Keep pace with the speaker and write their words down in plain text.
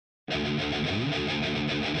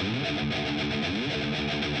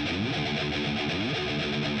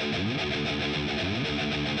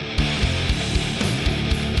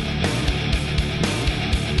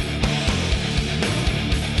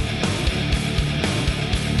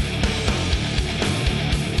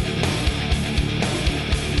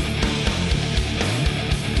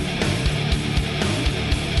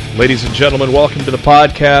Ladies and gentlemen, welcome to the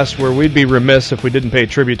podcast where we'd be remiss if we didn't pay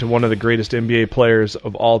tribute to one of the greatest NBA players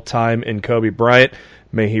of all time in Kobe Bryant.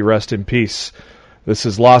 May he rest in peace. This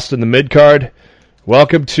is Lost in the Midcard.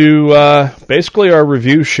 Welcome to basically our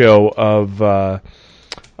review show of a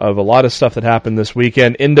lot of stuff that happened this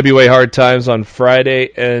weekend. NWA Hard Times on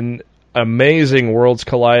Friday, and amazing Worlds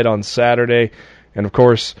Collide on Saturday, and of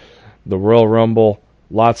course the Royal Rumble.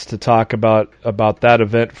 Lots to talk about that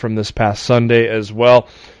event from this past Sunday as well.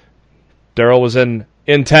 Daryl was in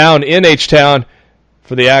town, in H-Town,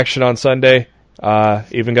 for the action on Sunday.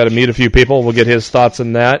 Even got to meet a few people. We'll get his thoughts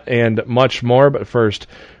on that and much more. But first,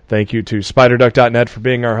 thank you to SpiderDuck.net for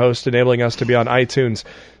being our host, enabling us to be on iTunes,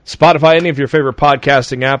 Spotify, any of your favorite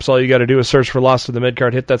podcasting apps. All you got to do is search for Lost in the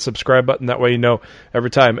Midcard. Hit that subscribe button. That way you know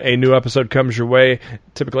every time a new episode comes your way,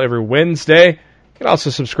 typically every Wednesday. You can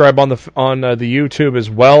also subscribe on the YouTube as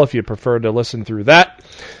well if you prefer to listen through that.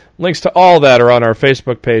 Links to all that are on our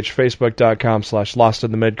Facebook page,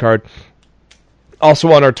 facebook.com/LostInTheMidcard.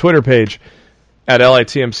 Also on our Twitter page at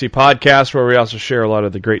LITMC Podcast, where we also share a lot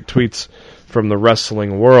of the great tweets from the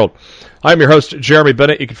wrestling world. I'm your host, Jeremy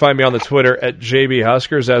Bennett. You can find me on the Twitter at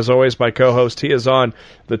JBHuskers. As always, my co-host, he is on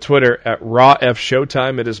the Twitter at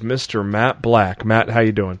RawFShowtime. It is Mr. Matt Black. Matt, how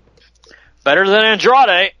you doing? Better than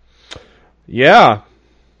Andrade. Yeah.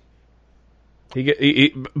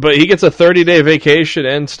 But he gets a 30-day vacation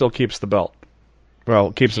and still keeps the belt.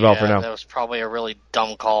 Well, keeps the belt for now. That was probably a really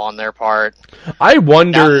dumb call on their part. I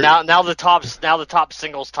wonder now the top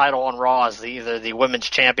singles title on Raw is either the Women's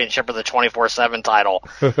Championship or the 24/7 title.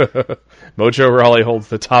 Mojo Rawley holds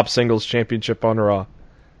the top singles championship on Raw.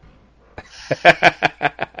 And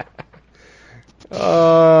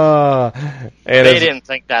they didn't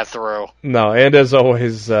think that through. No, and as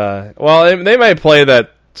always, they might play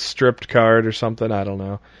that stripped card or something. I don't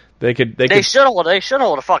know. They should hold a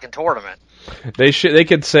fucking tournament. They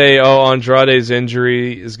could say, "Oh, Andrade's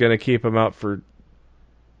injury is going to keep him out for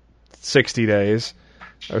 60 days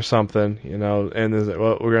or something," you know. And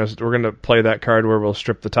we're gonna play that card where we'll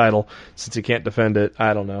strip the title since he can't defend it.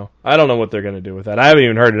 I don't know what they're going to do with that. I haven't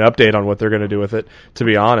even heard an update on what they're going to do with it. To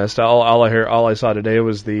be honest, all I saw today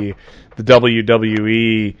was the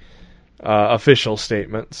WWE official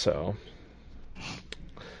statement. So.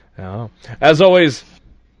 Oh. As always,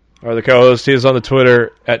 are the co-host. He is on the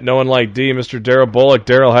Twitter at NoOneLikeD, Mr. Daryl Bullock.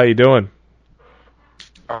 Daryl, how you doing?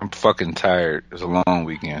 I'm fucking tired. It was a long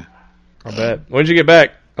weekend. I bet. When did you get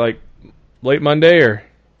back? Like late Monday or?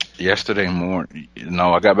 Yesterday morning.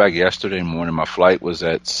 No, I got back yesterday morning. My flight was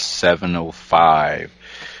at 7:05.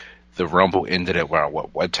 The Rumble ended at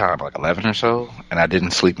what time? Like 11 or so, and I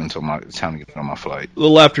didn't sleep until my time to get on my flight. A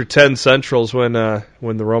little after 10 Central's when the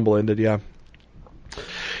Rumble ended. Yeah.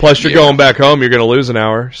 Plus, you're going back home. You're going to lose an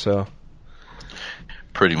hour, so.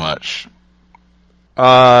 Pretty much.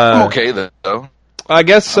 I'm okay though. I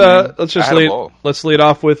guess let's lead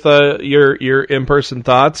off with your in-person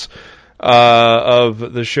thoughts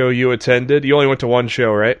of the show you attended. You only went to one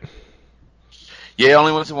show, right? Yeah, I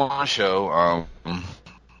only went to one show.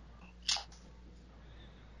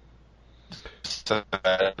 To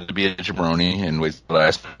be a jabroni and wait the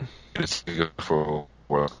last minute to go for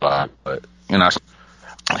World Collide, but you know.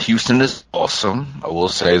 Houston is awesome. I will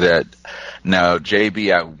say that. Now,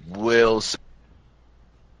 JB, I will say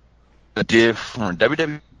different.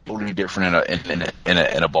 WWE is totally different in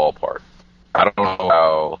a ballpark. I don't know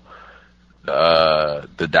how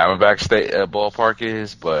the Diamondback ballpark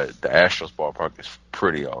is, but the Astros ballpark is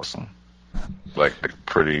pretty awesome.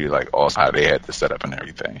 Pretty awesome how they had the setup and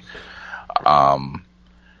everything.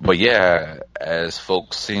 But yeah, as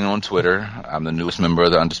folks seen on Twitter, I'm the newest member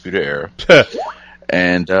of the Undisputed Era.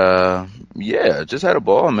 And, just had a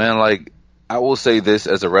ball, man. Like, I will say this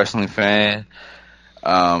as a wrestling fan,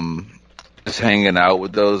 just hanging out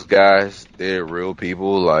with those guys, they're real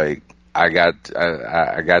people. Like, I got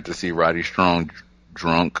to see Roddy Strong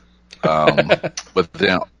drunk, but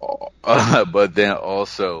then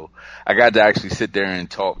also I got to actually sit there and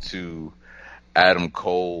talk to Adam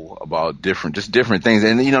Cole about different things,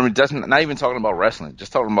 and not even talking about wrestling,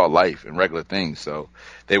 just talking about life and regular things. So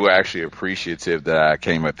they were actually appreciative that I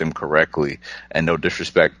came at them correctly, and no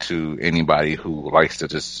disrespect to anybody who likes to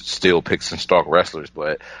just steal picks and stalk wrestlers.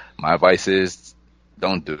 But my advice is,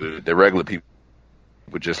 don't do it. They're regular people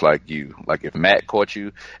people just like you. Like if Matt caught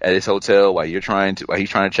you at his hotel while he's trying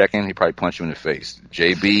to check in, he'd probably punch you in the face.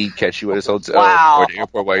 JB catch you at his hotel or the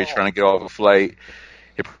airport while you're trying to get off a flight,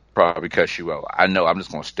 he'd probably cuss you out. I know I'm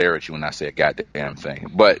just going to stare at you when I say a goddamn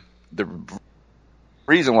thing. But the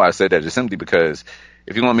reason why I said that is simply because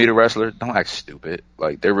if you want to meet a wrestler, don't act stupid.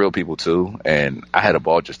 Like, they're real people too, and I had a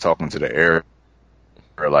ball just talking to the air.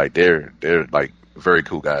 Like, they're like very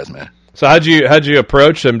cool guys, man. So how'd you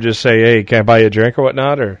approach them? Just say, hey, can I buy you a drink or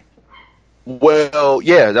whatnot, or? Well,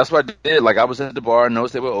 yeah, that's what I did. Like, I was at the bar,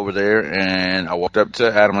 noticed they were over there, and I walked up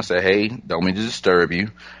to Adam and said, hey, don't mean to disturb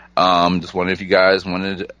you. Just wondering if you guys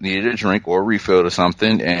needed a drink or a refill or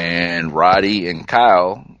something. And Roddy and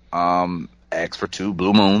Kyle asked for 2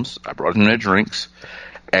 Blue Moons. I brought them their drinks,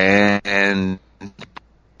 and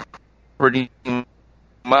pretty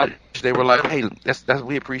much they were like, hey, that's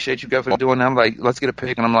we appreciate you guys for doing that. I'm like, let's get a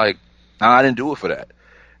pic. And I'm like, nah, I didn't do it for that.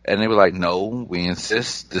 And they were like, no, we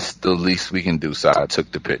insist. This is the least we can do. So I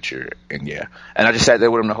took the picture, and yeah. And I just sat there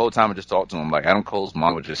with him the whole time and just talked to him. Like, Adam Cole's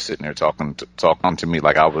mom was just sitting there talking to me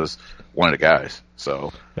like I was one of the guys.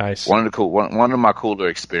 So nice. One of my cooler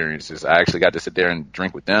experiences. I actually got to sit there and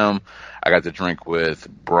drink with them. I got to drink with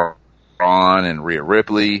Braun and Rhea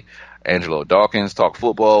Ripley. Angelo Dawkins talk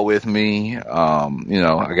football with me.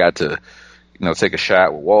 I got to, take a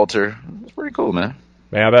shot with Walter. It's pretty cool, man.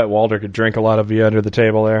 Man, I bet Walter could drink a lot of you under the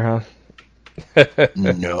table there, huh?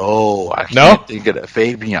 No, I can't think of that.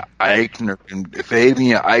 Fabian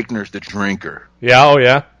Eichner's the drinker. Yeah, oh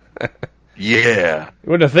yeah. Yeah.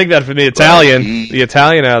 You wouldn't think that from the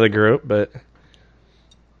Italian, out of the group, but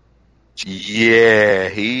yeah,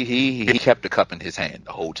 he kept the cup in his hand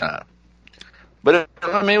the whole time. But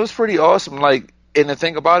it was pretty awesome. Like, and the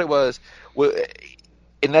thing about it was, like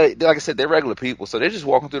I said, they're regular people, so they're just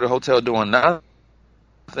walking through the hotel doing nothing.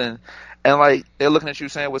 And like they're looking at you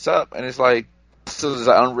saying what's up, and it's like, so it's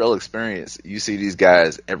an unreal experience. You see these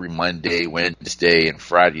guys every Monday, Wednesday, and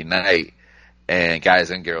Friday night, and guys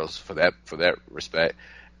and girls for that respect,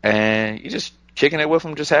 and you're just kicking it with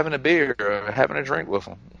them, just having a beer or having a drink with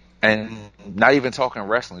them, and not even talking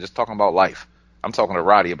wrestling, just talking about life. I'm talking to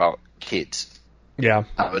Roddy about kids. Yeah,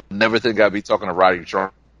 I would never think I'd be talking to Roddy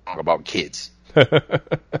Strong about kids. So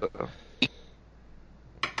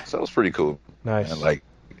it was pretty cool. Nice. And like,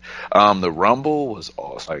 the Rumble was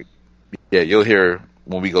awesome. Like, yeah, you'll hear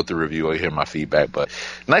when we go through review, you'll hear my feedback. But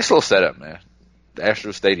nice little setup, man. The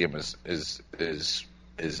Astro Stadium is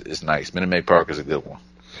nice. Minute Maid Park is a good one.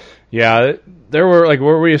 Yeah, there were like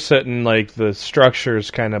where we were sitting, like the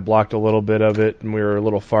structures kind of blocked a little bit of it, and we were a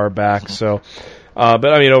little far back. So, but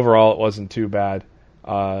I mean, overall, it wasn't too bad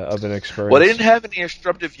of an experience. Well, they didn't have any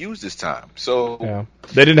obstructive views this time, so yeah.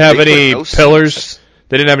 They didn't have any pillars. Seats.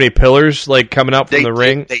 They didn't have any pillars like coming out from the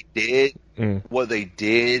ring. They did. What they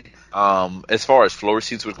did, as far as floor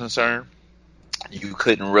seats were concerned, you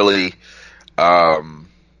couldn't really. There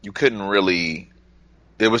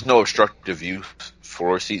was no obstructive view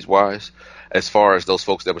floor seats wise. As far as those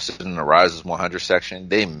folks that were sitting in the Rises 100 section,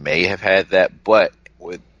 they may have had that, but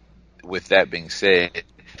with that being said,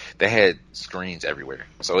 they had screens everywhere,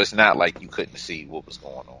 so it's not like you couldn't see what was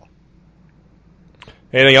going on.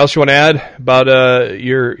 Anything else you want to add about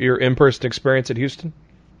your in-person experience at Houston?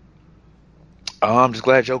 I'm just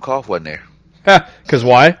glad Joe Koff wasn't there. Because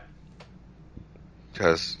why?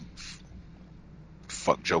 Because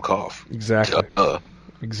fuck Joe Koff. Exactly.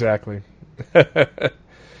 Exactly.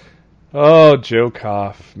 Oh, Joe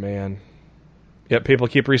Koff, man. Yep, people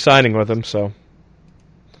keep re-signing with him, so.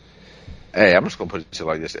 Hey, I'm just going to put it to you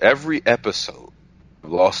like this. Every episode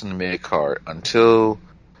of Lost in the Mid-Card, until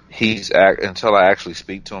I actually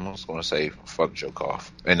speak to him, I'm just going to say, fuck Joe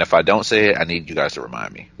Koff. And if I don't say it, I need you guys to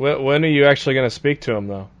remind me. When are you actually going to speak to him,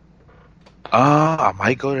 though? I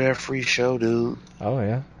might go to that free show, dude. Oh,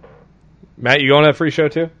 yeah. Matt, you going to that free show,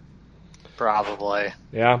 too? Probably.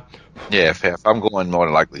 Yeah? Yeah, if I'm going, more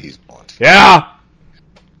than likely he's going to. Yeah!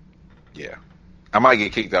 Yeah. I might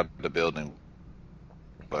get kicked out of the building,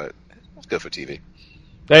 but it's good for TV.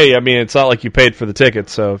 Hey, I mean, it's not like you paid for the ticket,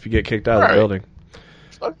 so if you get kicked out of the building.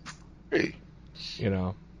 Free.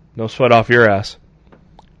 No sweat off your ass.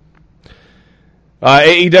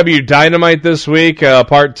 AEW Dynamite this week,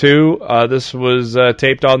 part 2. This was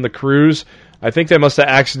taped on the cruise. I think they must have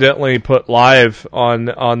accidentally put live on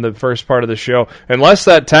the first part of the show. Unless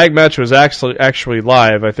that tag match was actually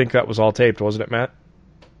live, I think that was all taped, wasn't it, Matt?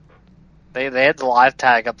 They had the live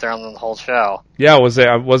tag up there on the whole show. Yeah, was it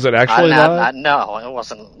actually live? No, it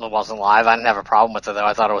wasn't live. I didn't have a problem with it though.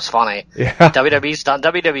 I thought it was funny. Yeah.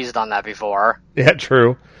 WWE's done that before. Yeah,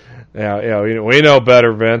 true. Yeah, we know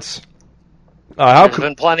better, Vince. There's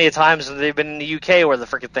been plenty of times that they've been in the UK where the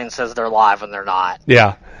freaking thing says they're live and they're not.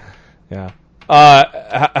 Yeah.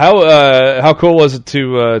 How cool was it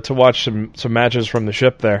to watch some matches from the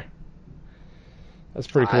ship there? That's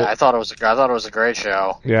pretty cool. I thought it was a great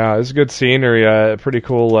show. Yeah, it's good scenery. Pretty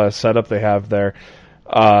cool setup they have there.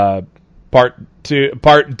 Part two,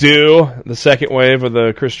 the second wave of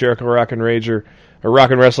the Chris Jericho Rock and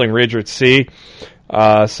Wrestling Rager at Sea,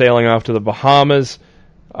 sailing off to the Bahamas.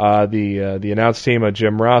 The announce team of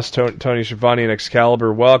Jim Ross, Tony Schiavone, and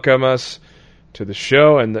Excalibur welcome us to the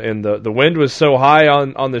show, and the wind was so high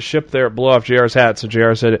on the ship there it blew off JR's hat. So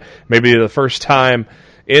JR said it may be the first time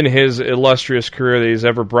in his illustrious career that he's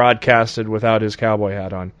ever broadcasted without his cowboy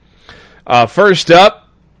hat on. First up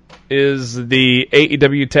is the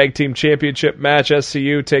AEW Tag Team Championship match.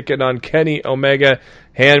 SCU taking on Kenny Omega,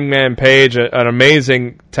 Hangman Page. An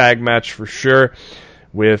amazing tag match for sure,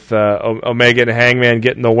 with Omega and Hangman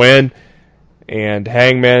getting the win, and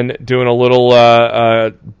Hangman doing a little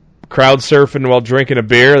crowd surfing while drinking a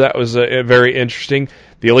beer. That was very interesting.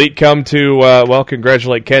 The Elite come to,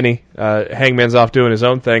 congratulate Kenny. Hangman's off doing his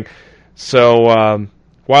own thing. So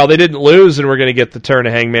while they didn't lose and we're going to get the turn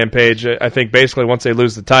of Hangman Page, I think basically once they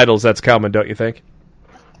lose the titles, that's coming, don't you think?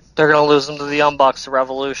 They're going to lose them to the Young Bucks, the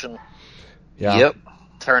Revolution. Yeah. Yep.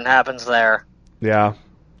 Turn happens there. Yeah.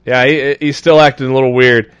 Yeah, he's still acting a little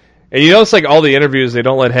weird. And you notice, like, all the interviews, they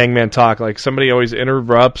don't let Hangman talk. Like, somebody always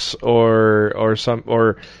interrupts or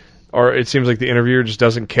it seems like the interviewer just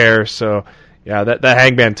doesn't care. So, yeah, that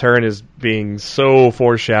Hangman turn is being so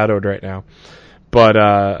foreshadowed right now. But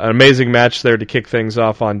an amazing match there to kick things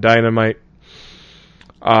off on Dynamite.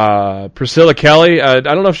 Priscilla Kelly, I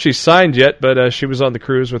don't know if she's signed yet, but she was on the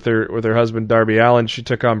cruise with her husband Darby Allin. She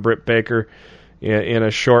took on Britt Baker in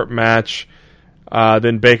a short match.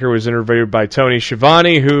 Then Baker was interviewed by Tony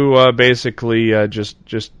Schiavone, who basically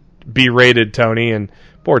just berated Tony, and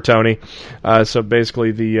poor Tony. So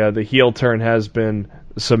basically the heel turn has been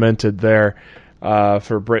cemented there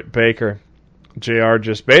for Britt Baker. JR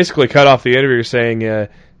just basically cut off the interview saying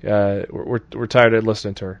we're tired of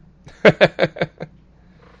listening to her.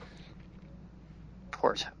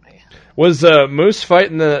 Poor Tony. Was Moose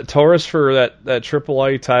fighting the Taurus for that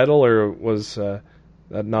AAA title, or was that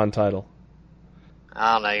non-title?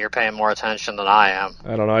 I don't know. You're paying more attention than I am.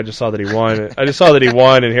 I don't know. I just saw that he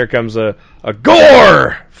won. And here comes a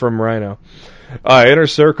gore from Rhino. Inner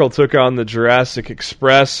Circle took on the Jurassic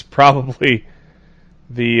Express. Probably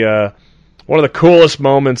the one of the coolest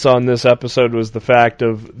moments on this episode was the fact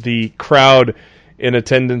of the crowd in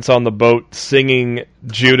attendance on the boat singing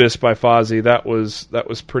Judas by Fozzy. That was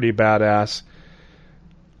pretty badass.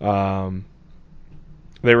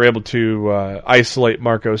 They were able to isolate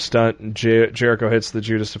Marco's stunt, and Jericho hits the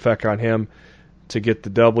Judas effect on him to get the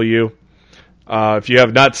W. If you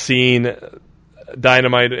have not seen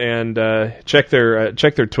Dynamite, and check their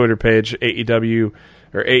Twitter page, AEW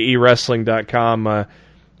or AEWrestling.com.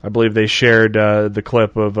 I believe they shared the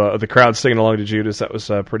clip of the crowd singing along to Judas. That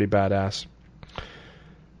was pretty badass.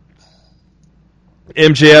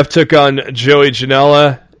 MJF took on Joey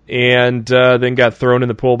Janela, and then got thrown in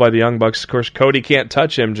the pool by the Young Bucks. Of course, Cody can't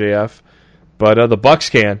touch MJF, but the Bucks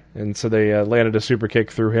can, and so they landed a super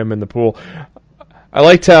kick through him in the pool. I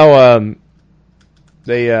liked how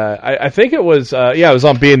they I think it was it was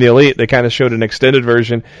on Being the Elite. They kind of showed an extended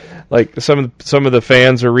version, like some of the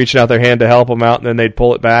fans were reaching out their hand to help them out, and then they'd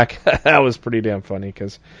pull it back. That was pretty damn funny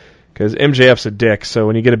because MJF's a dick. So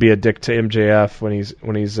when you get to be a dick to MJF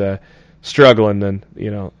when he's struggling, then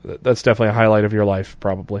that's definitely a highlight of your life,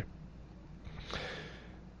 probably.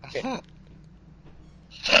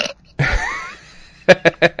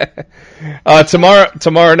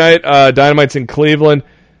 Tomorrow night, Dynamite's in Cleveland.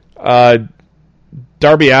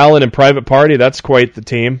 Darby Allin and Private Party, that's quite the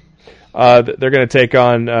team. They're going to take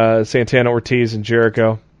on Santana, Ortiz, and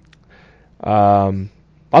Jericho.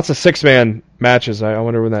 Lots of six-man matches. I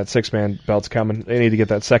wonder when that six-man belt's coming. They need to get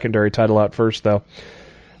that secondary title out first, though.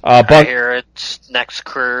 I hear it's next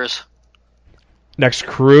cruise. Next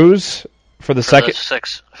cruise for the second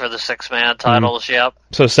for the six-man titles. Yep.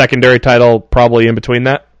 So secondary title probably in between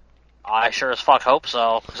that. I sure as fuck hope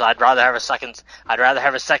so, because I'd rather have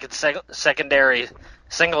a secondary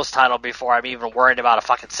singles title before I'm even worried about a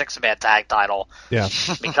fucking six-man tag title. Yeah.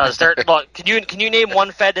 Because look, can you name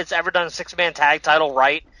one Fed that's ever done a six-man tag title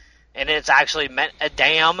right, and it's actually meant a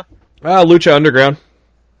damn? Lucha Underground.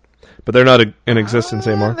 But they're not in existence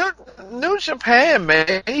anymore. New Japan,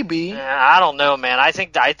 maybe. I don't know, man. I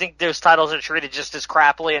think those titles are treated just as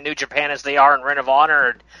crappily in New Japan as they are in Ring of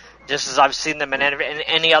Honor, just as I've seen them in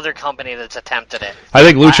any other company that's attempted it. I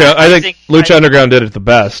think Lucha Underground did it the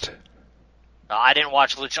best. I didn't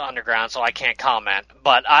watch Lucha Underground, so I can't comment.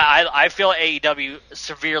 But I feel AEW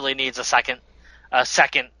severely needs a second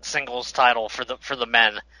singles title for the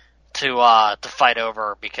men to fight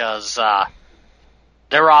over, because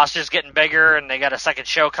their roster's getting bigger and they got a second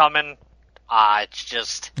show coming. It's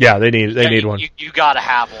just they need one. You got to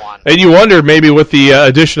have one. And you wonder maybe with the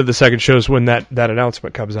addition of the second shows when that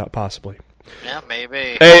announcement comes out, possibly. Yeah,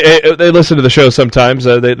 maybe. They listen to the show sometimes.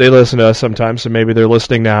 They listen to us sometimes, so maybe they're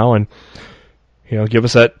listening now and give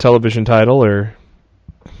us that television title or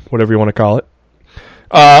whatever you want to call it.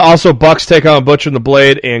 Also, Bucks take on Butcher and the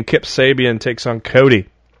Blade, and Kip Sabian takes on Cody.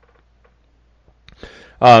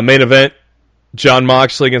 Main event: Jon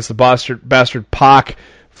Moxley against the Bastard Pac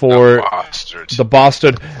for the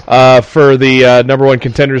Boston for the number one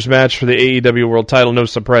contenders match for the AEW World Title. No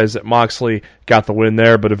surprise that Moxley got the win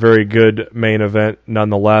there, but a very good main event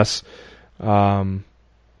nonetheless. So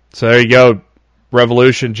there you go.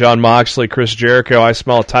 Revolution, Jon Moxley, Chris Jericho. I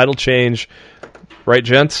smell a title change. Right,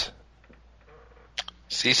 gents?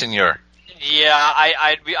 Si, senor. Yeah,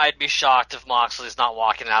 I'd be shocked if Moxley's not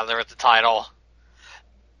walking out of there with the title.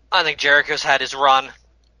 I think Jericho's had his run,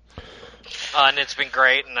 and it's been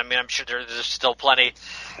great. And I mean, I'm sure there's still plenty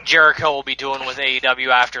Jericho will be doing with AEW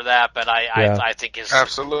after that. But I think his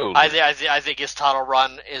absolutely. I think his title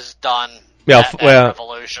run is done. Yeah, at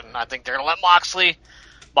Revolution. I think they're gonna let Moxley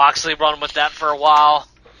run with that for a while.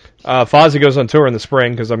 Fozzy goes on tour in the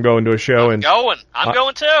spring because I'm going to a show. I'm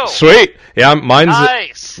going too. Sweet. Yeah, mine's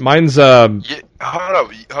nice. Mine's. Hold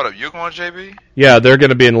up. You're going, JB? Yeah, they're going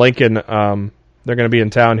to be in Lincoln. They're going to be in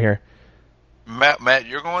town here. Matt,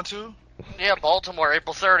 you're going too? Yeah, Baltimore,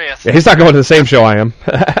 April 30th. Yeah, he's not going to the same show I am.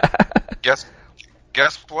 Guess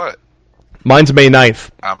what? Mine's May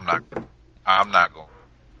 9th. I'm not going.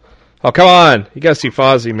 Oh, come on. You got to see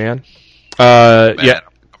Fozzy, man. Yeah.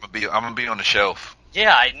 I'm gonna be on the shelf.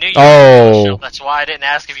 Yeah, I knew you were on the shelf. That's why I didn't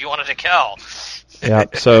ask if you wanted to go. Yeah,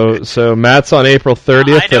 so Matt's on April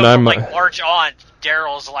 30th, I know and I'm from March on,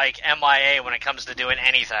 Daryl's like MIA when it comes to doing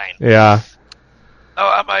anything. Yeah.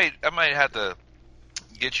 Oh, I might have to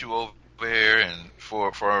get you over here and for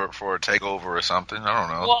a takeover or something. I don't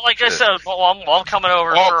know. Well, like I said, I'm coming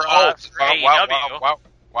over for AEW.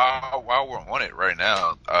 While we're on it right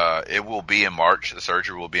now, it will be in March. The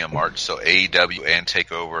surgery will be in March. So AEW and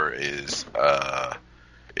Takeover is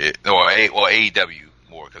AEW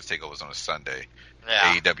more because Takeover is on a Sunday.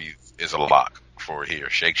 Yeah. AEW is a lock for here.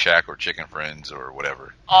 Shake Shack or Chicken Friends or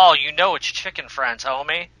whatever. Oh, it's Chicken Friends,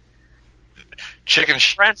 homie.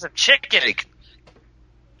 Friends of Chicken.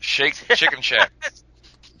 Chicken Shack.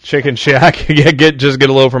 Chicken Shack. Yeah, get a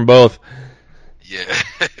little from both. Yeah.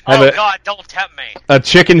 God, don't tempt me. A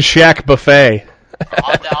Chicken Shack buffet.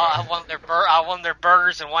 I want their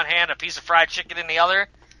burgers in one hand, a piece of fried chicken in the other.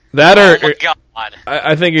 My God.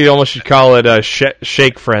 I think you almost should call it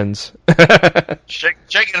Shake Friends.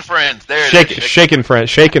 Shaking Friends. There it is. Shaking Friends.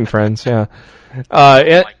 Shaking Friends, yeah.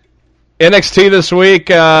 NXT this week,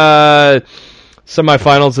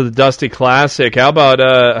 semifinals of the Dusty Classic. How about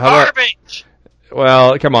Garbage!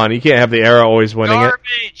 Well, come on. You can't have the Era always winning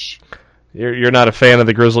Garbage! it. You're not a fan of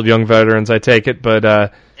the Grizzled Young Veterans, I take it, but...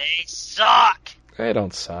 they suck! They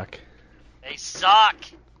don't suck. They suck!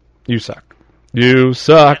 You suck. You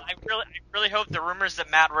suck. I really hope the rumors that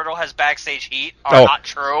Matt Riddle has backstage heat are not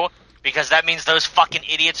true, because that means those fucking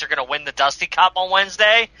idiots are going to win the Dusty Cup on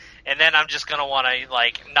Wednesday, and then I'm just going to want to,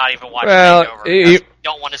 not even watch it over. I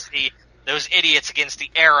don't want to see those idiots against the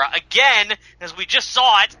Era again, as we just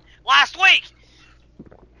saw it last week!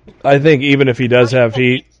 I think even if he does have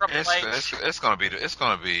heat, it's gonna be the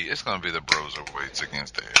Broserweights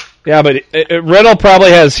against the Era. Yeah, but Riddle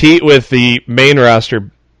probably has heat with the main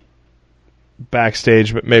roster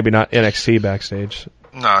backstage, but maybe not NXT backstage.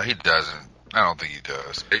 No, he doesn't. I don't think he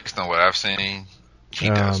does. Based on what I've seen, he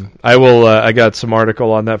doesn't. I got some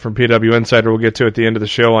article on that from PW Insider. We'll get to at the end of the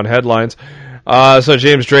show on headlines. So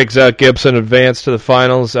James Drake, Zach Gibson advanced to the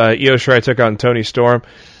finals. Io Shirai took on Toni Storm.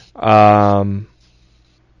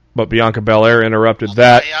 But Bianca Belair interrupted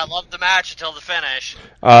that. Yeah, I loved the match until the finish.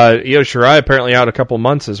 Io Shirai apparently out a couple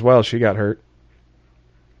months as well. She got hurt.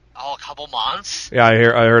 Oh, a couple months? Yeah, I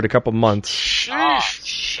heard a couple months. Sheesh. Oh,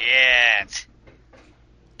 shit.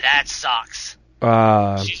 That sucks.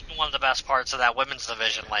 She's been one of the best parts of that women's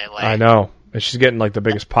division lately. I know. And she's getting the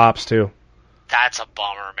biggest pops, too. That's a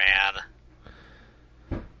bummer,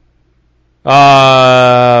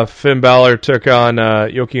 man. Finn Balor took on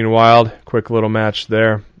Joaquin Wilde. Quick little match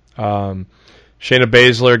there. Shayna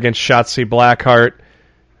Baszler against Shotzi Blackheart.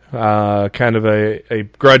 Kind of a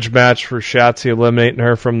grudge match for Shotzi, eliminating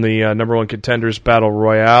her from the number one contenders battle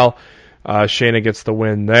royale. Shayna gets the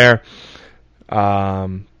win there.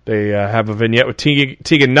 They have a vignette with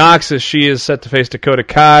Tegan Nox as she is set to face Dakota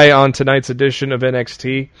Kai on tonight's edition of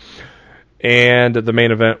NXT. And the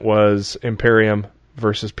main event was Imperium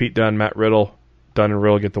versus Pete Dunne, Matt Riddle. Dunne and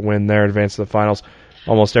Riddle get the win there, advance to the finals.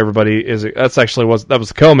 Almost everybody is. That was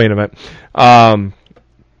the co-main event.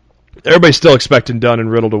 Everybody's still expecting Dunne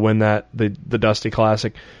and Riddle to win the Dusty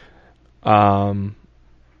Classic.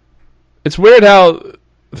 It's weird how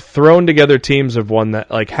thrown together teams have won that,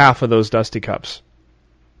 like half of those Dusty Cups.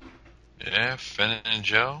 Yeah, Finn and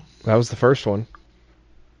Joe. That was the first one.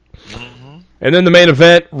 Mm-hmm. And then the main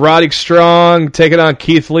event, Roderick Strong taking on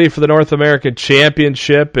Keith Lee for the North American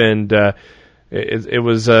Championship, and it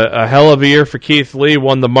was a hell of a year for Keith Lee.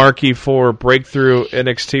 Won the marquee for Breakthrough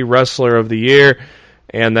NXT Wrestler of the Year,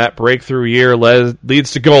 and that breakthrough year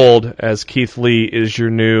leads to gold as Keith Lee is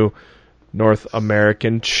your new North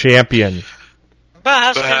American Champion.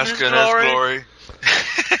 Bask in his glory.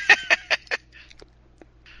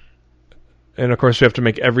 And of course, you have to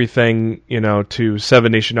make everything, to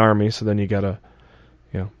Seven Nation Army. So then you gotta,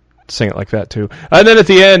 sing it like that too. And then at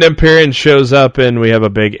the end, Imperium shows up, and we have a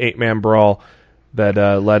big 8-man brawl that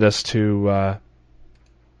led us to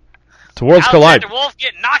Worlds Collide. Wolf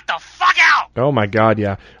get knocked the fuck out. Oh my God,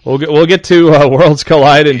 yeah. We'll get to Worlds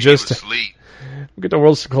Collide in just. We'll get to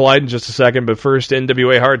Worlds Collide in just a second, but first,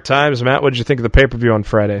 NWA Hard Times. Matt, what did you think of the pay-per-view on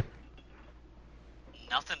Friday?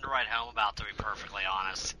 Nothing to write home about, to be perfectly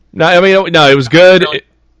honest. No, I mean, no, it was good. It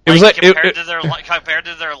was like compared to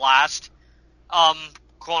their last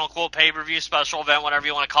quote unquote pay-per-view special event, whatever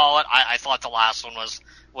you want to call it. I thought the last one was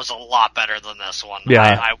a lot better than this one. Yeah,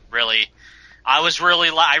 I really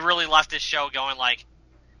left this show going like,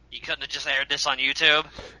 you couldn't have just aired this on YouTube.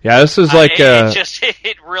 Yeah, this is like it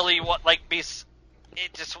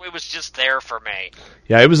was just there for me.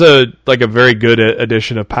 Yeah, it was a very good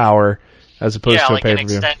edition of Power as opposed to a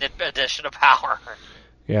pay-per-view. An extended edition of Power.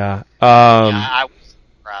 Yeah. I was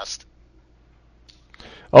impressed.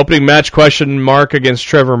 Opening match question mark against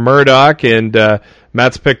Trevor Murdoch, and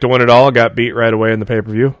Matt's pick to win it all got beat right away in the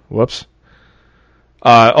pay-per-view. Whoops.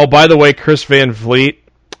 By the way, Chris Van Vliet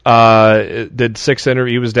did 6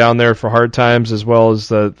 interviews. He was down there for Hard Times as well as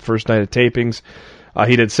the first night of tapings.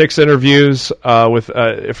 He did 6 interviews for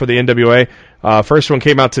the NWA. First one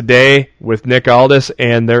came out today with Nick Aldis,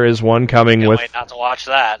 and there is one coming with. Wait, not to watch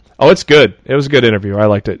that. Oh, it's good. It was a good interview. I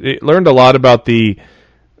liked it. It learned a lot about the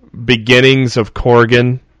beginnings of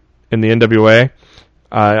Corgan in the NWA,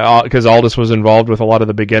 because Aldis was involved with a lot of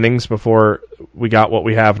the beginnings before we got what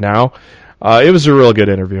we have now. It was a real good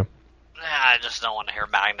interview. I just don't want to hear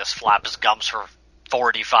Magnus flap his gums for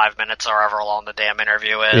 45 minutes or however long the damn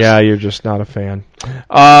interview is. Yeah, you're just not a fan.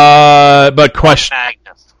 But question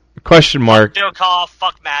mark. Fuck Joe,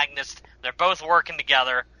 fuck Magnus. They're both working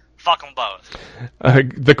together. Fuck them both.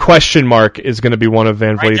 The question mark is going to be one of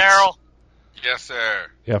Van Vliet's. Right, Daryl? Yes, sir.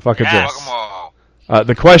 Yeah, fuck it. Fuck them all.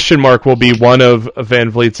 The question mark will be one of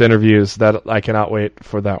Van Vliet's interviews. That I cannot wait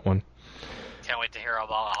for that one. Can't wait to hear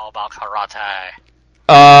all about karate.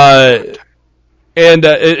 And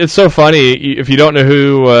it's so funny. If you don't know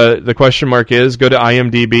who the question mark is, go to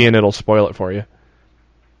IMDb and it'll spoil it for you.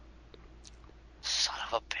 Son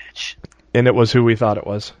of a bitch. And it was who we thought it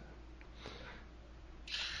was.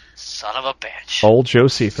 Son of a bitch. Old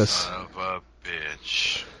Josephus. Son of a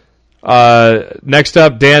bitch. Next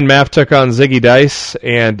up, Dan Maff took on Ziggy Dice,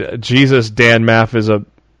 and Jesus, Dan Maff is a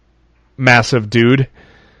massive dude.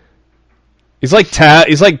 He's like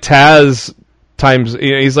Taz times.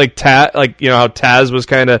 He's like Taz, how Taz was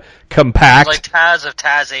kind of compact. He's like Taz if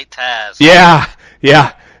Taz ate Taz. Yeah.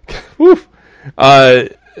 Woo.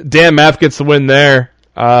 Dan Maff gets the win there.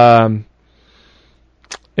 And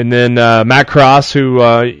then Matt Cross, who,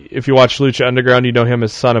 if you watch Lucha Underground, you know him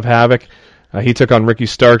as Son of Havoc. He took on Ricky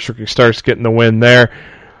Starks. Ricky Starks getting the win there.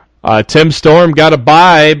 Tim Storm got a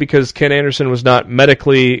bye because Ken Anderson was not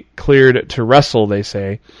medically cleared to wrestle, they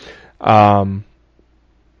say. So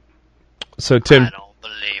Tim, I don't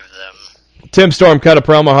believe them. Tim Storm cut a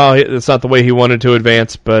promo how it's not the way he wanted to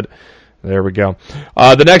advance, but there we go.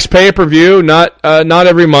 The next pay-per-view, not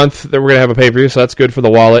every month that we're going to have a pay-per-view, so that's good for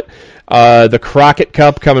the wallet. The Crockett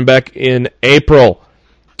Cup coming back in April,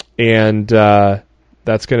 and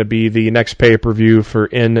that's going to be the next pay-per-view for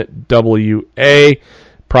NWA.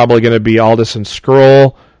 Probably going to be Aldis and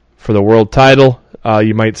Scroll for the world title.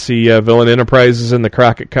 You might see Villain Enterprises in the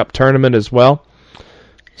Crockett Cup tournament as well.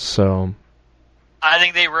 So, I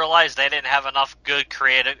think they realized they didn't have enough good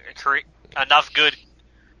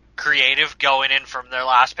creative going in from their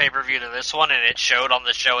last pay-per-view to this one, and it showed on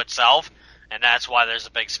the show itself. And that's why there's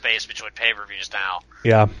a big space between pay-per-views now.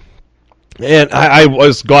 Yeah. And I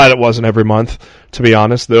was glad it wasn't every month, to be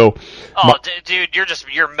honest. Though. Oh, dude,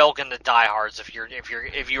 you're milking the diehards if you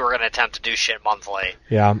were going to attempt to do shit monthly.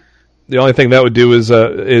 Yeah. The only thing that would do is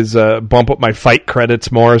bump up my fight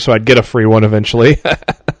credits more, so I'd get a free one eventually.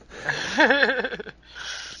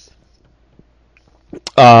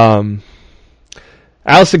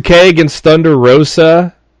 Allison Kay against Thunder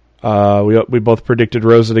Rosa. We both predicted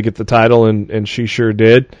Rosa to get the title, and she sure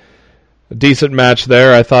did. A decent match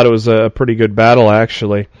there. I thought it was a pretty good battle,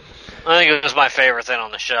 actually. I think it was my favorite thing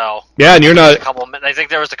on the show. Yeah, and you're not. I think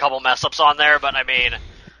there was a couple mess ups on there, but I mean,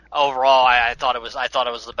 overall, I thought it was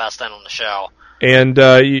the best thing on the show. And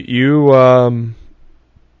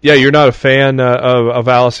you're not a fan of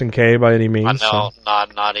Allison Kay by any means. No, so.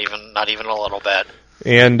 not even a little bit.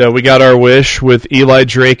 And we got our wish with Eli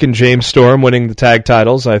Drake and James Storm winning the tag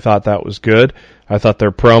titles. I thought that was good. I thought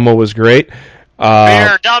their promo was great.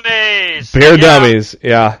 Beer dummies. Dummies.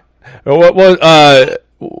 Yeah. What was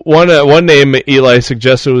one name Eli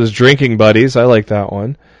suggested was Drinking Buddies. I like that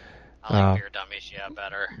one. I like Beer Dummies. Yeah,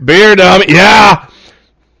 better. Beer Dummy. Yeah.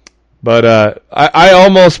 But I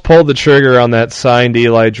almost pulled the trigger on that signed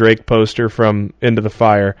Eli Drake poster from Into the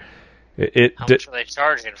Fire. How much were they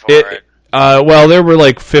charging for it? Well, there were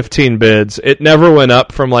like 15 bids. It never went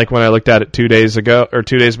up from like when I looked at it 2 days ago or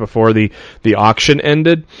 2 days before the auction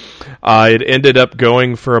ended. It ended up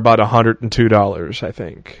going for about $102, I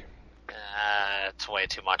think. It's way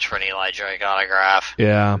too much for an Eli Drake autograph.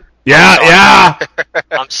 Yeah.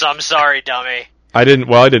 I'm sorry, dummy. I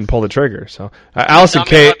didn't pull the trigger. So Allison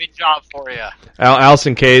Kay. Let me job for you.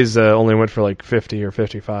 Allison Kay's only went for like 50 or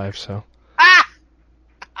 55. So.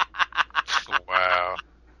 Wow.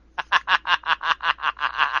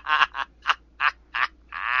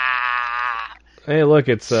 Hey, look,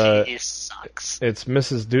 it's she sucks. It's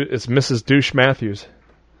Mrs. Douche Matthews.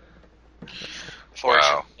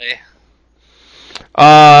 Fortunately.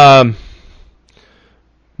 Wow.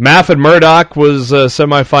 Maff and Murdoch was a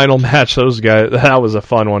semifinal match. Those guys, that was a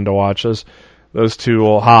fun one to watch. Those two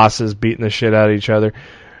old hosses beating the shit out of each other.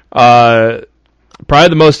 Probably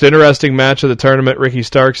the most interesting match of the tournament, Ricky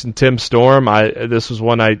Starks and Tim Storm. This was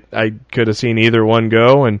one I could have seen either one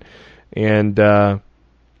go, and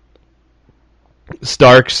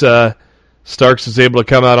Starks is able to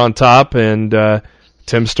come out on top, and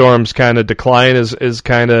Tim Storm's kind of decline is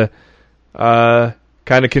kind of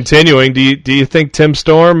continuing. Do you think Tim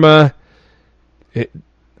Storm? Do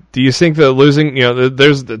you think that losing?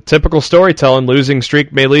 There's the typical storytelling. Losing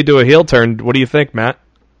streak may lead to a heel turn. What do you think, Matt?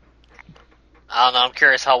 I don't know. I'm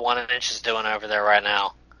curious how 1 inch is doing over there right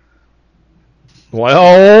now.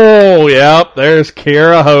 Well, yep. There's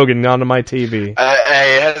Kiera Hogan onto my TV.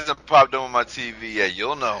 Hey, it hasn't popped on my TV yet.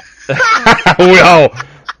 You'll know.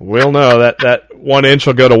 We'll know that 1 inch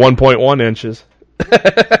will go to 1.1 inches.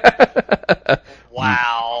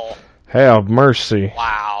 Wow. Have mercy.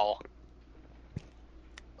 Wow.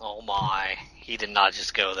 Oh my. He did not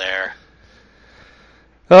just go there.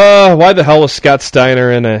 Why the hell was Scott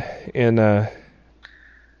Steiner in a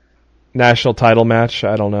national title match?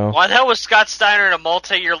 I don't know. Why the hell was Scott Steiner in a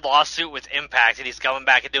multi-year lawsuit with Impact and he's coming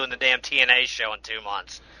back and doing the damn TNA show in 2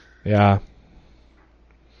 months? Yeah.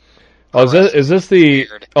 Oh, is this the...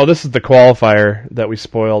 Weird. Oh, this is the qualifier that we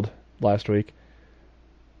spoiled last week.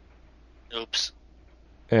 Oops.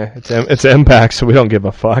 Yeah, it's Impact, so we don't give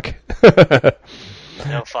a fuck.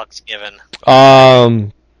 No fucks given.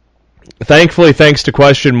 Thankfully, thanks to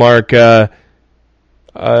Question Mark, causing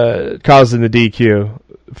the DQ,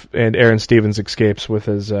 and Aaron Stevens escapes with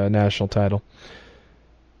his national title.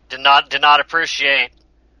 Did not appreciate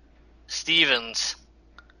Stevens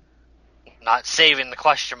not saving the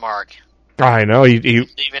Question Mark. I know he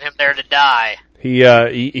leaving him there to die. He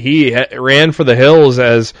ran for the hills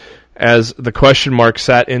as the Question Mark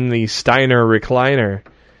sat in the Steiner recliner,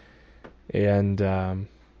 and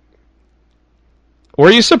were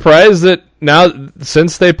you surprised that now,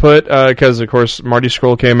 since they put, because of course Marty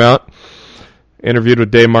Scurll came out, interviewed with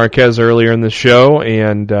Dave Marquez earlier in the show,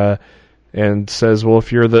 and says, well,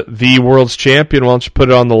 if you're the world's champion, why don't you put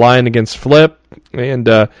it on the line against Flip? And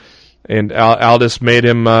Aldis made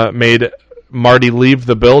Marty leave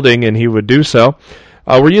the building, and he would do so.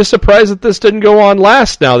 Were you surprised that this didn't go on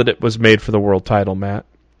last now that it was made for the world title, Matt?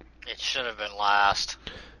 It should have been last.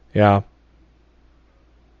 Yeah.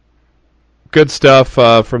 Good stuff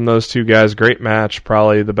from those two guys. Great match.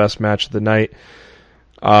 Probably the best match of the night.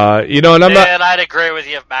 And I'd agree with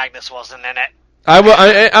you if Magnus wasn't in it.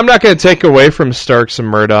 I'm not going to take away from Starks and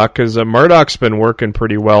Murdoch, because Murdoch's been working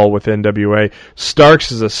pretty well with NWA.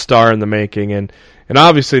 Starks is a star in the making, and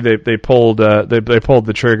obviously they pulled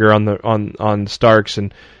the trigger on Starks,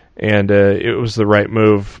 and and it was the right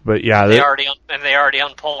move. But yeah, they already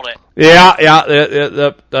unpulled it. Yeah.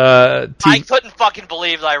 I couldn't fucking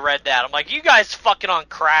believe that I read that. I'm like, you guys fucking on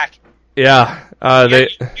crack. Yeah,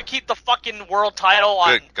 you keep the fucking world title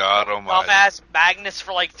on dumbass Magnus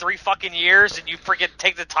for like 3 fucking years, and you freaking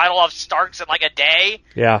take the title off Starks in like a day.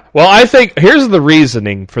 Yeah. Well, I think here's the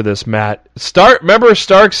reasoning for this, Matt. Remember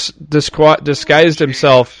Starks disguised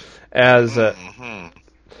himself as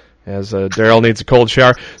Daryl needs a cold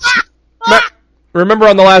shower. Remember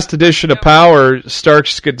on the last edition of Power,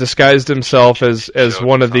 Starks disguised himself as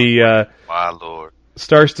one of the my lord.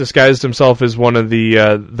 Starks disguised himself as one of the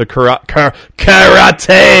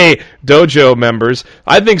karate dojo members.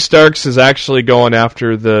 I think Starks is actually going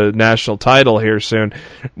after the national title here soon,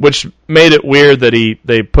 which made it weird that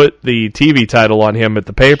they put the TV title on him at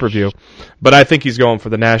the pay-per-view. But I think he's going for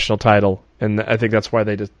the national title, and I think that's why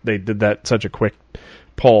they did that such a quick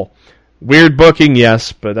pull. Weird booking,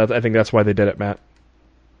 yes, but I think that's why they did it, Matt.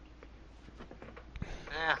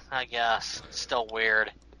 I guess it's still weird.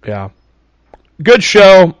 Yeah. Good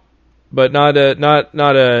show, but not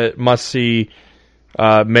a must see.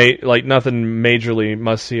 Like nothing majorly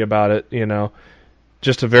must see about it.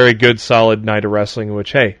 Just a very good, solid night of wrestling.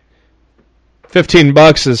 Which, hey,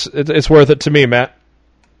 $15 it's worth it to me, Matt.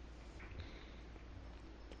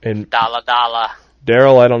 And dollar.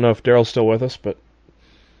 Daryl, I don't know if Daryl's still with us, but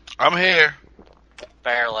I'm here.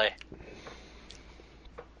 Barely.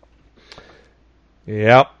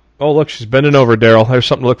 Yep. Oh, look, she's bending over, Daryl. There's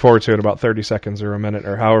something to look forward to in about 30 seconds or a minute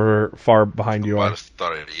or however far behind you are. I might have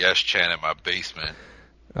started a yes chant in my basement.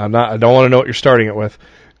 I don't want to know what you're starting it with.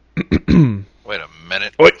 Wait a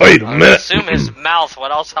minute. Wait a minute. Assume his mouth.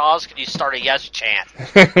 How else could you start a yes chant?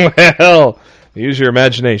 Well, use your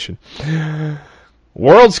imagination.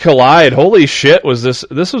 Worlds Collide. Holy shit, was this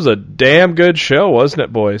was a damn good show, wasn't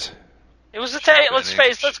it, boys? It was let's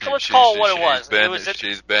call it what it was.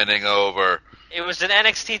 She's bending over. It was an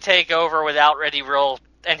NXT takeover without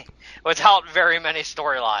without very many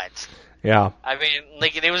storylines. Yeah. I mean,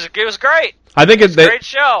 like it was great. I think it's a great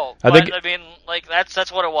show. That's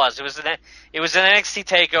what it was. It was an NXT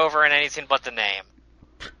takeover and anything but the name.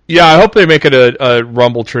 Yeah, I hope they make it a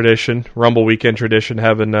Rumble weekend tradition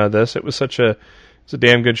having this. It's a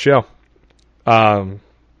damn good show.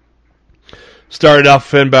 Started off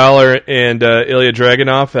Finn Balor and Ilya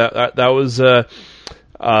Dragunov. That was a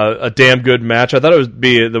damn good match. I thought it would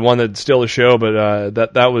be the one that'd steal the show,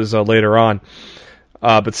 but that was later on.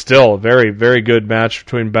 But still, a very, very good match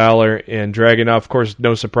between Balor and Dragunov. Of course,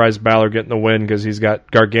 no surprise Balor getting the win because he's got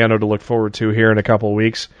Gargano to look forward to here in a couple of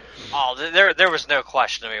weeks. Oh, there was no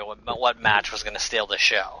question to me what match was going to steal the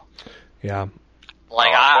show. Yeah.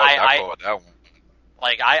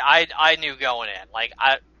 I knew going in.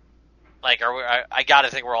 I got to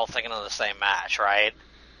think we're all thinking of the same match, right?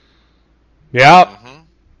 Yeah. Mm-hmm.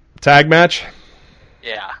 Tag match?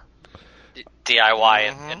 Yeah.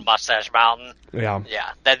 DIY and Mustache Mountain. Yeah.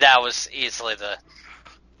 Yeah. That was easily the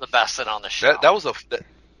best thing on the show. That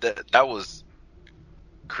was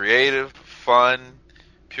creative, fun,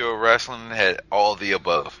 pure wrestling, had all the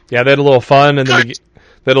above. Yeah, they had a little fun in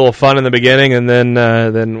the beginning, and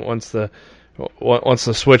then once the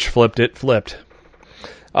switch flipped, it flipped.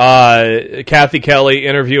 Kathy Kelly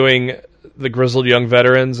interviewing the grizzled young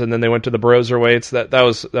veterans, and then they went to the Broserweights.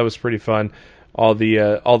 That was pretty fun. All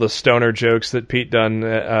the stoner jokes that Pete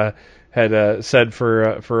Dunne had said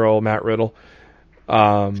for old Matt Riddle.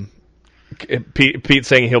 Pete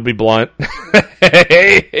saying he'll be blunt.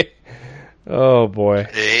 Oh boy.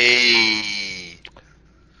 Hey.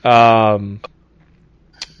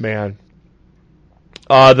 Man.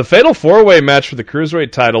 The Fatal 4-Way match for the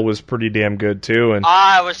Cruiserweight title was pretty damn good, too. And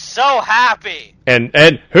I was so happy!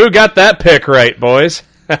 And who got that pick right, boys?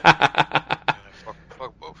 Fuck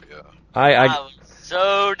both of you. I was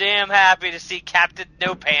so damn happy to see Captain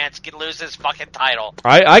No Pants lose his fucking title.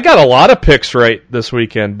 I got a lot of picks right this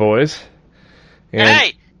weekend, boys. And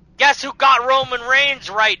hey, guess who got Roman Reigns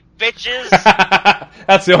right, bitches?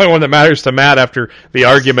 That's the only one that matters to Matt after the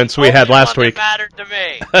arguments we had last week. That mattered to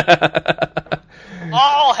me.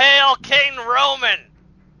 All hail King Roman!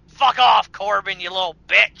 Fuck off, Corbin, you little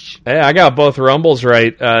bitch! Hey, I got both Rumbles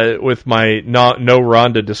right with my no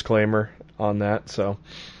Ronda disclaimer on that, so.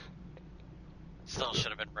 Still should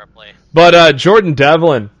have been Ripley. But Jordan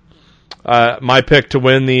Devlin, my pick to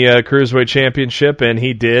win the Cruiserweight Championship, and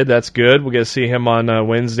he did. That's good. We'll get to see him on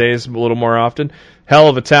Wednesdays a little more often. Hell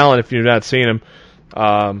of a talent if you've not seen him.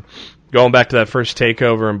 Going back to that first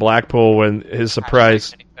takeover in Blackpool when his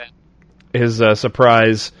surprise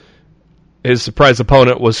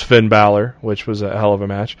opponent was Finn Balor, which was a hell of a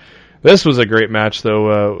match. This was a great match,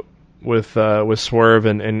 though. with Swerve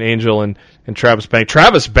and Angel and Travis Banks.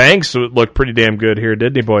 Travis Banks looked pretty damn good here,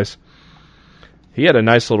 didn't he, boys? He had a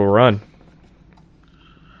nice little run.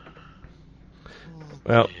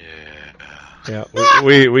 Well, yeah,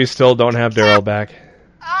 we still don't have Daryl back.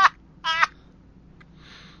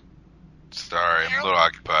 Sorry, I'm a little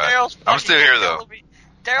occupied. I'm still here, though.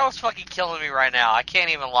 Daryl's fucking killing me right now. I can't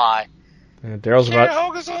even lie. Yeah,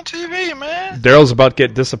 Hogan's on TV, man. Daryl's about to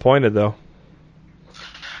get disappointed, though.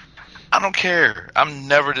 I don't care. I'm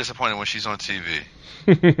never disappointed when she's on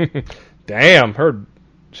TV. Damn,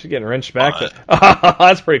 she's getting wrenched back.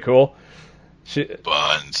 That's pretty cool.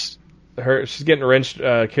 Buns. She's getting wrenched.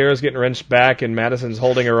 Kara's getting wrenched back, and Madison's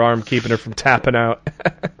holding her arm, keeping her from tapping out.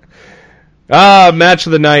 Match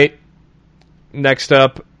of the night. Next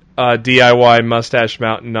up, DIY Mustache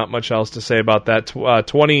Mountain. Not much else to say about that.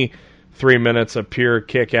 23 minutes of pure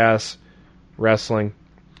kick-ass wrestling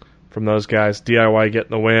from those guys. DIY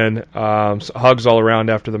getting the win. Hugs all around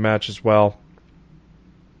after the match as well.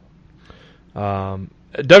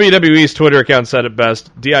 WWE's Twitter account said it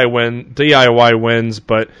best. DIY wins,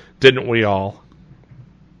 but didn't we all?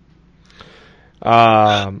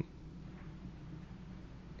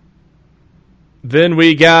 Then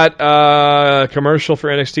we got a commercial for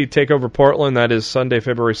NXT TakeOver Portland. That is Sunday,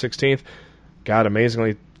 February 16th. God,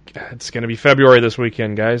 amazingly, it's going to be February this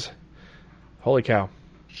weekend, guys. Holy cow.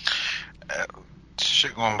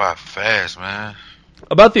 Shit going by fast, man.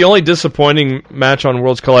 About the only disappointing match on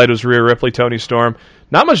Worlds Collide was Rhea Ripley, Toni Storm.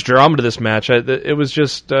 Not much drama to this match. It was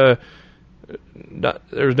just there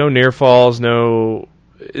was no near falls,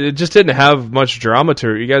 it just didn't have much drama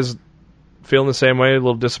to it. You guys feeling the same way? A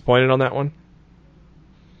little disappointed on that one?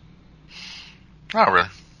 Not really.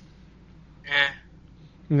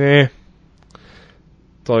 Nah.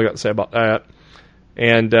 That's all I got to say about that.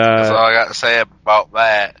 And that's all I got to say about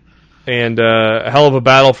that. And a hell of a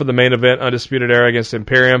battle for the main event, Undisputed Era against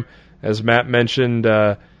Imperium. As Matt mentioned,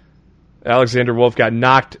 Alexander Wolf got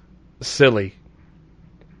knocked silly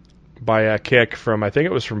by a kick from, I think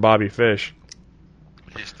it was from Bobby Fish.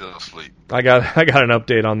 He's still asleep. I got an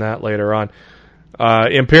update on that later on.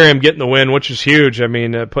 Imperium getting the win, which is huge. I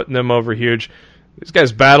mean, putting them over huge. These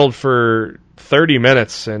guys battled for 30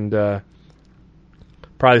 minutes, and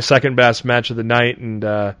probably the second best match of the night. And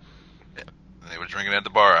they were drinking at the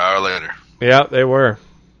bar an hour later. Yeah, they were.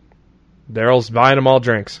 Daryl's buying them all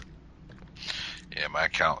drinks. Yeah, my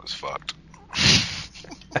account is fucked.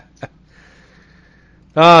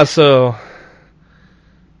 So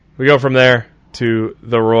we go from there to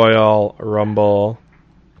the Royal Rumble.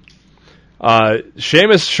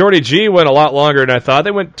 Sheamus, Shorty G went a lot longer than I thought.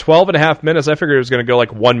 They went 12 and a half minutes. I figured it was going to go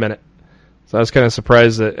like 1 minute. So I was kind of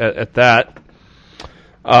surprised at that.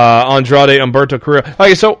 Andrade, Humberto Carrillo.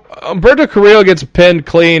 Okay, so Humberto Carrillo gets pinned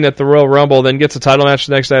clean at the Royal Rumble, then gets a title match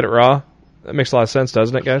the next night at Raw. That makes a lot of sense,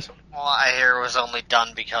 doesn't it, guys? Well, I hear it was only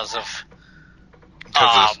done because of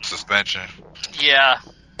suspension. Yeah.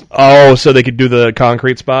 Oh, so they could do the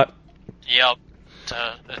concrete spot? Yep.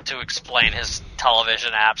 To explain his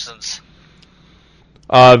television absence.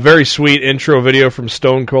 Very sweet intro video from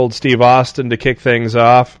Stone Cold Steve Austin to kick things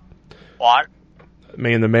off. What? I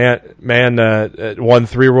mean, the man won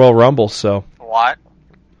 3 Royal Rumbles, so. What?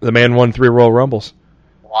 The man won 3 Royal Rumbles.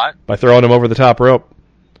 What? By throwing him over the top rope.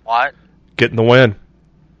 What? Getting the win.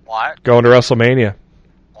 What? Going to WrestleMania.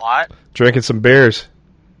 What? Drinking some beers.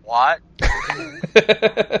 What?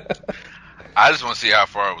 I just want to see how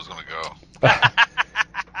far it was going to go.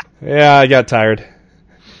 Yeah, I got tired.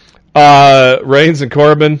 Reigns and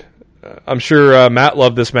Corbin. I'm sure Matt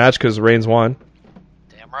loved this match because Reigns won.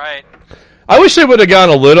 Damn right. I wish they would have gone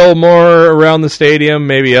a little more around the stadium,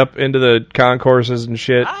 maybe up into the concourses and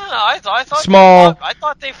shit. I don't know. I thought small. I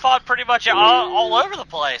thought they fought pretty much all over the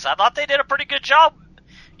place. I thought they did a pretty good job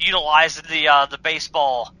utilizing the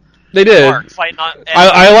baseball. They did. Fighting on,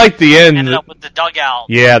 I liked the end. Ended up with the dugout.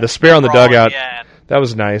 Yeah, the spear on the dugout. Yeah. That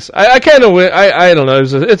was nice. I kind of I don't know.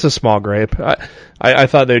 It's a small grape. I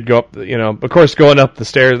thought they'd go up. Of course, going up the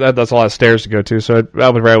stairs. That's a lot of stairs to go to. So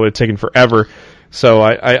that would probably have taken forever. So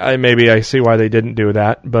I maybe I see why they didn't do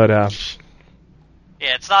that. But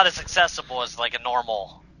yeah, it's not as accessible as like a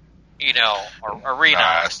normal, arena.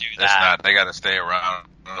 Nah, to do it's that. not. They got to stay around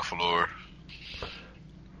on the floor.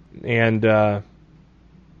 And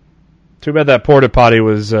too bad that porta potty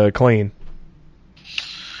was clean.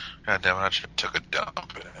 God damn it! I took a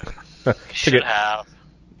dump. Should have.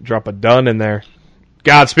 Drop a dun in there.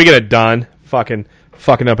 God, speaking of dun, fucking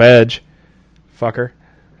up Edge, fucker.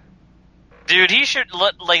 Dude, he should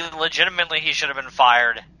legitimately. He should have been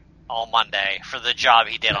fired on Monday for the job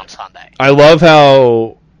he did on Sunday. I love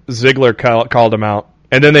how Ziggler called him out,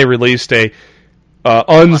 and then they released a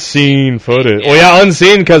Unseen footage. Well, yeah,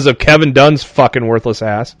 unseen because of Kevin Dunn's fucking worthless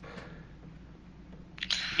ass.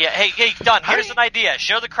 Yeah, hey, Dunn. Here's an idea: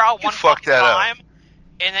 show the crowd one fucking time,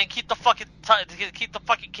 and then keep the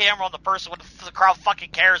fucking camera on the person what the crowd fucking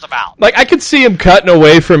cares about. Like, I could see him cutting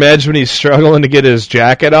away from Edge when he's struggling to get his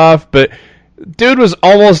jacket off, but dude was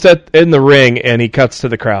almost in the ring, and he cuts to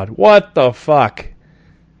the crowd. What the fuck?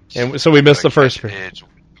 And so we missed the first. Edge,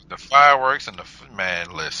 the fireworks and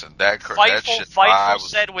man. Listen, that shit. Fightful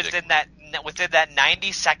said within that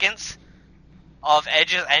 90 seconds of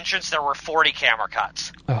Edge's entrance, there were 40 camera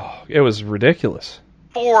cuts. Oh, it was ridiculous.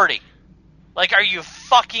 40. Like, are you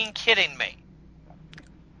fucking kidding me?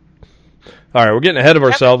 All right, we're getting ahead of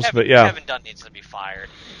ourselves, but yeah. Kevin Dunn needs to be fired.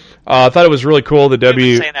 I thought it was really cool. We've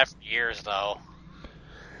been saying that for years, though.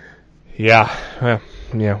 Yeah,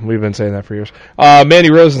 we've been saying that for years.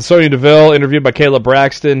 Mandy Rose and Sonya Deville interviewed by Kayla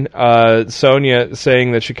Braxton. Sonya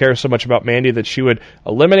saying that she cares so much about Mandy that she would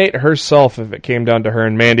eliminate herself if it came down to her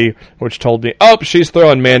and Mandy, which told me, she's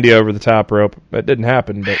throwing Mandy over the top rope. That didn't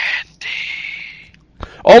happen, but...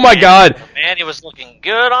 Oh my God! Mandy was looking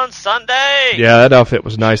good on Sunday. Yeah, that outfit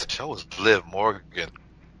was nice. So was Liv Morgan,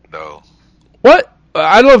 though. What?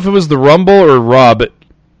 I don't know if it was the Rumble or Raw, but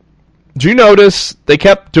did you notice they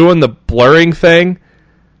kept doing the blurring thing?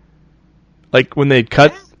 Like when they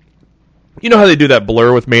cut... You know how they do that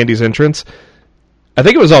blur with Mandy's entrance? I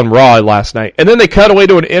think it was on Raw last night. And then they cut away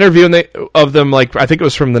to an interview of them, like, I think it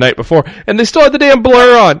was from the night before, and they still had the damn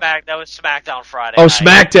blur on. That was SmackDown Friday night.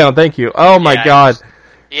 SmackDown, thank you. Oh my God.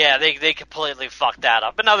 Yeah, they completely fucked that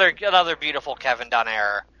up. Another beautiful Kevin Dunn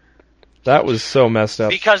error. That was so messed up.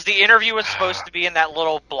 Because the interview was supposed to be in that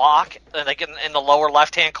little block, like in the lower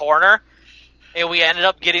left-hand corner, and we ended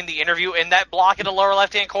up getting the interview in that block in the lower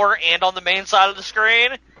left-hand corner and on the main side of the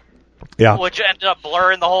screen. Yeah. Which ended up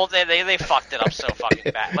blurring the whole thing. They fucked it up so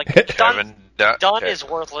fucking bad. Like Dunn is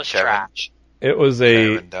worthless trash. It was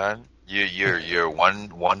Kevin Dunn. You're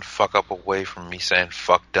one fuck up away from me saying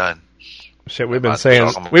fuck Dunn. Shit, we've been saying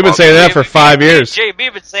that for 5 years.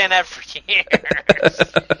 JB been saying that for years.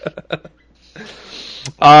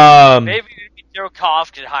 Maybe Joe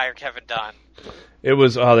Koff could hire Kevin Dunn. It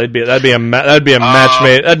was that'd be a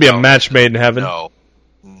match made in heaven. No.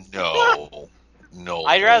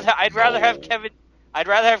 I'd rather have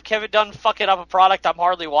Kevin Dunn fucking up a product I'm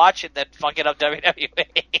hardly watching than fucking up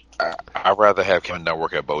WWE. I'd rather have Kevin Dunn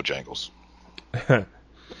work at Bojangles.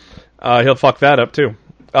 He'll fuck that up too.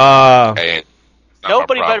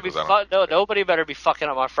 Nobody better be fucking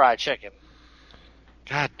up my fried chicken.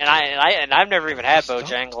 God. And I've never even had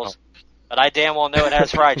Bojangles, but I damn well know it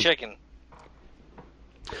has fried chicken.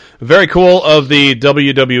 Very cool of the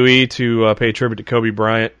WWE to pay tribute to Kobe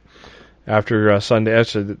Bryant after Sunday.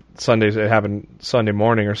 Actually, Sundays it happened Sunday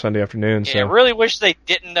morning or Sunday afternoon. So. Yeah, I really wish they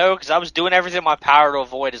didn't know because I was doing everything in my power to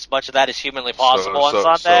avoid as much of that as humanly possible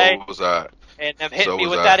on Sunday. So was I. And them hitting me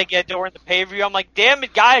with that again during the pay-per-view. I'm like, damn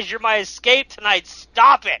it, guys, you're my escape tonight.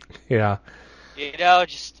 Stop it. Yeah. You know,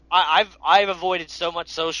 just I've avoided so much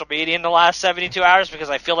social media in the last 72 hours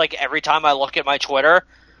because I feel like every time I look at my Twitter,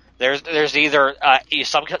 there's either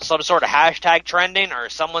some sort of hashtag trending or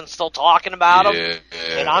someone still talking about them. Yeah,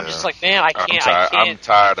 and I'm just like, man, I can't. I'm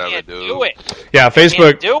tired of it, dude. Do it. Yeah,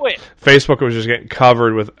 Facebook. Do it. Facebook was just getting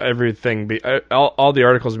covered with everything. All the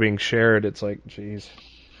articles being shared. It's like, jeez.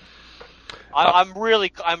 I'm really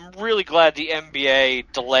glad the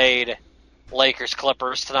NBA delayed Lakers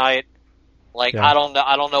Clippers tonight. Like yeah. I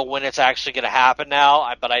don't know when it's actually going to happen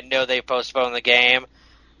now, but I know they postponed the game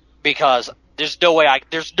because there's no way I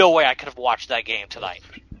could have watched that game tonight.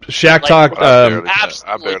 Shaq talked.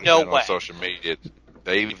 Absolutely no way. On social media,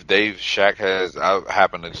 Shaq has. I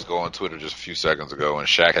happened to just go on Twitter just a few seconds ago, and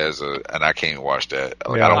Shaq has and I can't watch that.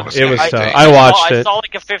 Like, yeah, I don't. It was tough. I watched it. I saw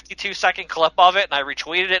like a 52-second clip of it, and I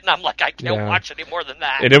retweeted it, and I'm like, I can't watch any more than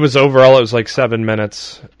that. And it was overall, it was like 7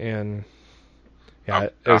 minutes, and yeah,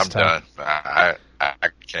 it was tough. Done. I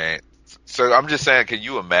can't. So I'm just saying, can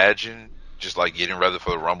you imagine just like getting ready for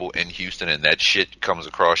the Rumble in Houston, and that shit comes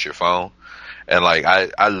across your phone, and like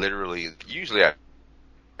I literally usually I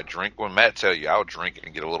drink when Matt tell you I'll drink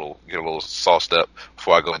and get a little sauced up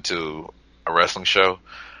before I go into a wrestling show.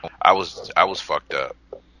 I was fucked up.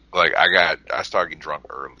 Like I started getting drunk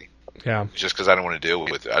early. Yeah. Just because I didn't want to deal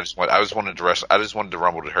with it. I just wanted the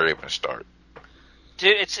Rumble to hurry up and start.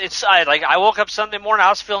 Dude, I woke up Sunday morning. I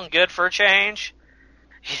was feeling good for a change.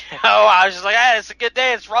 You know, I was just like, hey, it's a good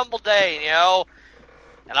day. It's Rumble day. You know,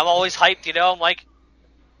 and I'm always hyped. You know, I'm like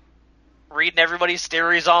reading everybody's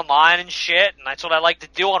theories online and shit, and that's what I like to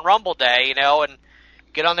do on Rumble Day, you know, and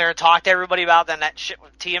get on there and talk to everybody about that shit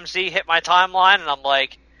with TMZ hit my timeline, and I'm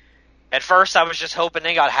like, at first I was just hoping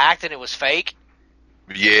they got hacked and it was fake,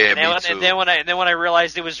 Yeah, me too. And then when I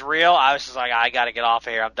realized it was real, I was just like, I got to get off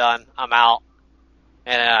of here. I'm done. I'm out.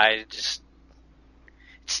 And it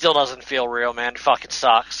still doesn't feel real, man. It fucking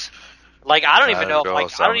sucks. Like I don't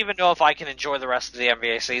even know if I can enjoy the rest of the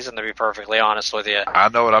NBA season. To be perfectly honest with you, I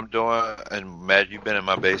know what I'm doing. And Matt, you've been in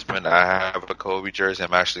my basement. I have a Kobe jersey.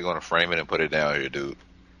 I'm actually going to frame it and put it down here, dude.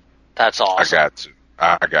 That's awesome.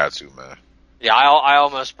 I got to, man. Yeah, I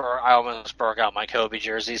almost broke out my Kobe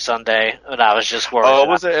jersey Sunday, and I was just worried. Oh, it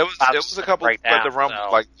was a couple like the Rumble,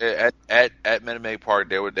 so. Like at Minute Maid Park.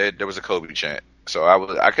 There was a Kobe chant, so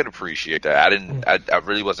I could appreciate that. I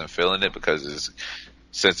really wasn't feeling it because it's a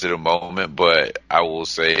sensitive moment, but I will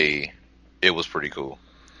say it was pretty cool.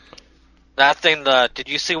 That thing, did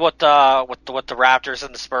you see what the Raptors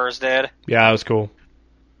and the Spurs did? Yeah, it was cool.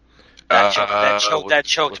 That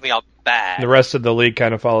choked me up bad. The rest of the league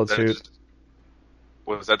kind of followed suit.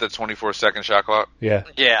 Was that the 24-second shot clock? Yeah.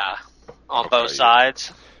 Yeah, on both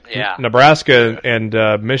sides. Yeah. Nebraska and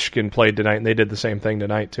Michigan played tonight, and they did the same thing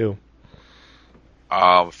tonight too.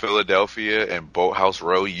 Philadelphia and Boathouse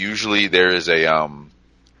Row. Usually there is a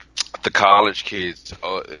the college kids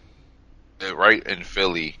right in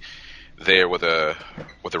Philly there with the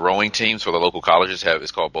rowing teams for the local colleges have.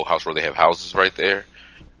 It's called Boathouse Row. They have houses right there.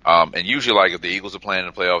 And usually, like if the Eagles are playing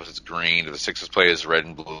in the playoffs, it's green. If the Sixers play, it's red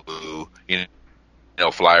and blue. You know,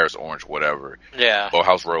 Flyers orange, whatever. Yeah.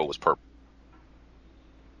 Boathouse Row was purple.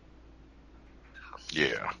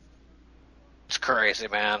 Yeah. It's crazy,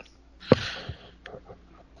 man.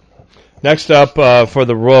 Next up for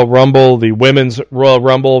the Royal Rumble, the Women's Royal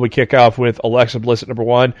Rumble, we kick off with Alexa Bliss at number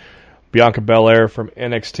 1, Bianca Belair from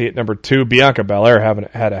NXT at number 2. Bianca Belair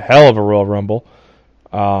had a hell of a Royal Rumble.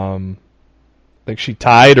 I think she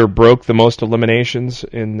tied or broke the most eliminations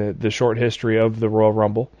in the short history of the Royal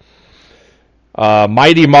Rumble.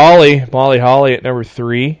 Mighty Molly Holly at number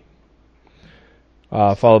 3,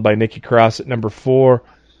 followed by Nikki Cross at number 4,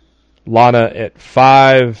 Lana at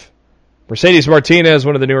 5, Mercedes Martinez,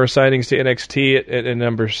 one of the newer signings to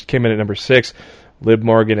NXT, came in at number 6, Liv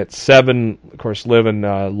Morgan at 7. Of course, Liv and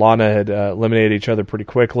Lana had eliminated each other pretty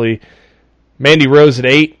quickly. Mandy Rose at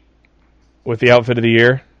 8 with the outfit of the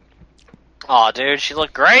year. Oh, dude, she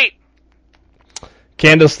looked great.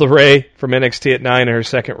 Candice LeRae from NXT at 9 in her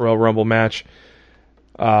second Royal Rumble match.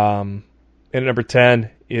 And at number 10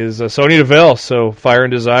 is Sonya Deville. So Fire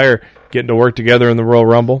and Desire getting to work together in the Royal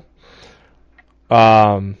Rumble.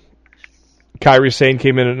 Kairi Sane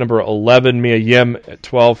came in at number 11. Mia Yim at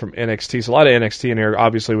 12 from NXT. So a lot of NXT in here,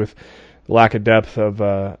 obviously with the lack of depth of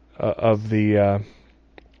the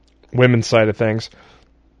women's side of things.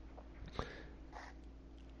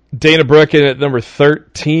 Dana Brooke in at number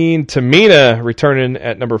 13. Tamina returning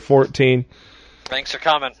at number 14. Thanks for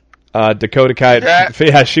coming. Dakota Kai.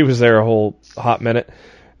 Yeah, she was there a whole hot minute.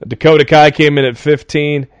 Dakota Kai came in at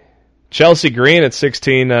 15. Chelsea Green at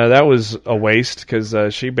 16. That was a waste because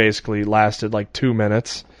she basically lasted like 2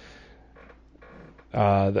 minutes.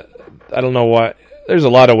 I don't know why. There's a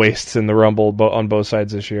lot of wastes in the Rumble on both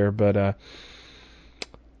sides this year. But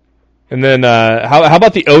and then how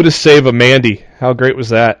about the Otis save of Mandy? How great was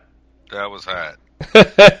that? That was hot.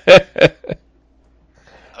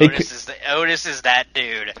 Otis is that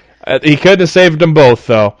dude. He couldn't have saved them both,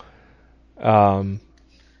 though. That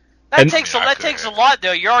takes a lot,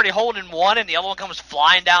 though. You're already holding one, and the other one comes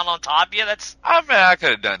flying down on top of you. I could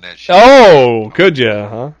have done that shit. Oh, could you?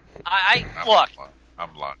 Huh? Look.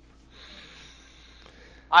 I'm blind.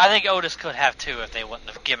 I think Otis could have too if they wouldn't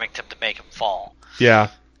have gimmicked him to make him fall. Yeah.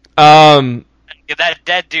 That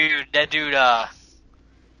dude,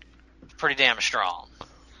 pretty damn strong.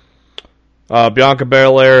 Bianca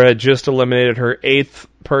Belair had just eliminated her 8th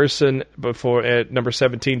person before at number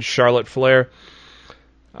 17, Charlotte Flair.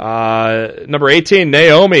 Number 18,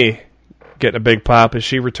 Naomi getting a big pop as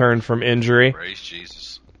she returned from injury. Praise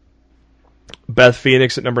Jesus. Beth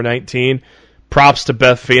Phoenix at number 19. Props to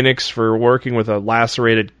Beth Phoenix for working with a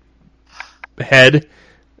lacerated head.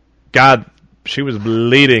 God, she was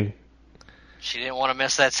bleeding. She didn't want to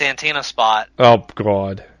miss that Santina spot. Oh,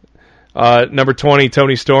 God. Number 20,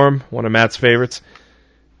 Toni Storm, one of Matt's favorites.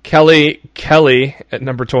 Kelly at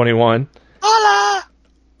number 21. Hola!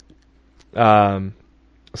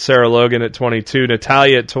 Sarah Logan at 22.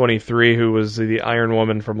 Natalya at 23, who was the Iron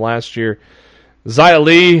Woman from last year. Xia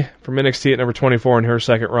Li from NXT at number 24 in her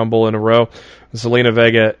second Rumble in a row. Zelina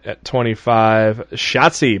Vega at 25.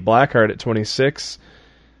 Shotzi Blackheart at 26.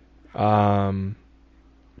 Carmella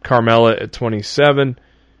at 27.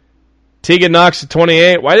 Tegan Nox at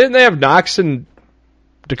 28. Why didn't they have Nox and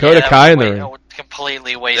Dakota Kai in the ring?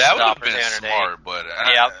 Completely wasted that would have opportunity. been smart, but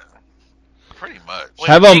yep. Pretty much.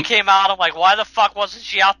 When she came out, I'm like, why the fuck wasn't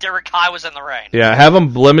she out there when Kai was in the ring? Yeah, have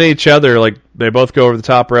them eliminate each other. Like, they both go over the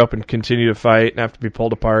top rope and continue to fight and have to be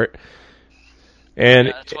pulled apart.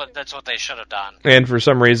 And that's what they should have done. And for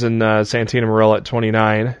some reason, Santino Marella at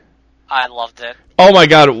 29. I loved it. Oh my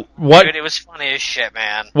god, what? Dude, it was funny as shit,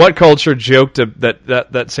 man. What culture joked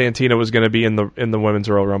that Santino was going to be in the Women's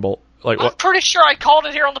Royal Rumble? Like, I'm pretty sure I called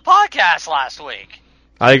it here on the podcast last week.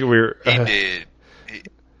 I think we were. He did.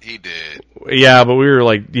 He did. Yeah, but we were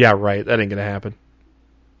like, yeah, right. That ain't going to happen.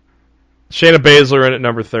 Shayna Baszler in at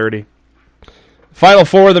number 30. Final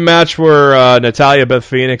four of the match were Natalya, Beth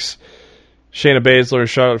Phoenix, Shayna Baszler,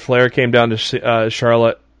 Charlotte Flair. Came down to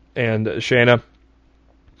Charlotte and Shayna,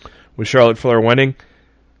 with Charlotte Flair winning.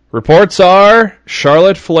 Reports are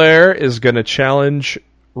Charlotte Flair is going to challenge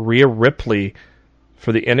Rhea Ripley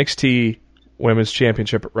for the NXT Women's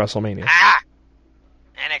Championship at WrestleMania.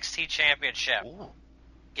 NXT Championship. Ooh.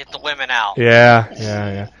 Get the women out.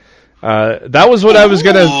 Yeah. That was what I was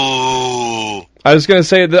going to... I was going to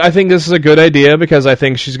say that I think this is a good idea because I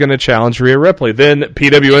think she's going to challenge Rhea Ripley. Then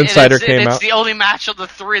PW Insider came out. It's the only match of the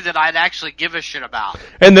three that I'd actually give a shit about.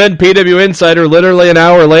 And then PW Insider, literally an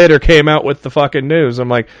hour later, came out with the fucking news. I'm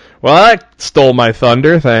like, well, that stole my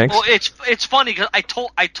thunder. Thanks. Well, it's funny because I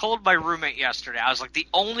told my roommate yesterday. I was like, the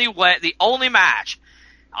only match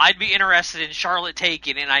I'd be interested in Charlotte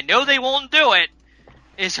taking, and I know they won't do it,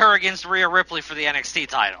 is her against Rhea Ripley for the NXT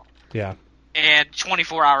title. Yeah. And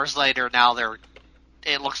 24 hours later, now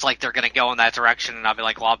it looks like they're going to go in that direction, and I'll be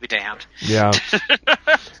like, well, I'll be damned. Yeah.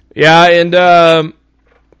 Yeah, and,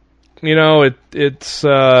 it's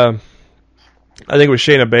I think with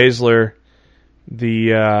Shayna Baszler,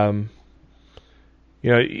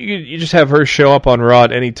 you just have her show up on Raw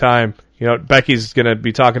at any time. Becky's going to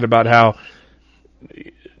be talking about how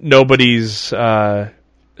nobody's,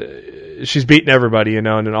 she's beating everybody, and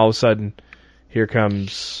then all of a sudden, here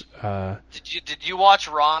comes... Did you watch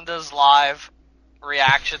Ronda's live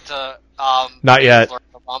reaction to not yet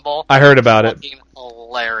Rumble? I heard about it.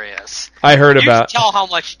 Hilarious. I heard you about.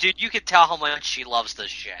 You can tell how much she loves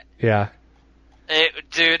this shit. Yeah.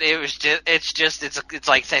 It's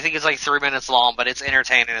like I think it's like 3 minutes long, but it's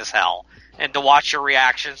entertaining as hell. And to watch your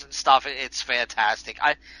reactions and stuff, it's fantastic.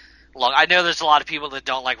 I know there's a lot of people that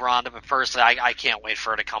don't like Ronda, but personally, I can't wait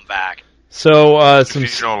for her to come back. So if you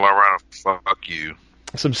don't like Ronda, fuck you.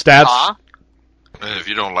 Some stats. And if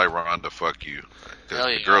you don't like Ronda, fuck you.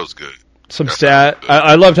 The girl's good. Some stat.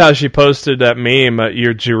 I loved how she posted that meme.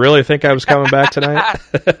 Do you really think I was coming back tonight?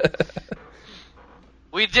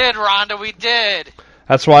 We did, Ronda. We did.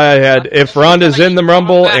 That's why I had if Ronda's in the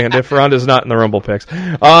Rumble and if Ronda's not in the Rumble picks.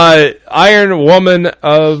 Iron Woman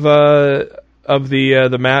of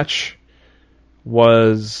the match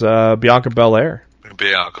was Bianca Belair.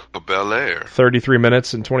 Bianca Belair. 33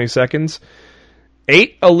 minutes and 20 seconds.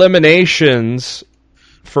 8 eliminations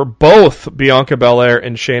for both Bianca Belair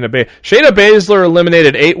and Shayna Baszler. Shayna Baszler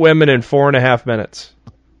eliminated 8 women in 4.5 minutes.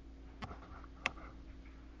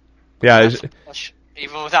 Yeah.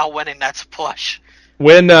 Even without winning, that's a push.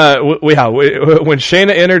 When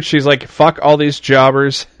Shayna entered, she's like, fuck all these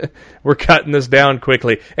jobbers. We're cutting this down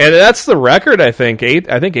quickly. And that's the record, I think.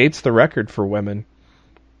 8's the record for women.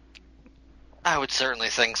 I would certainly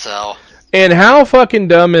think so. And how fucking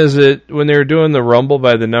dumb is it when they were doing the Rumble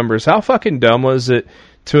by the numbers? How fucking dumb was it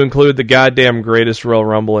to include the goddamn greatest Royal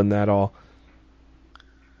Rumble in that all?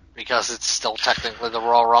 Because it's still technically the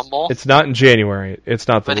Royal Rumble. It's not in January. It's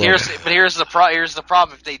not the. But here's the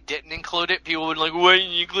problem. If they didn't include it, people would be like, "Why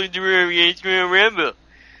didn't you include the Royal Rumble?"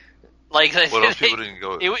 Like, well, people didn't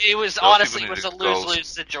go. It was honestly a lose-lose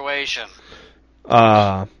situation.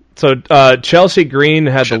 So Chelsea Green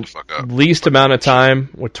had the least amount of time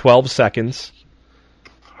with 12 seconds.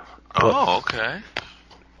 Oh, okay.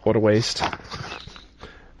 What a waste.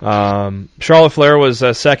 Charlotte Flair was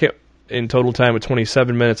second in total time with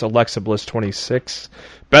 27 minutes. Alexa Bliss 26.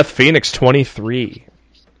 Beth Phoenix 23.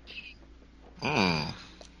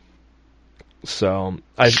 So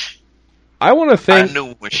I want to think. I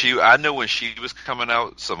knew when she was coming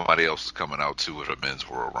out, somebody else was coming out too with a men's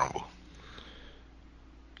Royal Rumble.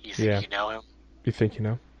 You think you know him? You think you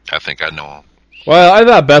know? I think I know him. Well, I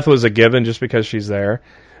thought Beth was a given just because she's there.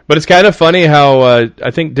 But it's kind of funny how I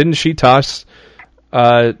think didn't she toss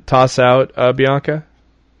out Bianca?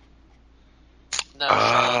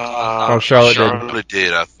 No, Charlotte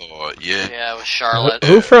did. I thought, yeah. Yeah, it was Charlotte.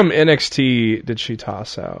 Who from NXT did she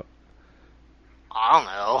toss out? I don't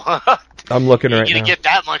know. I'm looking right now. You didn't get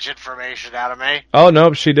that much information out of me. Oh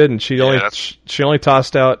no, she didn't. She only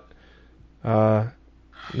tossed out.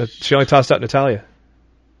 She only tossed out Natalya.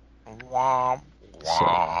 Wow.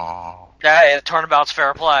 Yeah, the turnabout's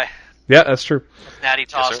fair play. Yeah, that's true. Natty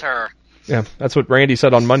tossed her. Yeah, that's what Randy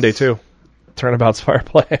said on Monday, too. Turnabout's fire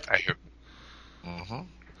play. I hear.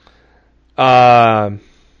 Mm-hmm.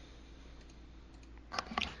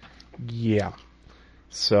 Yeah.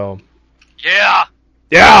 So. Yeah!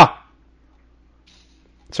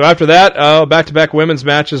 So after that, back-to-back women's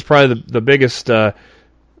matches, probably the biggest, the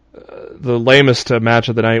lamest match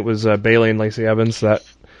of the night was Bayley and Lacey Evans. That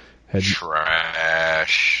had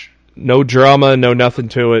Trash. no drama, no nothing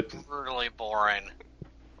to it. Brutally boring.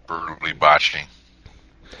 Brutally botching.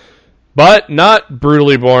 But not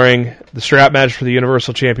brutally boring. The strap match for the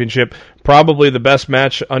Universal Championship, probably the best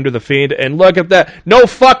match under the Fiend. And look at that, no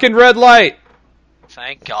fucking red light.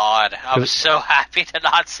 Thank God. I was so happy to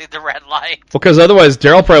not see the red light. Because otherwise,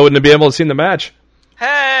 Daryl probably wouldn't have been able to see the match.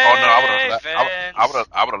 Hey, Oh no, I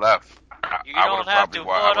would have left. You don't have to put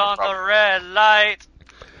on the red light.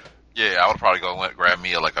 Yeah, I would probably go and grab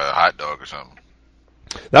me a hot dog or something.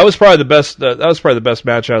 That was probably the best. That was probably the best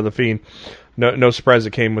match out of the Fiend. No surprise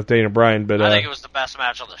it came with Dana Bryan, but I think it was the best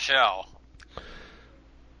match on the show.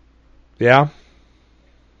 Yeah,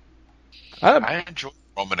 I enjoyed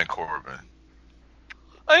Roman and Corbin.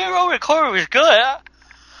 I think Roman and Corbin was good.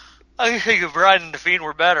 I think if Bryan and the Fiend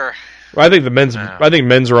were better. I think men's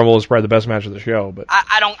Rumble is probably the best match of the show. But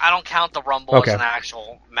I don't count the Rumble as an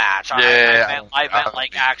actual match. Yeah, I meant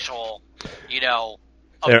like actual,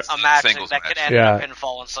 a match that could end in a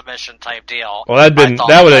pinfall and submission type deal. Well,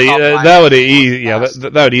 that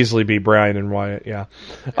would easily be Bryan and Wyatt. Yeah,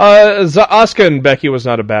 Asuka and Becky was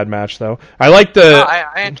not a bad match though. I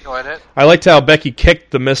enjoyed it. I liked how Becky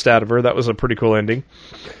kicked the mist out of her. That was a pretty cool ending.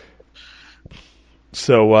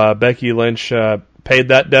 So Becky Lynch paid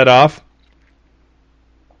that debt off,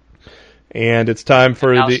 and it's time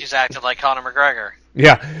for now she's acted like Conor McGregor.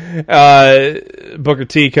 Yeah, Booker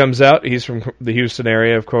T comes out. He's from the Houston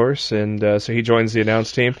area, of course, and so he joins the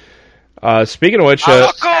announce team. Speaking of which,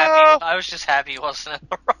 I was just happy he wasn't in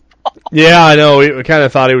the Rumble. Yeah, I know. We kind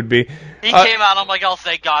of thought he would be. He came out. I'm like, oh,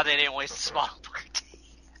 thank God they didn't waste the spot.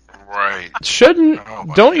 Right.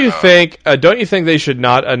 Don't you think they should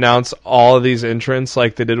not announce all of these entrants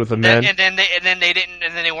like they did with the men? And then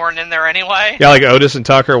they weren't in there anyway? Yeah, like Otis and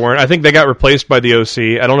Tucker weren't. I think they got replaced by the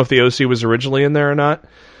OC. I don't know if the OC was originally in there or not.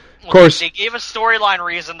 Of course. They gave a storyline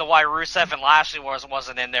reason to why Rusev and Lashley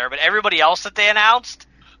wasn't in there, but everybody else that they announced,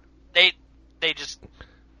 they just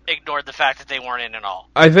ignored the fact that they weren't in at all.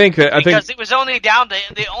 Because it was only down to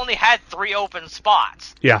they only had 3 open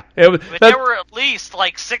spots. Yeah, there were at least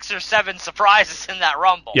like 6 or 7 surprises in that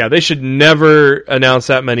Rumble. Yeah, they should never announce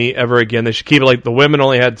that many ever again. They should keep it like the women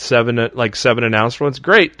only had 7 announced ones.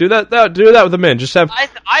 Great, do that with the men. Just have.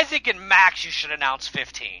 I think in max you should announce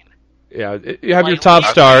 15. Yeah, you have your top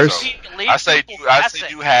stars. I say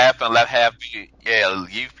do half and let half be. Yeah,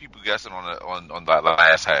 leave people guessing on the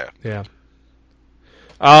last half. Yeah.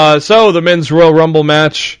 So the men's Royal Rumble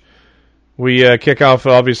match, we kick off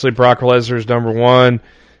obviously Brock Lesnar's number 1.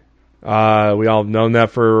 We all have known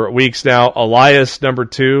that for weeks now. Elias number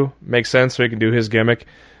 2 makes sense, so he can do his gimmick.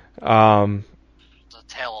 It's a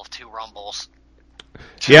tale of 2 Rumbles.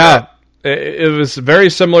 Yeah, it was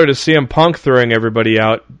very similar to CM Punk throwing everybody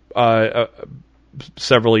out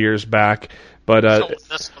several years back, but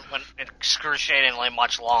this one went excruciatingly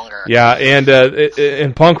much longer. Yeah,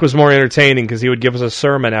 and Punk was more entertaining because he would give us a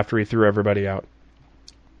sermon after he threw everybody out.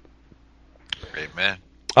 Great man.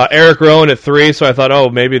 Eric Rowan at 3, so I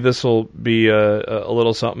thought, maybe this will be a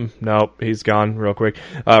little something. Nope, he's gone real quick.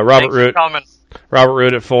 Robert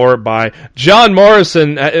Root at 4 by John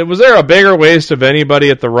Morrison. Was there a bigger waste of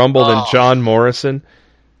anybody at the Rumble than John Morrison?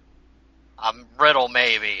 Riddle,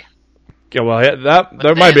 maybe. Yeah, well,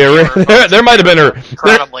 there might have been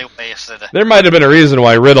incredibly wasted. There might have been a reason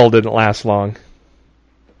why Riddle didn't last long.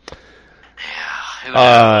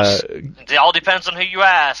 Yeah, it all depends on who you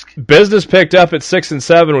ask. Business picked up at 6 and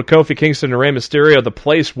 7 with Kofi Kingston and Rey Mysterio. The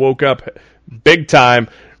place woke up big time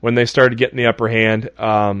when they started getting the upper hand.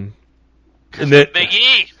 And then Big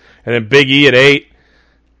E. And then Big E at 8.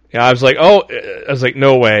 Yeah, I was like,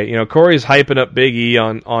 no way. Corey's hyping up Big E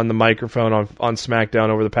on the microphone on SmackDown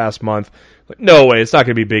over the past month. Like, no way, it's not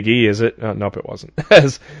going to be Big E, is it? Nope, it wasn't.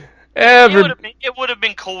 It would have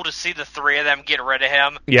been cool to see the 3 of them get rid of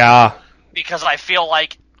him. Yeah. Because I feel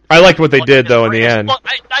like... I liked what they did, though, in the end. Well,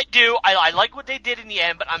 I do. I like what they did in the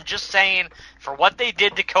end, but I'm just saying, for what they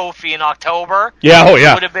did to Kofi in October... Yeah,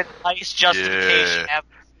 it would have been nice justification to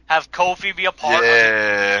have Kofi be a part of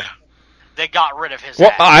it. They got rid of his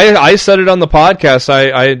ass. I said it on the podcast.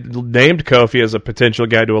 I named Kofi as a potential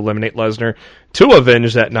guy to eliminate Lesnar to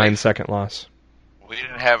avenge that 9-second loss. We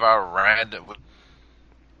didn't have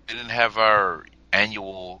our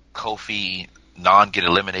annual Kofi non-get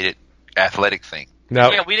eliminated athletic thing.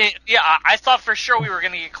 No. Yeah, we didn't. Yeah, I thought for sure we were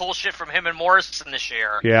going to get cool shit from him and Morrison this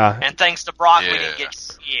year. Yeah. And thanks to Brock, we didn't get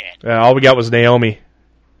shit. All we got was Naomi.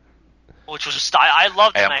 Which was just, I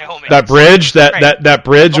loved Naomi. That bridge, that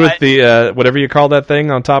bridge with the whatever you call that thing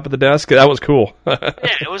on top of the desk, that was cool. Yeah,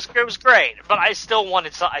 it was great, but I still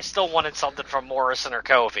wanted something from Morrison or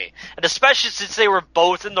Kofi, and especially since they were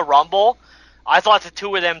both in the Rumble, I thought the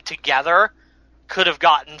two of them together could have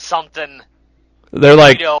gotten something. They're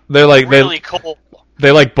like really cool.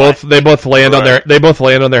 They both land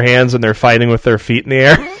on their hands and they're fighting with their feet in the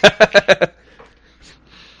air.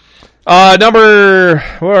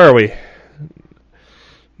 Where are we?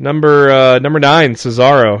 Number 9,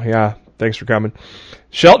 Cesaro. Yeah, thanks for coming.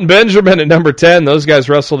 Shelton Benjamin at number 10. Those guys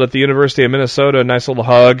wrestled at the University of Minnesota. A nice little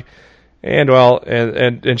hug. And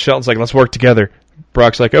Shelton's like, let's work together.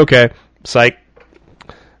 Brock's like, okay, psych.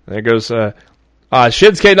 There goes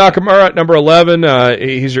Shinsuke Nakamura at number 11.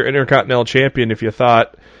 He's your Intercontinental Champion. If you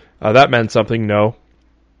thought that meant something, no.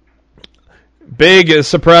 Big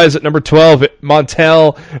surprise at number 12,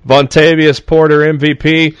 Montel Vontavious Porter,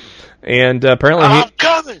 MVP. And apparently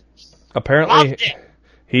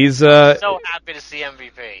he's so happy to see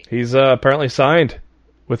MVP. He's apparently signed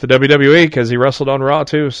with the WWE because he wrestled on Raw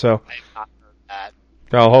too. So I've not heard that.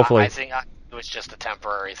 Oh, hopefully. I think it was just a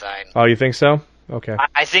temporary thing. Oh, you think so? Okay.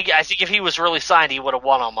 I think if he was really signed, he would have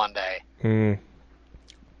won on Monday.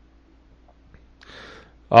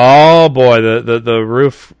 Oh boy, the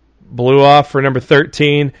roof blew off for number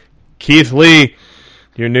 13, Keith Lee.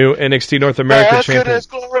 Your new NXT North American champion.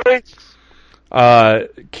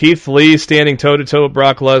 Keith Lee standing toe-to-toe with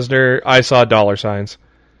Brock Lesnar. I saw dollar signs.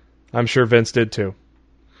 I'm sure Vince did too.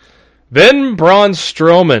 Then Braun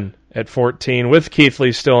Strowman at 14 with Keith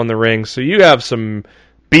Lee still in the ring. So you have some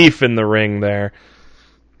beef in the ring there.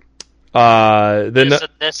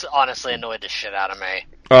 This honestly annoyed the shit out of me.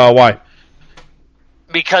 Why?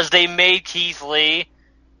 Because they made Keith Lee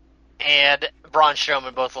and Braun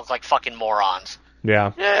Strowman both look like fucking morons.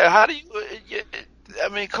 Yeah. Yeah, how do you... I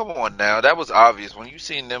mean, come on now. That was obvious. When you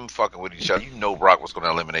seen them fucking with each other, you know Brock was going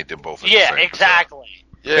to eliminate them both. Yeah, exactly.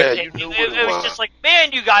 Yeah, you knew it was just like,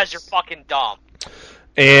 man, you guys are fucking dumb.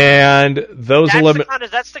 And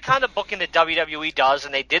that's the kind of booking that WWE does,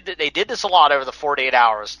 and they did this a lot over the 48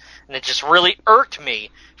 hours, and it just really irked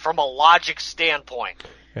me from a logic standpoint.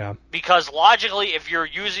 Yeah. Because logically, if you're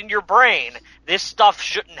using your brain, this stuff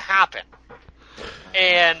shouldn't happen.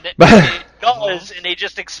 And it does, and they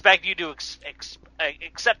just expect you to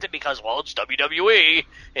accept it because, well, it's WWE,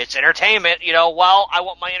 it's entertainment. Well, I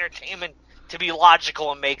want my entertainment to be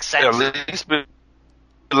logical and make sense. Yeah, at least be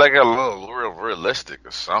like a little real realistic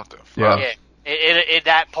or something. Yeah.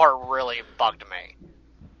 That part really bugged me.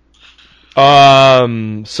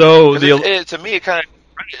 So to me, it kind of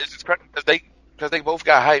is because they both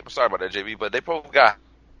got hype. Sorry about that, JB, but they both got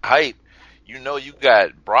hype. You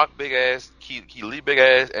got Brock big ass, Keith Lee big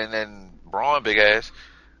ass, and then Braun big ass.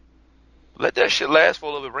 Let that shit last for a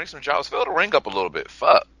little bit. Bring some jobs. Fill the ring up a little bit.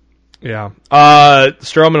 Fuck. Yeah.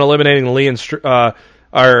 Strowman eliminating Lee and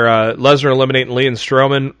Lesnar eliminating Lee and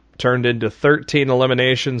Strowman turned into 13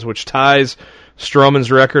 eliminations, which ties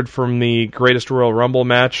Strowman's record from the Greatest Royal Rumble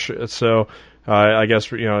match. So I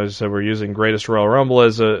guess as I said, we're using Greatest Royal Rumble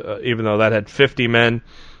as even though that had 50 men.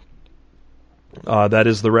 That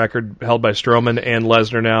is the record held by Strowman and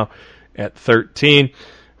Lesnar now at 13.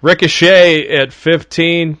 Ricochet at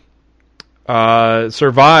 15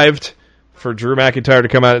 survived for Drew McIntyre to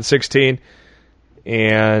come out at 16.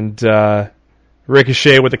 And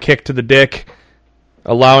Ricochet with a kick to the dick,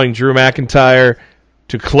 allowing Drew McIntyre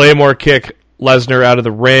to Claymore kick Lesnar out of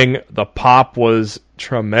the ring. The pop was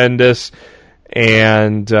tremendous.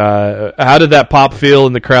 And how did that pop feel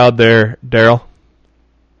in the crowd there, Daryl?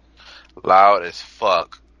 Loud as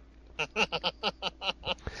fuck.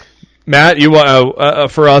 Matt, you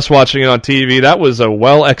for us watching it on TV, that was a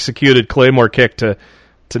well-executed Claymore kick to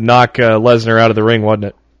knock Lesnar out of the ring, wasn't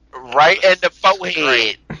it? Right in the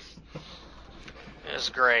forehead. It was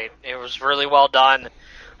great. It was really well done.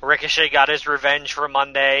 Ricochet got his revenge for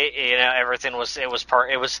Monday. Everything was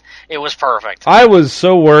perfect. I was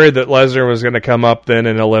so worried that Lesnar was going to come up then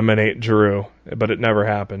and eliminate Drew, but it never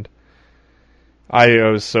happened. I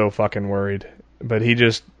was so fucking worried, but he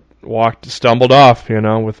just stumbled off,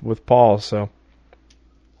 with Paul. So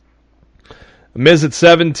Miz at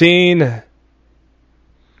 17,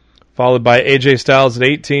 followed by AJ Styles at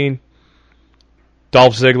 18,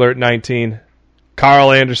 Dolph Ziggler at 19,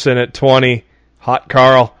 Carl Anderson at 20, Hot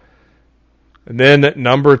Carl, and then at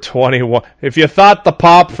number 21. If you thought the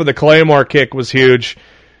pop for the Claymore kick was huge,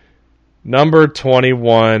 number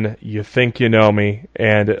 21, You Think You Know Me,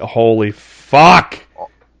 and holy fuck.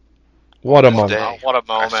 What a moment. Oh, what a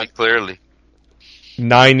moment. Actually, clearly.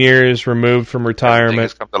 9 years removed from Everything retirement.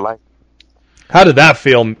 has come to light. How did that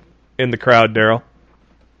feel in the crowd, Daryl?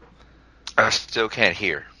 I still can't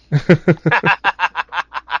hear. It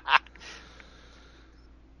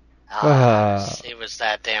was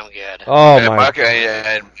that damn good. Oh, and my.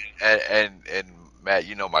 And Matt,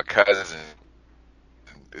 you know my cousin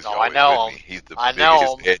is Oh, always I know with him. me. He's the I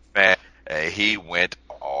know biggest Edge fan, and he went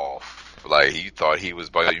off. Like, he thought he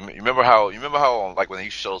was. You remember how like when he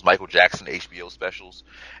shows Michael Jackson HBO specials,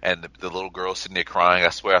 and the little girl sitting there crying. I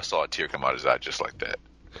swear I saw a tear come out of his eye just like that.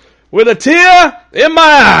 With a tear in my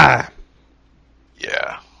eye.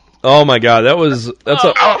 Yeah. Oh my God, that's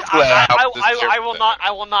I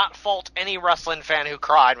will not fault any wrestling fan who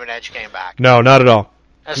cried when Edge came back. No, not at all.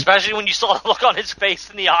 Especially when you saw the look on his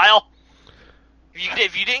face in the aisle.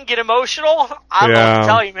 If you didn't get emotional, I don't know what to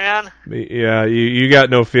tell you, man. Yeah, you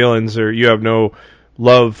got no feelings, or you have no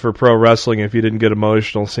love for pro wrestling if you didn't get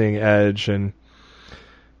emotional seeing Edge. And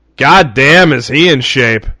God damn, is he in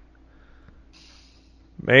shape?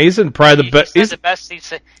 Man, he's in probably the best.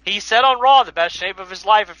 He said on Raw the best shape of his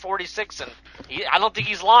life at 46, and I don't think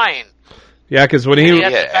he's lying. Yeah, because I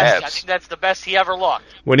think that's the best he ever looked.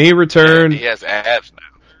 When he returned, he has abs now.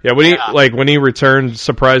 Yeah, when he returned,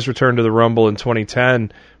 surprise return to the Rumble in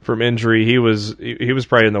 2010 from injury, he was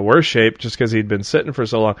probably in the worst shape just because he'd been sitting for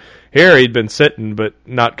so long. Here he'd been sitting, but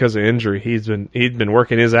not because of injury. He'd been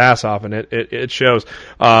working his ass off, and it shows.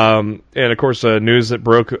 And of course, news that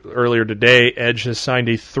broke earlier today: Edge has signed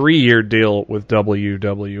a 3-year deal with WWE. You're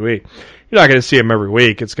not going to see him every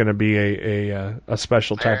week. It's going to be a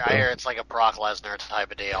special type. I hear it's like a Brock Lesnar type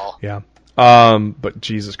of deal. Yeah. But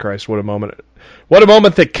Jesus Christ, what a moment! What a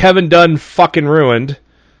moment that Kevin Dunn fucking ruined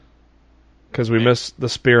because we missed the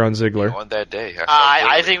spear on Ziggler. On that day,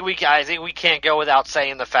 I think we can't go without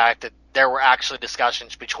saying the fact that there were actually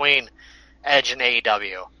discussions between Edge and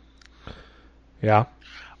AEW. Yeah.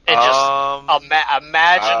 And just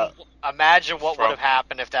imagine what would have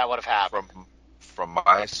happened if that would have happened. From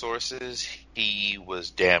my sources, he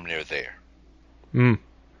was damn near there. Hmm.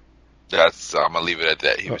 I'm gonna leave it at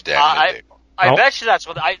that. He was damn near there. I bet you that's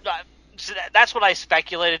what I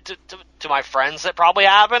speculated to my friends that probably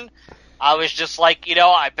happened. I was just like,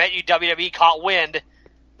 I bet you WWE caught wind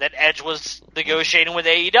that Edge was negotiating with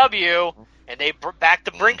AEW, and they backed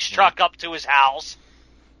the Brinks truck up to his house,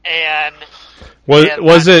 and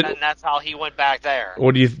that's how he went back there.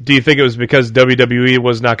 What do you think it was because WWE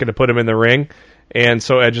was not going to put him in the ring, and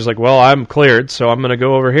so Edge is like, well, I'm cleared, so I'm going to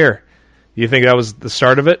go over here. You think that was the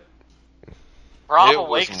start of it?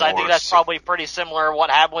 Probably, because I think that's probably pretty similar to what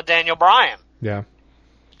happened with Daniel Bryan. Yeah.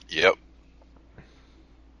 Yep.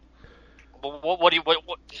 What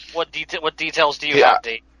details do you have,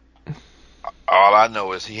 D? All I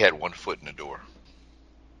know is he had one foot in the door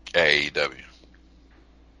at AEW.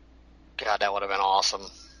 God, that would have been awesome.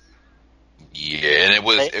 Yeah, and it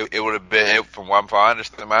would have been, from my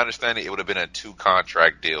understanding, it would have been a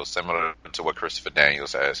 2-contract deal, similar to what Christopher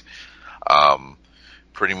Daniels has.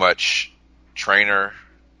 Pretty much trainer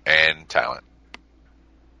and talent.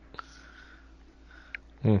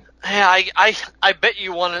 Yeah, I bet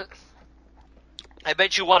you one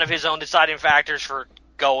of his own deciding factors for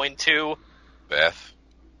going to Beth.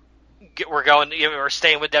 We're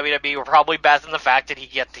staying with WWE. We're probably Beth in the fact that he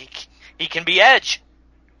can be Edge.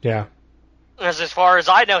 Yeah. As far as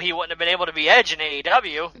I know, he wouldn't have been able to be Edge in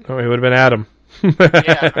AEW. Oh, he would have been Adam.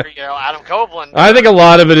 Yeah, Adam Copeland. I think a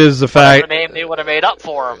lot of it is the fact the name they would have made up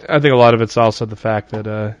for him. I think a lot of it's also the fact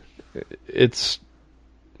that it's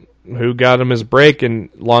who got him his break and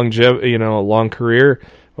longevity, a long career.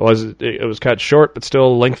 It was cut short, but still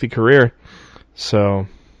a lengthy career. So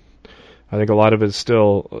I think a lot of it is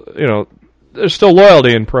still, there's still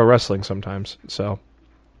loyalty in pro wrestling sometimes. So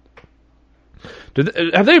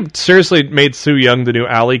have they seriously made Su Yung the new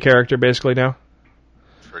Alley character basically now?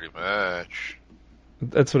 Pretty much.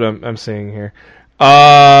 That's what I'm seeing here.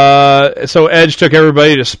 So Edge took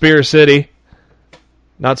everybody to Spear City.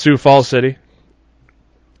 Not Sioux Falls City,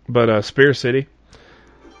 but Spear City.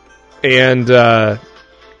 And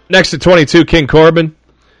next to 22, King Corbin.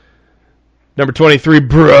 Number 23,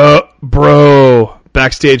 bro.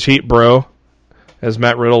 Backstage heat, bro. As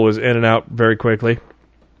Matt Riddle was in and out very quickly.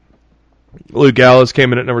 Luke Gallows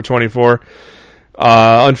came in at number 24.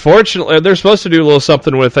 Unfortunately, they're supposed to do a little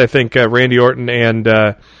something with, I think, Randy Orton and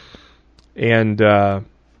the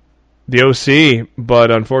OC,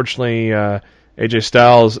 but unfortunately, AJ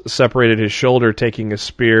Styles separated his shoulder taking a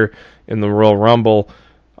spear in the Royal Rumble,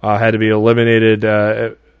 had to be eliminated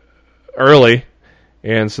early,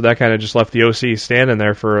 and so that kind of just left the OC standing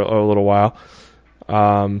there for a little while.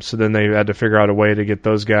 So then they had to figure out a way to get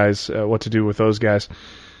those guys, what to do with those guys.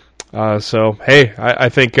 So, hey, I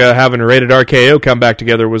think having Rated RKO come back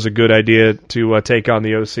together was a good idea to take on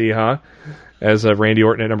the OC, huh? As Randy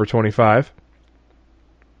Orton at number 25.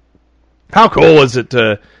 How cool was it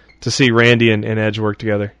to see Randy and Edge work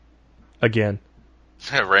together again?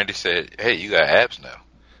 Randy said, "Hey, you got abs now."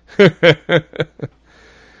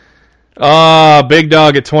 Big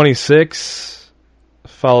Dog at 26,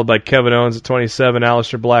 followed by Kevin Owens at 27,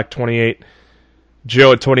 Aleister Black 28,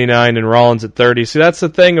 Joe at 29, and Rollins at 30. See, that's the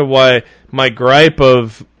thing of why my gripe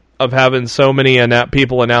of having so many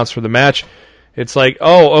people announced for the match. It's like,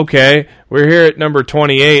 oh, okay, we're here at number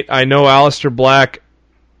 28. I know Aleister Black,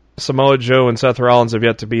 Samoa Joe, and Seth Rollins have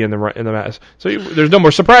yet to be in the match, so there's no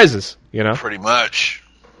more surprises, you know. Pretty much.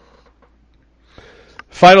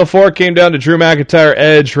 Final four came down to Drew McIntyre,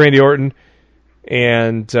 Edge, Randy Orton,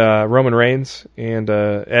 and Roman Reigns. And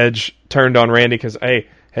Edge turned on Randy because, hey,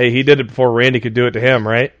 he did it before Randy could do it to him,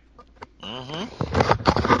 right?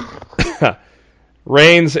 Mm-hmm.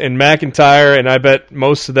 Reigns and McIntyre, and I bet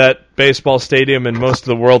most of that baseball stadium and most of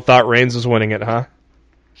the world thought Reigns was winning it, huh?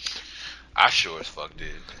 I sure as fuck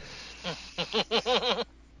did.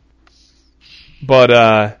 But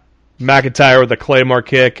McIntyre with a Claymore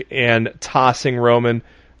kick and tossing Roman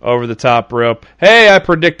over the top rope. Hey, I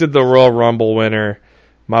predicted the Royal Rumble winner,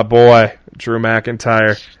 my boy Drew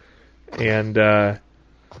McIntyre, and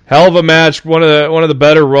hell of a match. One of the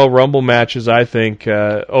better Royal Rumble matches, I think.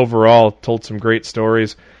 Overall, told some great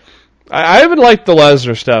stories. I even liked the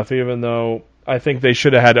Lesnar stuff, even though I think they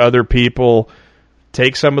should have had other people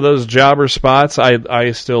take some of those jobber spots.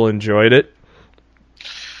 I still enjoyed it.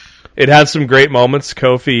 It had some great moments.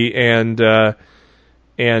 Kofi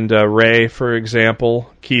and Ray, for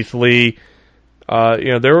example, Keith Lee.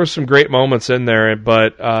 There were some great moments in there,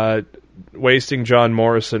 but wasting John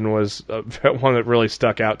Morrison was one that really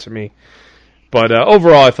stuck out to me. But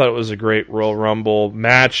overall, I thought it was a great Royal Rumble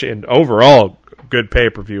match and overall good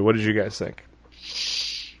pay-per-view. What did you guys think?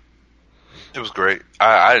 It was great.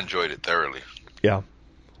 I enjoyed it thoroughly. Yeah.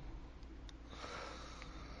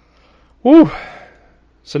 Woo.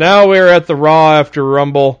 So now we're at the Raw after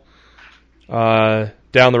Rumble, down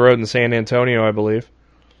the road in San Antonio, I believe.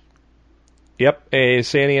 Yep,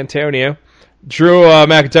 San Antonio. Drew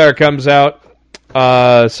McIntyre comes out,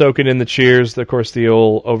 soaking in the cheers. Of course, the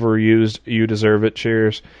old overused "you deserve it"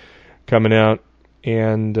 cheers coming out.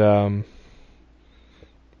 And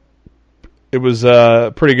it was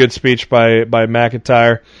a pretty good speech by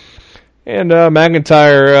McIntyre. And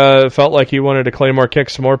McIntyre felt like he wanted to Claymore kick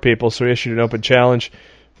some more people, so he issued an open challenge,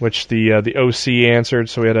 which the OC answered.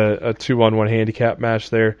 So we had a 2-on-1 handicap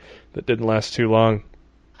match there that didn't last too long.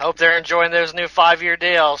 Hope they're enjoying those new 5-year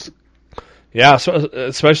deals. Yeah, so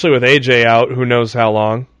especially with AJ out, who knows how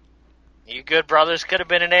long. You good brothers could have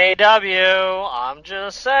been in AEW. I'm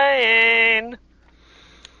just saying.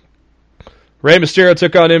 Rey Mysterio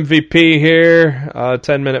took on MVP here.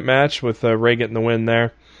 10-minute match with Rey getting the win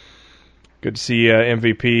there. Good to see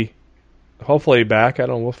MVP hopefully back. I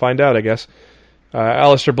don't know. We'll find out, I guess.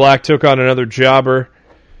 Aleister Black took on another jobber.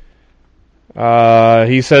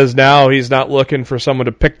 He says now he's not looking for someone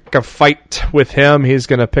to pick a fight with him. He's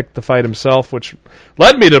going to pick the fight himself, which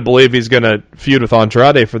led me to believe he's going to feud with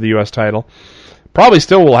Andrade for the U.S. title. Probably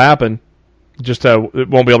still will happen. Just it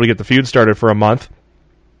won't be able to get the feud started for a month.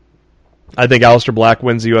 I think Aleister Black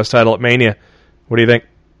wins the U.S. title at Mania. What do you think?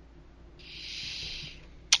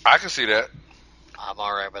 I can see that. I'm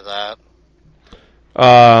alright with that.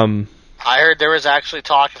 I heard there was actually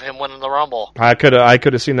talk of him winning the Rumble. I could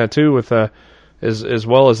have seen that too with as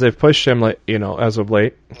well as they've pushed him as of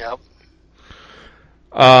late. Yep.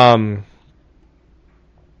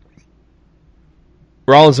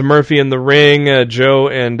 Rollins and Murphy in the ring, Joe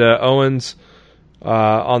and Owens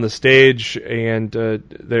on the stage, and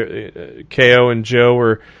KO and Joe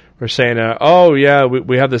were saying, oh yeah,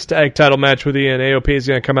 we have this tag title match with you, and AOP is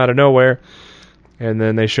going to come out of nowhere. And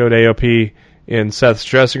then they showed AOP in Seth's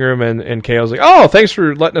dressing room, and KO's like, oh, thanks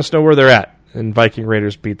for letting us know where they're at. And Viking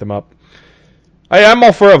Raiders beat them up. I'm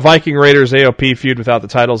all for a Viking Raiders AOP feud without the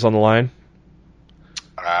titles on the line.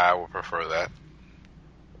 I would prefer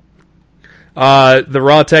that. The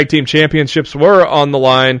Raw Tag Team Championships were on the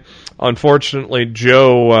line. Unfortunately,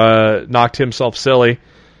 Joe knocked himself silly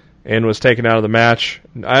and was taken out of the match.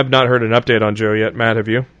 I have not heard an update on Joe yet. Matt, have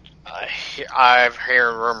you? I've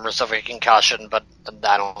heard rumors of a concussion, but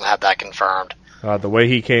I don't have that confirmed. The way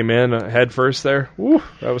he came in head first there, whew,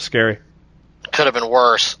 that was scary. Could have been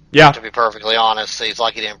worse. Yeah. To be perfectly honest, he's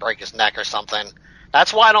lucky he didn't break his neck or something.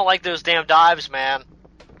 That's why I don't like those damn dives, man.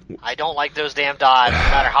 I don't like those damn dives. No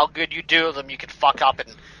matter how good you do them, you can fuck up and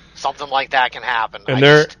something like that can happen.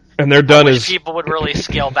 And they're done as people would really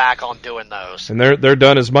scale back on doing those. And they're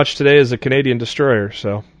done as much today as a Canadian destroyer.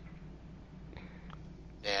 So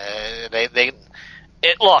yeah,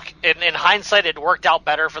 look in hindsight, it worked out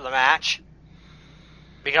better for the match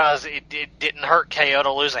because it didn't hurt KO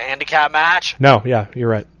to lose a handicap match. No, yeah, you're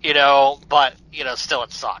right. But still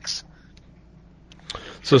it sucks.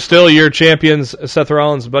 So still your champions, Seth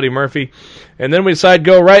Rollins and Buddy Murphy. And then we decide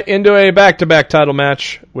to go right into a back-to-back title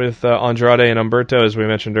match with Andrade and Humberto, as we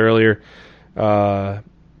mentioned earlier.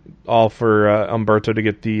 All for Humberto to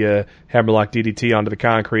get the hammerlock DDT onto the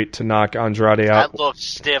concrete to knock Andrade out. That looked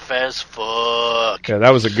stiff as fuck. Yeah,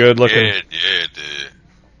 that was a good looking. Yeah, it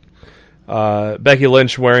did. Becky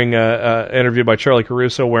Lynch wearing interviewed by Charlie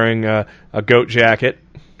Caruso wearing a goat jacket.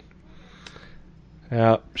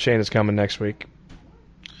 Shane is coming next week.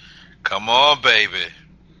 Come on, baby.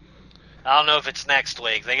 I don't know if it's next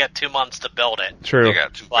week. They got 2 months to build it. True. They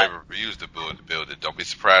got 2 pay-per-views to build it. Don't be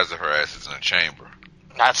surprised if her ass is in a chamber.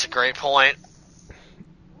 That's a great point.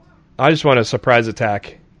 I just want a surprise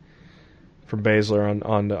attack from Baszler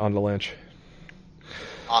on the Lynch.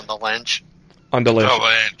 On the Lynch? On the Lynch. The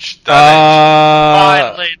Lynch.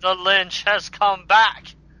 Finally, the Lynch has come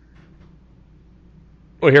back.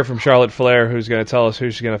 We'll hear from Charlotte Flair, who's going to tell us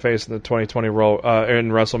who she's going to face in the 2020 in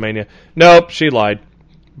WrestleMania. Nope, she lied.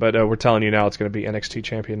 But we're telling you now it's going to be NXT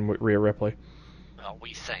champion Rhea Ripley. Well,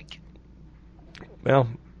 we think. Well,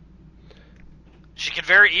 she could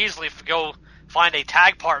very easily go find a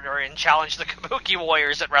tag partner and challenge the Kabuki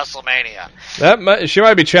Warriors at WrestleMania. She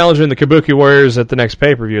might be challenging the Kabuki Warriors at the next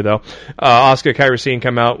pay-per-view, though. Asuka, Kairi Sane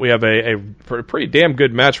come out. We have a pretty damn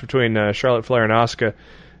good match between Charlotte Flair and Asuka.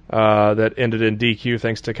 That ended in DQ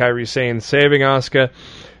thanks to Kairi Sane saving Asuka.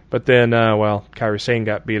 But then, Kairi Sane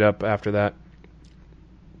got beat up after that.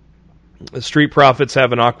 The Street Profits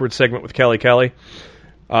have an awkward segment with Kelly Kelly.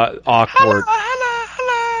 Awkward.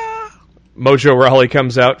 Hello. Mojo Rawley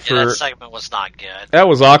comes out for... that segment was not good. That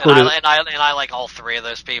was awkward. And I like all three of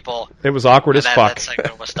those people. It was awkward as fuck. That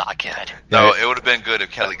segment was not good. No, it would have been good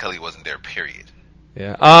if Kelly Kelly wasn't there, period.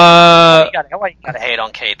 Yeah. You gotta hate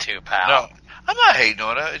on K2, pal. No, I'm not hating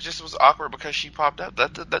on her. It just was awkward because she popped up.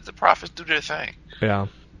 Let the Profits do their thing. Yeah.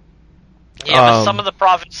 Yeah, but some of the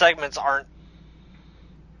Profit segments aren't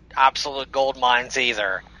absolute gold mines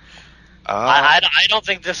either. I don't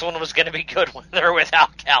think this one was going to be good with or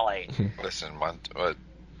without Kelly. Listen,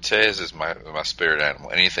 Tez is my spirit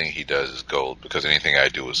animal. Anything he does is gold because anything I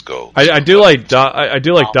do is gold. I do like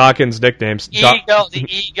Dawkins' nicknames. The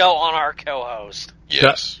ego on our co-host.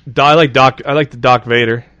 Yes. I like the Doc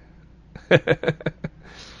Vader.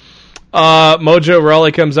 Mojo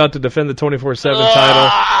Rawley comes out to defend the 24/7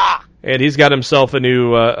 title, and he's got himself a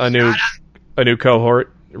new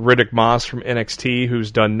cohort, Riddick Moss from NXT,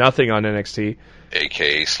 who's done nothing on NXT,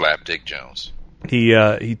 AKA Slapdick Jones.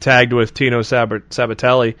 He tagged with Tino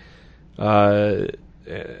Sabatelli,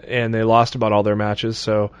 and they lost about all their matches,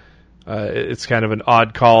 so it's kind of an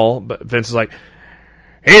odd call. But Vince is like,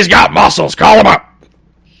 he's got muscles, call him up.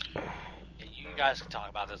 You guys can talk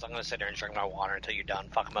about this. I'm going to sit here and drink my water until you're done.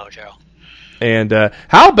 Fuck Mojo. And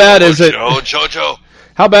how bad is it? Jojo.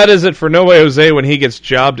 How bad is it for No Way Jose when he gets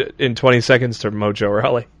jobbed in 20 seconds to Mojo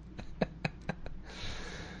Rawley?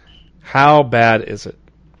 How bad is it?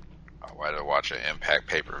 Why to watch an Impact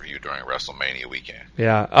pay-per-view during WrestleMania weekend?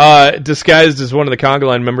 Yeah. Disguised as one of the Conga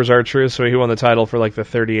Line members, R-Truth, so he won the title for like the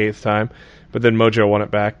 38th time, but then Mojo won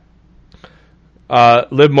it back.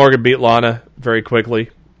 Liv Morgan beat Lana very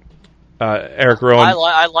quickly. Eric Rowan.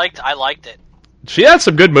 I liked it. She had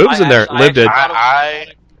some good moves in there. Liv did.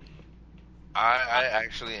 I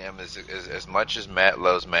actually am as much as Matt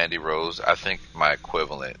loves Mandy Rose. I think my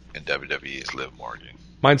equivalent in WWE is Liv Morgan.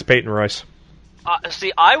 Mine's Peyton Royce.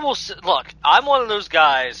 I will look. I'm one of those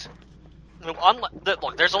guys.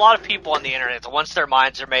 Look, there's a lot of people on the internet that once their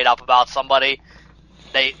minds are made up about somebody,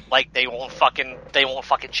 they won't fucking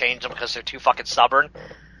change them because they're too fucking stubborn.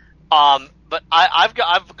 But I've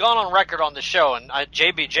gone on record on the show, and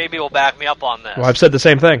JB will back me up on this. Well, I've said the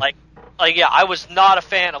same thing. Yeah, I was not a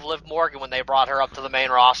fan of Liv Morgan when they brought her up to the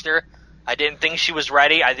main roster. I didn't think she was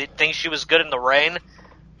ready. I didn't think she was good in the ring.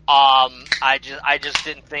 I just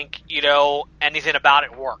didn't think, anything about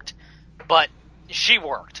it worked. But she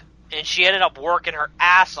worked. And she ended up working her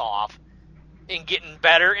ass off and getting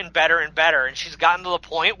better and better and better. And she's gotten to the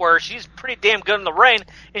point where she's pretty damn good in the ring,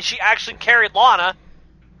 and she actually carried Lana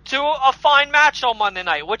to a fine match on Monday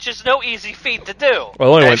night, which is no easy feat to do.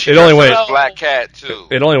 Well, it only went Black Cat too.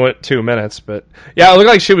 It only went 2 minutes, but yeah, it looked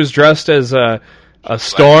like she was dressed as a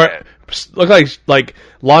storm. Looked like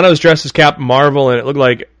Lana was dressed as Captain Marvel, and it looked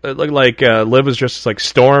like Liv was dressed as like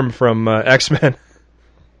Storm from X-Men.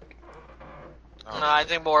 I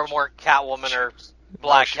think more Catwoman or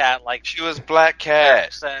Black Cat. Like she was Black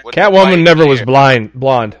Cat. Catwoman never was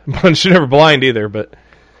blonde. She never blind either, but.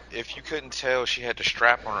 If you couldn't tell, she had the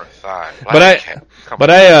strap on her thigh. But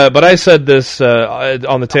I said this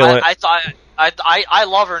on the tail end. I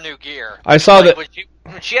love her new gear. I saw that when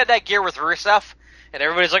she had that gear with Rusev, and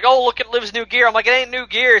everybody's like, "Oh, look at Liv's new gear." I'm like, "It ain't new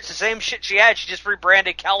gear. It's the same shit she had. She just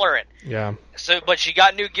rebranded Keller it." Yeah. So, but she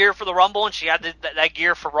got new gear for the Rumble, and she had that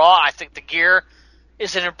gear for Raw. I think the gear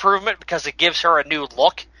is an improvement because it gives her a new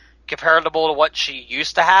look comparable to what she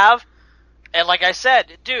used to have. And like I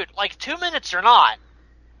said, dude, like 2 minutes or not.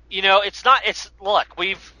 Look,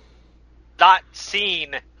 we've not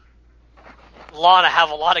seen Lana have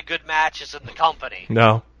a lot of good matches in the company.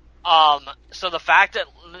 No. So the fact that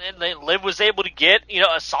Liv was able to get,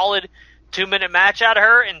 a solid 2-minute match out of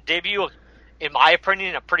her and debut, in my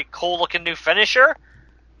opinion, a pretty cool looking new finisher,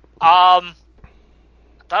 I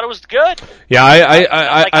thought it was good. Yeah,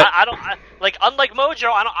 unlike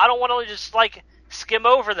Mojo, I don't want to just skim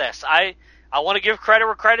over this. I want to give credit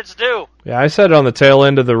where credit's due. Yeah, I said on the tail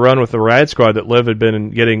end of the run with the Riot Squad that Liv had been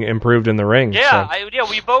getting improved in the ring. Yeah, so.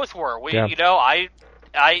 We both were. I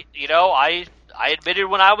admitted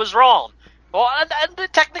when I was wrong. Well, and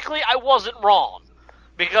technically I wasn't wrong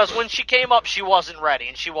because when she came up, she wasn't ready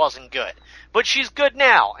and she wasn't good. But she's good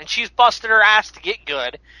now, and she's busted her ass to get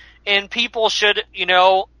good, and people should,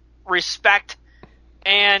 respect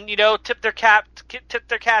and tip their cap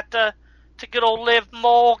to good old Liv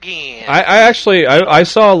Morgan. I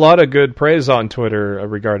saw a lot of good praise on Twitter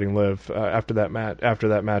regarding Liv after that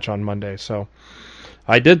match on Monday. So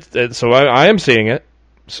I did. So I am seeing it.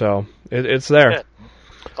 So it's there. Good.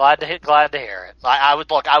 Glad to hear it. I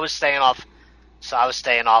was staying off. So I was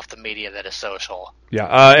staying off the media that is social.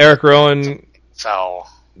 Yeah. Eric Rowan. So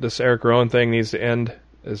this Eric Rowan thing needs to end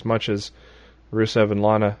as much as Rusev and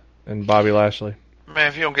Lana and Bobby Lashley. Man,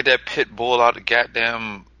 if you don't get that pit bull out the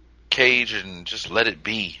goddamn cage and just let it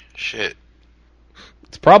be. Shit.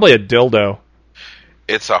 It's probably a dildo.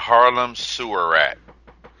 It's a Harlem sewer rat.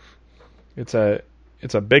 It's a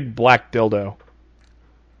big black dildo.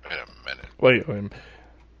 Wait a minute. Wait a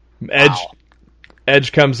minute.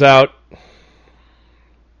 Edge comes out.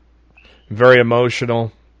 Very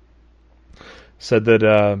emotional. Said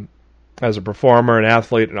that as a performer, an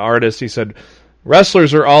athlete, an artist, he said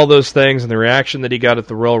wrestlers are all those things, and the reaction that he got at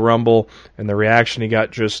the Royal Rumble and the reaction he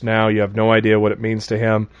got just now, you have no idea what it means to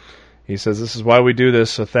him. He says, this is why we do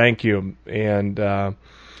this, so thank you. And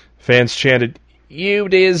fans chanted, you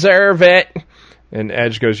deserve it. And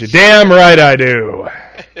Edge goes, you're damn right I do.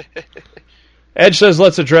 Edge says,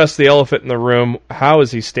 let's address the elephant in the room. How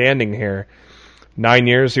is he standing here? 9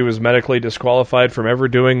 years he was medically disqualified from ever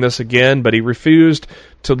doing this again, but he refused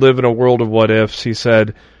to live in a world of what-ifs. He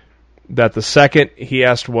said that the second he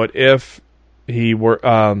asked what if, he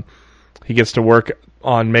gets to work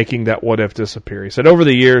on making that what if disappear. He said over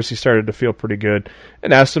the years he started to feel pretty good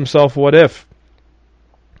and asked himself what if.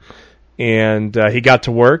 And he got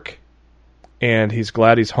to work, and he's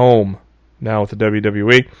glad he's home now with the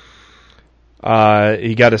WWE.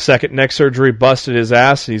 He got a second neck surgery, busted his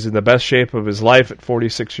ass. He's in the best shape of his life at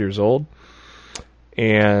 46 years old.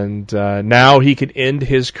 And now he can end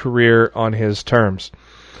his career on his terms.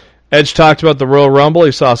 Edge talked about the Royal Rumble.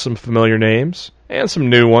 He saw some familiar names and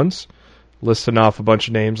some new ones, listing off a bunch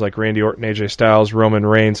of names like Randy Orton, AJ Styles, Roman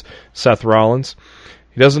Reigns, Seth Rollins.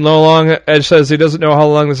 Edge says he doesn't know how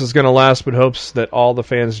long this is going to last, but hopes that all the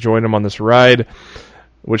fans join him on this ride,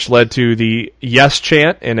 which led to the yes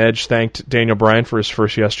chant, and Edge thanked Daniel Bryan for his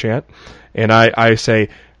first yes chant. And I say,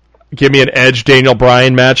 give me an Edge Daniel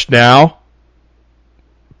Bryan match now,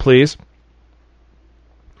 please.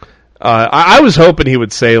 I was hoping he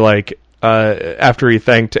would say, after he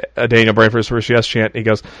thanked Daniel Bryan for his first yes chant, he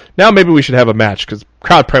goes, now maybe we should have a match, because the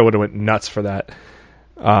crowd probably would have went nuts for that.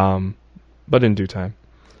 But in due time.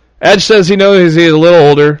 Edge says he knows he's a little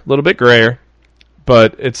older, a little bit grayer,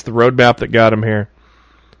 but it's the roadmap that got him here.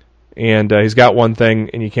 And he's got one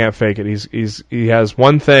thing, and you can't fake it. He has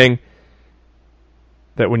one thing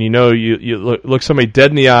that when you look somebody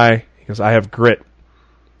dead in the eye, he goes, I have grit.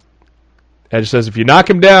 Edge says if you knock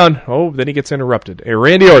him down, then he gets interrupted. Hey,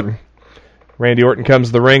 Randy Orton. Randy Orton comes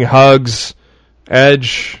to the ring, hugs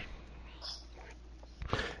Edge.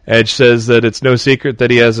 Edge says that it's no secret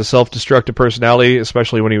that he has a self-destructive personality,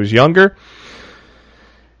 especially when he was younger.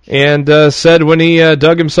 And said when he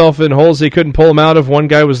dug himself in holes he couldn't pull him out of, one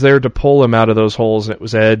guy was there to pull him out of those holes, and it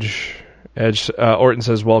was Edge. Orton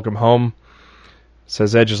says, welcome home.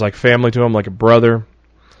 Says Edge is like family to him, like a brother.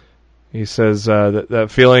 He says that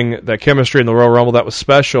feeling, that chemistry in the Royal Rumble, that was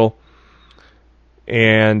special.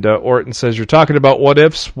 And Orton says, you're talking about what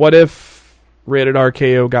ifs? What if Rated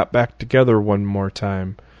RKO got back together one more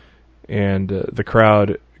time. And the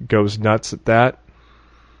crowd goes nuts at that.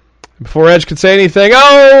 Before Edge could say anything,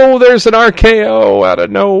 oh, there's an RKO out of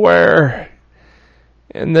nowhere.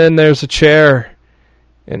 And then there's a chair.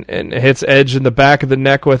 And it hits Edge in the back of the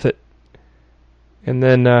neck with it. And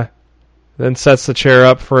then sets the chair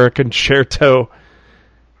up for a concerto.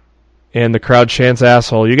 And the crowd chants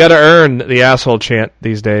asshole. You got to earn the asshole chant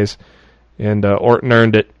these days. And Orton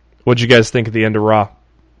earned it. What'd you guys think at the end of Raw?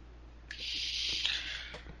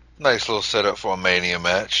 Nice little setup for a Mania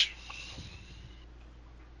match.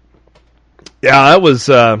 Yeah, that was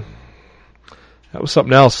something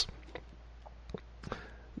else.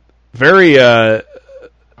 Very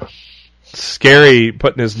scary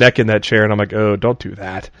putting his neck in that chair, and I'm like, oh, don't do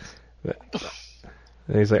that. And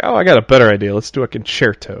he's like, oh, I got a better idea. Let's do a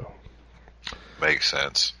concerto. Makes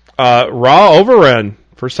sense. Raw overrun.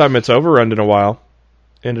 First time it's overrun in a while.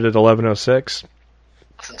 Ended at 11:06.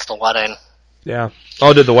 Since the wedding. Yeah.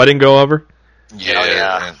 Oh, did the wedding go over?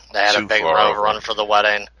 Yeah. They had a big overrun for the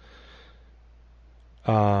wedding.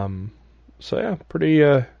 So yeah, pretty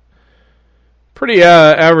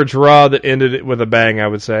average Raw that ended it with a bang, I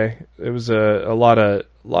would say. It was a lot of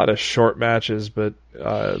short matches, but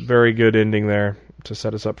very good ending there to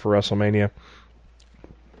set us up for WrestleMania.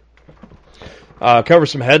 Cover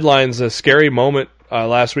some headlines. A scary moment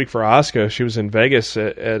last week for Asuka. She was in Vegas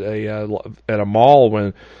at a mall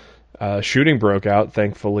when shooting broke out.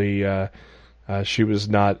 Thankfully, she was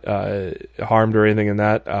not harmed or anything in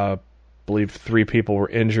that. I believe 3 people were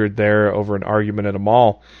injured there over an argument at a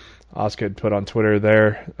mall. Asuka had put on Twitter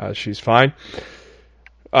there. She's fine.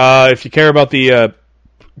 If you care about the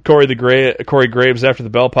Corey Graves After the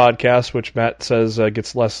Bell podcast, which Matt says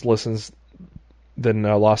gets less listens than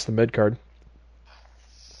Lost the Midcard.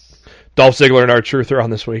 Dolph Ziggler and R-Truth are on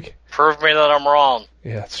this week. Prove me that I'm wrong.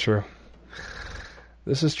 Yeah, that's true.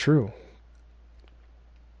 This is true.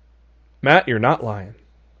 Matt, you're not lying.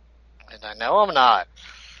 And I know I'm not.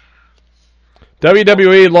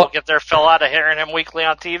 WWE People get their fill out of hearing him weekly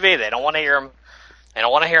on TV. They don't want to hear him. They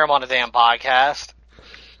don't want to hear him on a damn podcast.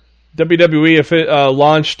 WWE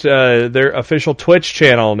launched their official Twitch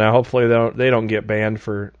channel. Now, hopefully, they don't get banned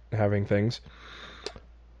for having things.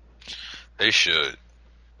 They should.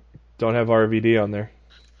 Don't have RVD on there.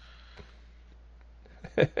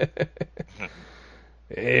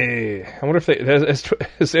 Hey, I wonder if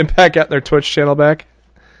has Impact got their Twitch channel back?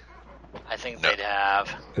 I think they'd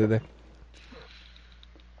have. Did they?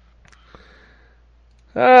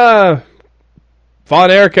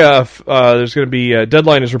 Von Erica, there's going to be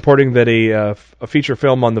Deadline is reporting that a feature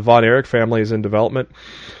film on the Von Erich family is in development.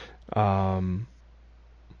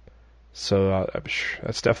 So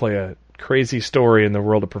that's definitely a crazy story in the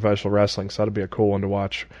world of professional wrestling. So that'll be a cool one to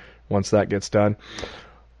watch once that gets done.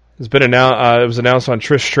 It's been announced. It was announced on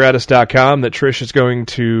TrishStratus.com that Trish is going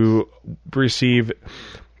to receive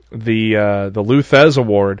the Lou Thez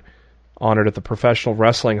Award, honored at the Professional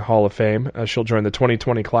Wrestling Hall of Fame. She'll join the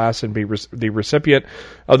 2020 class and be the recipient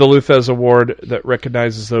of the Lou Thez Award that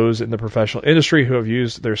recognizes those in the professional industry who have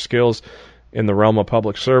used their skills in the realm of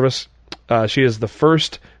public service. She is the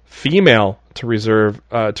first female to receive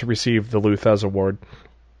the Lou Thez Award.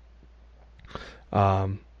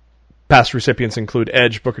 Past recipients include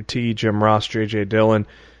Edge, Booker T, Jim Ross, J.J. Dillon.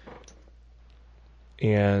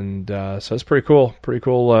 And so it's pretty cool. Pretty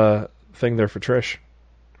cool thing there for Trish.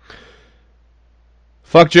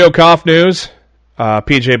 Fuck Joe Koff news.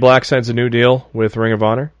 PJ Black signs a new deal with Ring of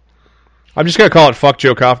Honor. I'm just going to call it Fuck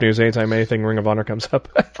Joe Koff news anytime anything Ring of Honor comes up.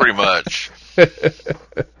 Pretty much.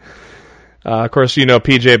 Of course, you know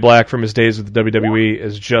PJ Black from his days with the WWE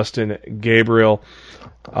is Justin Gabriel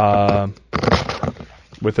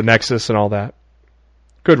with the Nexus and all that.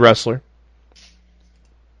 Good wrestler.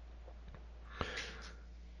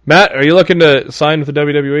 Matt, are you looking to sign with the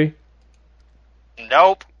WWE?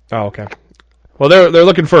 Nope. Oh, okay. Well, they're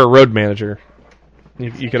looking for a road manager.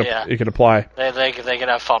 You can apply. They can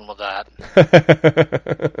have fun with that.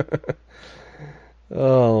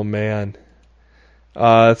 Oh man.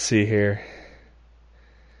 Let's see here.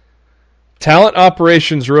 Talent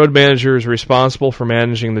operations road manager is responsible for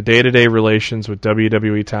managing the day-to-day relations with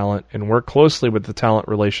WWE talent and work closely with the talent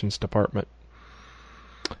relations department.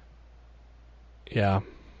 Yeah.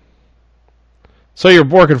 So you're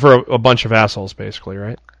working for a bunch of assholes, basically,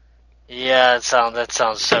 right? Yeah, that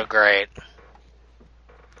sounds so great.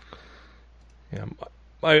 Yeah,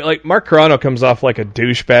 like Mark Carrano comes off like a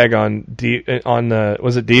douchebag on the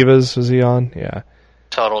was it Divas? Was he on? Yeah.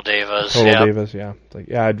 Total Divas. Divas. Yeah. It's like,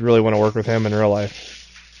 yeah, I'd really want to work with him in real life.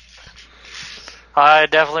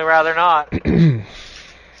 I'd definitely rather not.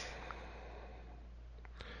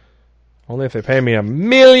 Only if they pay me $1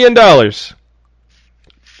 million. One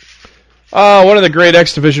of the great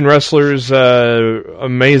X Division wrestlers,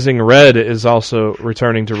 Amazing Red, is also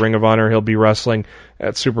returning to Ring of Honor. He'll be wrestling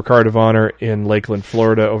at Supercard of Honor in Lakeland,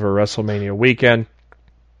 Florida over WrestleMania weekend.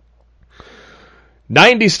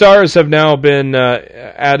 90 stars have now been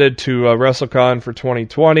added to WrestleCon for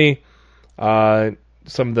 2020.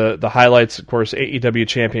 Some of the highlights, of course, AEW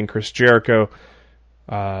champion Chris Jericho,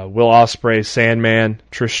 Will Ospreay, Sandman,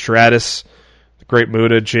 Trish Stratus, the Great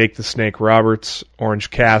Muta, Jake the Snake Roberts, Orange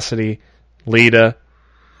Cassidy, Lita,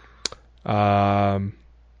 James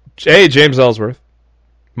Ellsworth,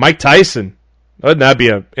 Mike Tyson. Wouldn't that be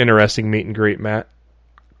an interesting meet and greet, Matt?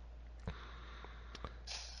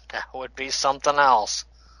 That would be something else.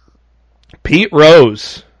 Pete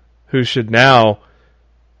Rose, who should now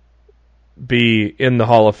be in the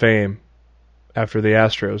Hall of Fame after the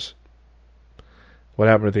Astros. What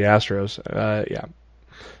happened to the Astros? Yeah.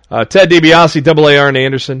 Ted DiBiase, AA Arn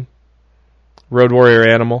Anderson, Road Warrior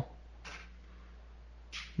Animal,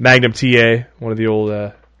 Magnum TA, one of the old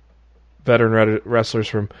veteran wrestlers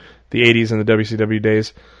from the 80s and the WCW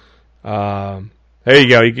days. There you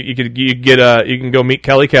go. You can go meet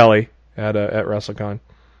Kelly Kelly at WrestleCon.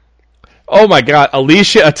 Oh my God,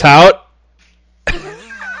 Alicia Atout.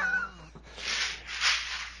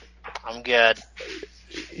 I'm good.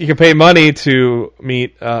 You can pay money to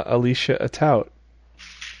meet Alicia Atout.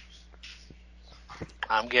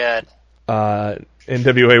 I'm good.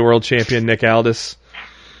 NWA World Champion Nick Aldis,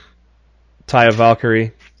 Taya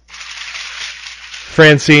Valkyrie,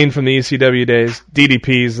 Francine from the ECW days,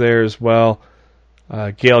 DDP's there as well,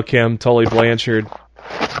 Gail Kim, Tully Blanchard,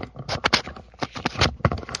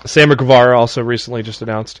 Sam Guevara also recently just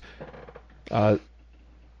announced. Sorry,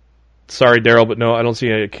 Daryl, but no, I don't see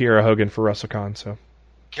a Kiera Hogan for WrestleCon. So,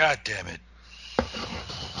 God damn it!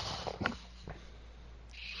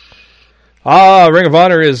 Ring of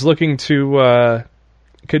Honor is looking to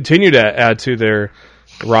continue to add to their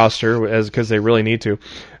roster because they really need to.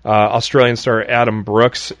 Australian star Adam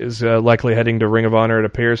Brooks is likely heading to Ring of Honor, it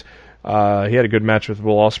appears. He had a good match with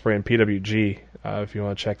Will Ospreay and PWG, if you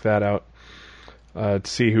want to check that out to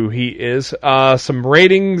see who he is. Some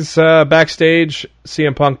ratings backstage.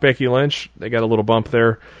 CM Punk, Becky Lynch, they got a little bump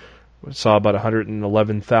there. We saw about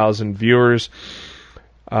 111,000 viewers.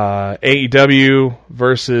 AEW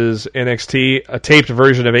versus NXT, a taped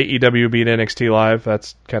version of AEW beat NXT Live.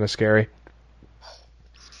 That's kind of scary.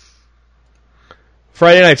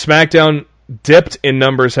 Friday Night SmackDown dipped in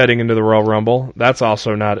numbers heading into the Royal Rumble. That's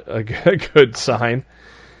also not a good sign.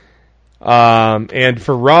 And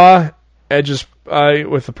for Raw, Edge's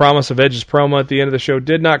with the promise of Edge's promo at the end of the show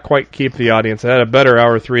did not quite keep the audience. It had a better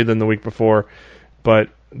hour 3 than the week before, but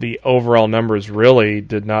the overall numbers really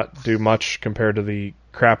did not do much compared to the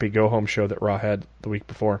crappy go-home show that Raw had the week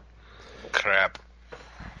before. Crap.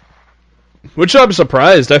 Which I'm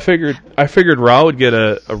surprised. I figured Raw would get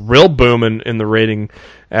a real boom in the rating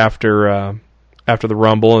after the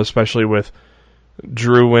Rumble, especially with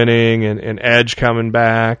Drew winning and Edge coming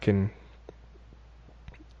back,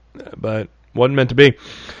 but wasn't meant to be.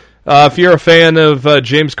 If you're a fan of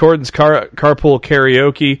James Corden's Carpool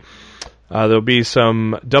Karaoke, there'll be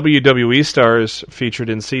some WWE stars featured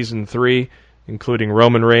in Season 3, including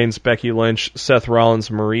Roman Reigns, Becky Lynch, Seth Rollins,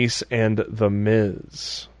 Maurice, and The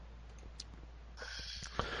Miz.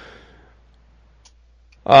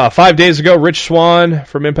 5 days ago, Rich Swann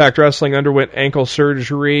from Impact Wrestling underwent ankle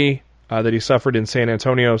surgery that he suffered in San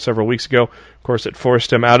Antonio several weeks ago. Of course, it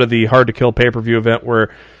forced him out of the Hard to Kill pay-per-view event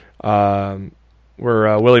where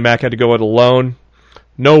Willie Mack had to go it alone.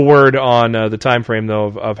 No word on the time frame, though,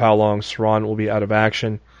 of how long Swann will be out of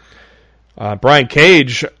action. Brian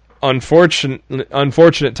Cage,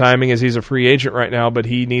 unfortunate timing as he's a free agent right now, but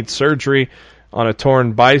he needs surgery on a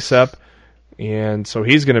torn bicep, and so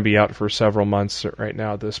he's going to be out for several months right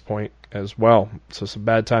now at this point as well. So some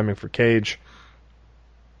bad timing for Cage.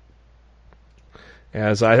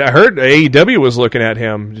 As I heard AEW was looking at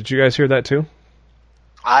him. Did you guys hear that too?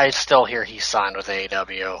 I still hear he's signed with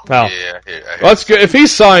AEW. Oh. Yeah, Well, that's good. If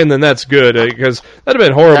he's signed, then that's good, because that'd have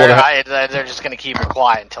been horrible. They're just going to keep it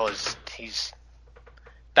quiet until he's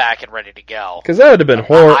back and ready to go. Because that would have been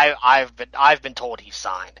horrible. I've been told he's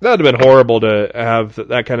signed. That would have been horrible to have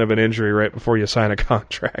that kind of an injury right before you sign a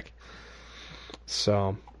contract.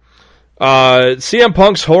 So, CM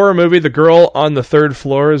Punk's horror movie, The Girl on the Third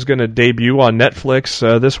Floor, is going to debut on Netflix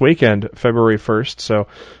this weekend, February 1st. So,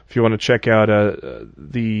 if you want to check out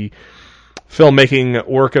the filmmaking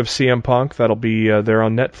work of CM Punk, that'll be there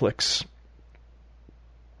on Netflix.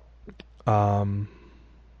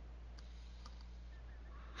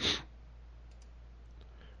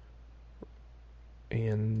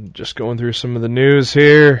 And just going through some of the news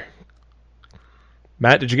here.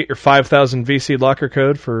 Matt, did you get your 5,000 VC locker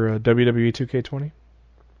code for WWE 2K20?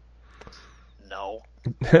 No.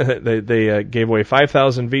 They gave away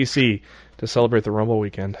 5,000 VC to celebrate the Rumble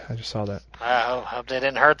weekend. I just saw that. I hope they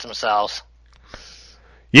didn't hurt themselves.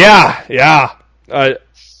 Yeah. I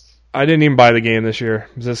didn't even buy the game this year.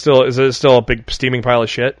 Is it still a big steaming pile of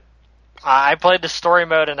shit? I played the story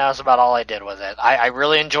mode, and that was about all I did with it. I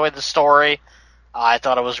really enjoyed the story. I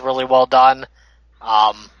thought it was really well done.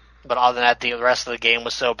 But other than that, the rest of the game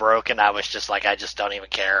was so broken, I was just like, I just don't even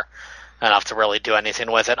care enough to really do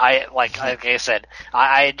anything with it. Like I said,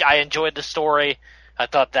 I enjoyed the story. I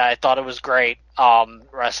thought it was great.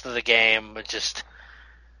 Rest of the game just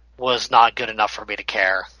was not good enough for me to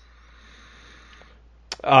care.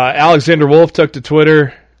 Alexander Wolf took to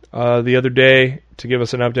Twitter the other day to give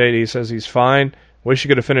us an update. He says he's fine. Wish he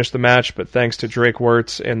could have finished the match, but thanks to Drake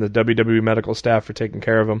Wirtz and the WWE medical staff for taking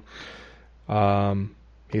care of him.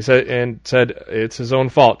 He said it's his own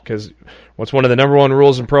fault, because what's one of the number one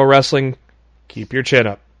rules in pro wrestling? Keep your chin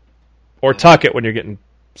up. Or tuck it when you're getting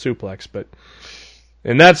suplexed. But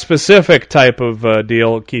in that specific type of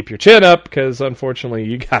deal, keep your chin up, because unfortunately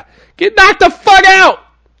you get knocked the fuck out!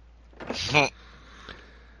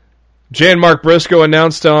 Jay and Mark Briscoe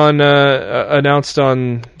announced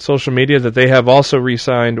on social media that they have also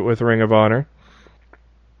re-signed with Ring of Honor.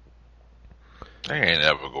 They ain't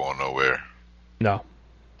ever going nowhere. No.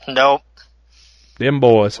 Nope. Them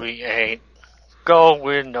boys. We ain't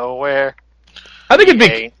going nowhere. I think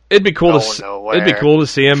it'd be cool to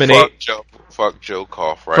see him in Fuck Joe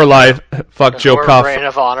Koff, right? For life. Fuck Joe Koff. Reign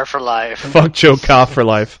of Honor for life. Fuck Joe Koff for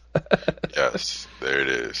life. Yes, there it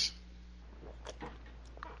is.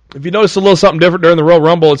 If you notice a little something different during the Royal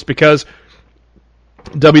Rumble, it's because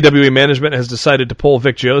WWE management has decided to pull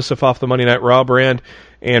Vic Joseph off the Monday Night Raw brand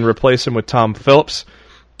and replace him with Tom Phillips.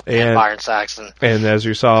 And Byron Saxton. And as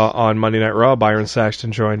you saw on Monday Night Raw, Byron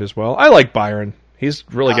Saxton joined as well. I like Byron. He's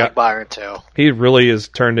really like Byron too. He really is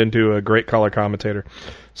turned into a great color commentator.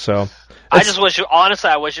 So I just wish, honestly,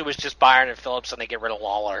 I wish it was just Byron and Phillips and they get rid of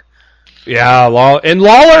Lawler. Yeah,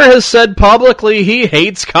 Lawler has said publicly he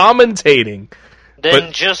hates commentating.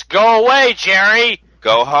 Then just go away, Jerry.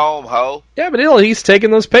 Go home, ho. Yeah, but he's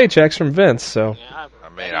taking those paychecks from Vince, so. Yeah, I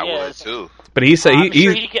mean, I would too. But he said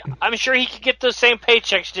I'm sure he could get those same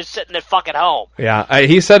paychecks just sitting at fucking home. Yeah,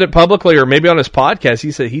 he said it publicly, or maybe on his podcast.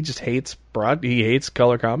 He said he just hates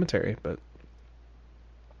color commentary. But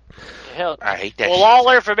hell, I hate that. Well,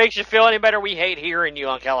 Lawler, if it makes you feel any better, we hate hearing you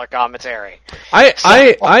on color commentary.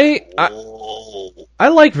 I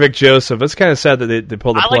like Vic Joseph. It's kind of sad that they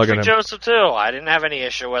pulled the plug on him. I like Vic Joseph too. I didn't have any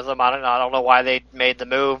issue with him. I don't know why they made the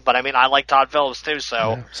move, but I mean, I like Todd Phillips too. So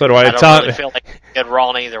yeah. So do I. I don't really feel like he did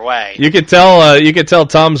wrong either way. You could tell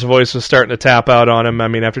Tom's voice was starting to tap out on him. I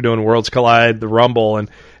mean, after doing Worlds Collide, the Rumble, and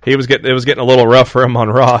it was getting a little rough for him on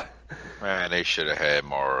Raw. Man, they should have had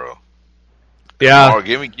Morrow. Yeah, you could have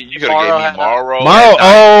gave me Morrow.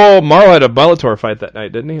 Morrow had a Bellator fight that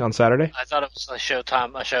night, didn't he? On Saturday. I thought it was a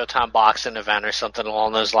Showtime boxing event or something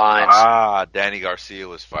along those lines. Danny Garcia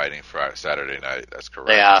was fighting Friday, Saturday night. That's correct.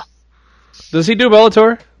 Yeah. Does he do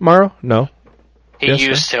Bellator, Morrow? No. He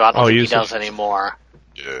used to. I don't think he does anymore.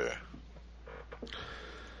 Yeah.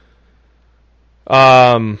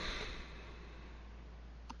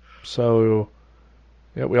 So,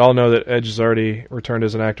 yeah, we all know that Edge has already returned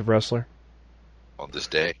as an active wrestler. On this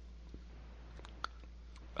day.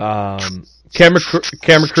 Camera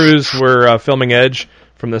crews were filming Edge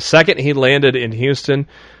from the second he landed in Houston.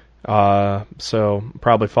 So,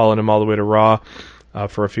 probably following him all the way to Raw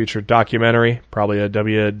for a future documentary. Probably a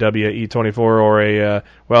WWE 24 or a...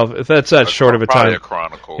 if that's that short of a time. Probably a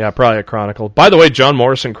Chronicle. Yeah, probably a Chronicle. By the way, John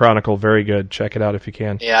Morrison Chronicle, very good. Check it out if you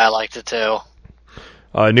can. Yeah, I liked it too.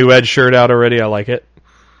 New Edge shirt out already. I like it.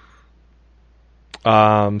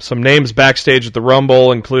 Some names backstage at the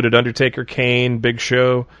Rumble included Undertaker, Kane, Big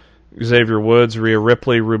Show, Xavier Woods, Rhea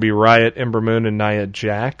Ripley, Ruby Riott, Ember Moon, and Nia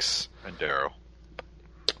Jax. And Daryl.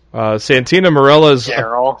 Santina Morella's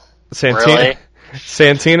Daryl. Really?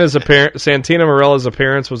 Santina Morella's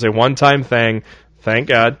appearance was a one-time thing. Thank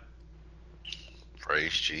God.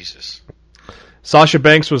 Praise Jesus. Sasha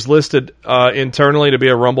Banks was listed internally to be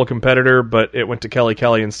a Rumble competitor, but it went to Kelly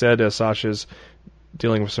Kelly instead, as Sasha's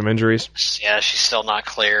dealing with some injuries. Yeah, she's still not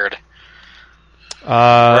cleared.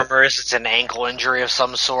 Rumor is it's an ankle injury of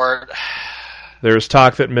some sort. There's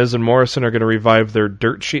talk that Miz and Morrison are going to revive their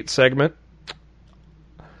Dirt Sheet segment.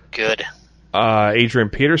 Good. Adrian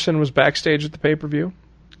Peterson was backstage at the pay-per-view.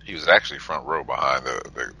 He was actually front row behind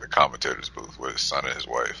the commentator's booth with his son and his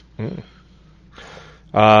wife.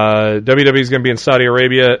 WWE is going to be in Saudi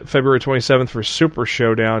Arabia February 27th for Super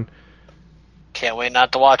Showdown. Can't wait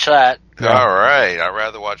not to watch that. Yeah. All right. I'd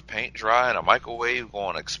rather watch paint dry and a microwave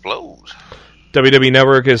going to explode. WWE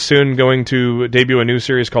Network is soon going to debut a new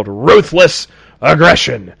series called Ruthless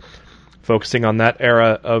Aggression, focusing on that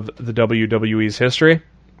era of the WWE's history.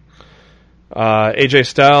 AJ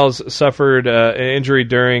Styles suffered an injury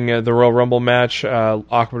during the Royal Rumble match,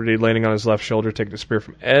 awkwardly landing on his left shoulder, taking a spear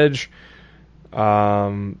from Edge.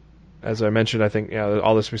 As I mentioned, I think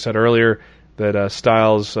all this we said earlier, that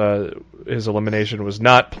Styles, his elimination was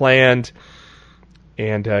not planned,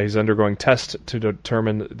 and he's undergoing tests to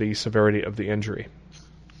determine the severity of the injury.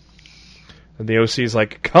 And the OC is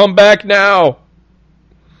like, come back now!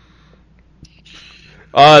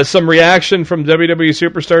 Some reaction from WWE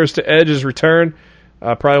superstars to Edge's return.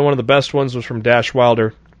 Probably one of the best ones was from Dash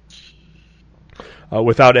Wilder.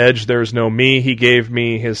 Without Edge, there's no me. He gave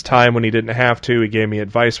me his time when he didn't have to. He gave me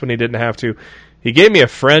advice when he didn't have to. He gave me a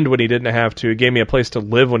friend when he didn't have to. He gave me a place to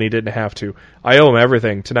live when he didn't have to. I owe him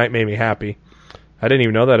everything. Tonight made me happy. I didn't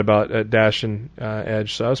even know that about Dash and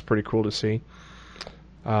Edge, so that was pretty cool to see.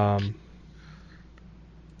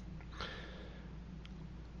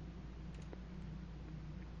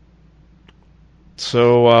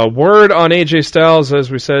 So, word on AJ Styles,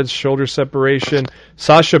 as we said, shoulder separation.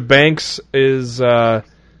 Sasha Banks is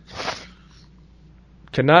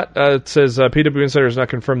cannot. It says PW Insider has not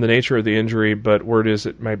confirmed the nature of the injury, but word is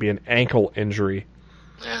it might be an ankle injury.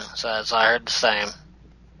 Yeah, so I heard the same.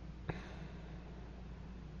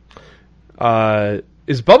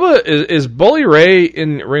 Is Bully Ray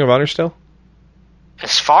in Ring of Honor still?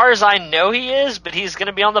 As far as I know, he is, but he's going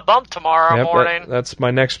to be on the bump tomorrow morning. That's my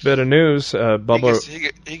next bit of news.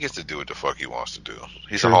 Bubba, he gets to do what the fuck he wants to do.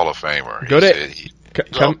 He's a Hall of Famer.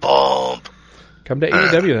 Come to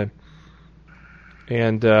AEW then.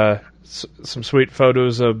 And some sweet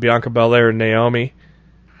photos of Bianca Belair and Naomi.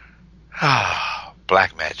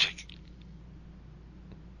 Black Magic.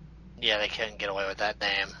 Yeah, they couldn't get away with that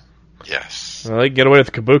name. Yes. Well, they can get away with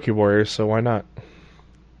the Kabuki Warriors, so why not?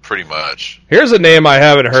 Pretty much. Here's a name I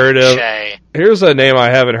haven't heard of. Here's a name I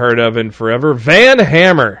haven't heard of in forever. Van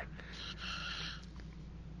Hammer.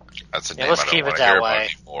 That's a name I don't want to hear about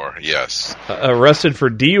anymore. Yes. Arrested for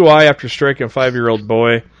DUI after striking a 5-year-old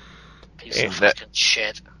boy. Piece of fucking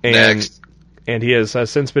shit. And he has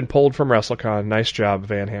since been pulled from WrestleCon. Nice job,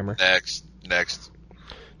 Van Hammer. Next.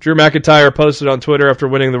 Drew McIntyre posted on Twitter after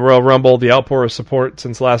winning the Royal Rumble, the outpour of support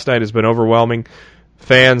since last night has been overwhelming.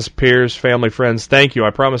 Fans, peers, family, friends, thank you. I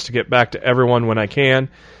promise to get back to everyone when I can.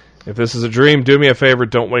 If this is a dream, do me a favor.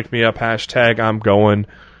 Don't wake me up. # I'm going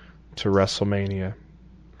to WrestleMania.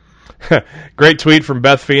 Great tweet from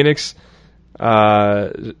Beth Phoenix.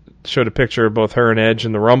 Showed a picture of both her and Edge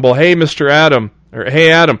in the Rumble. Hey, Mr. Adam. Or, hey,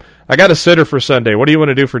 Adam. I got a sitter for Sunday. What do you want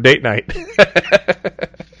to do for date night?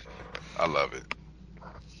 I love it.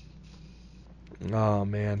 Oh,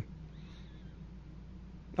 man.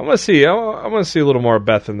 I want to see a little more of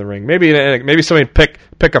Beth in the ring. Maybe somebody pick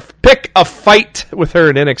a fight with her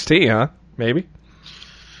in NXT, huh? Maybe.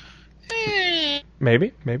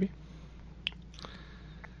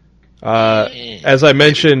 As I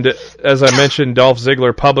mentioned, Dolph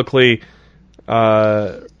Ziggler publicly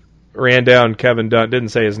ran down Kevin Dunn. Didn't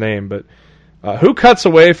say his name, but who cuts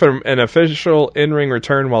away from an official in-ring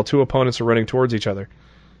return while two opponents are running towards each other?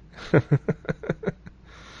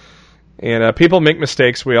 And people make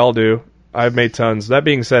mistakes. We all do. I've made tons. That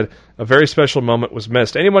being said, a very special moment was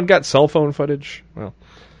missed. Anyone got cell phone footage? Well,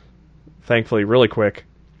 thankfully, really quick,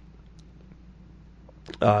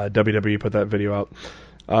 WWE put that video out.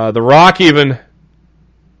 The Rock even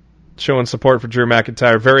showing support for Drew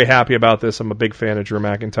McIntyre. Very happy about this. I'm a big fan of Drew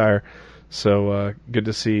McIntyre. So good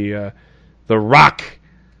to see The Rock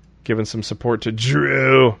giving some support to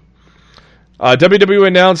Drew. WWE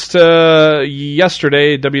announced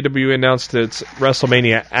yesterday, WWE announced its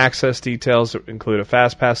WrestleMania access details that include a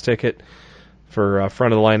Fast Pass ticket for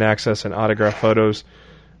front-of-the-line access and autograph photos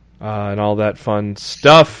and all that fun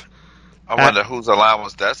stuff. I wonder whose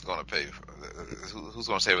allowance that's going to pay for. Who's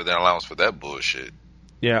going to pay with their allowance for that bullshit?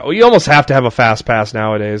 Yeah, well, you almost have to have a Fast Pass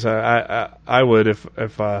nowadays. I would if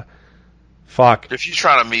fuck. If you're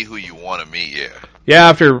trying to meet who you want to meet, yeah. Yeah,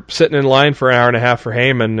 after sitting in line for an hour and a half for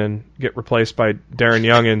Heyman and get replaced by Darren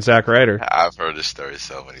Young and Zack Ryder. I've heard this story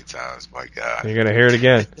so many times, my God. You're going to hear it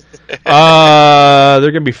again. There are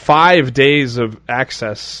going to be 5 days of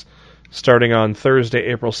access starting on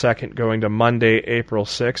Thursday, April 2nd, going to Monday, April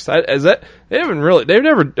 6th.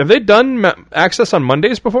 Have they done access on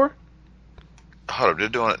Mondays before? Hold up, they're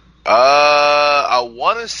doing it. I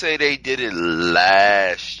want to say they did it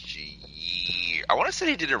last year. I want to say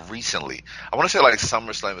they did it recently. I want to say like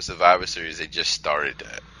SummerSlam and Survivor Series. They just started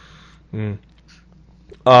that.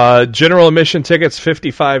 General admission tickets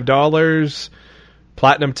 $55.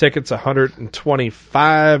 Platinum tickets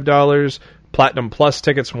 $125. Platinum Plus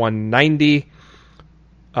tickets $190.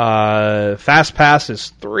 Fast Pass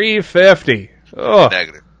is $350. Oh.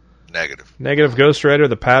 Negative Ghost Rider.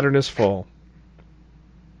 The pattern is full.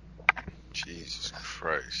 Jesus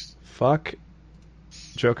Christ. Fuck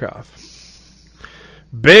Jokoff.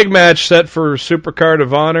 Big match set for Supercard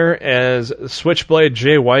of Honor as Switchblade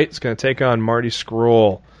Jay White is going to take on Marty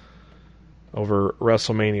Scurll over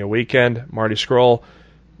WrestleMania weekend. Marty Scurll,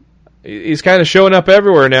 he's kind of showing up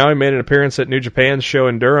everywhere now. He made an appearance at New Japan's show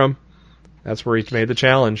in Durham. That's where he made the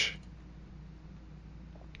challenge.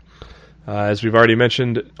 As we've already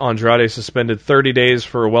mentioned, Andrade suspended 30 days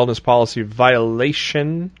for a wellness policy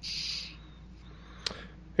violation.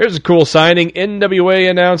 Here's a cool signing. NWA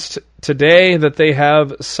announced today that they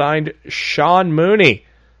have signed Sean Mooney,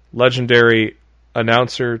 legendary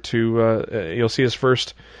announcer, to you'll see his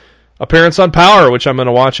first appearance on Power, which I'm going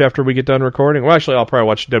to watch after we get done recording. Well, actually, I'll probably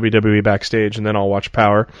watch WWE Backstage, and then I'll watch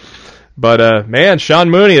Power. But, man, Sean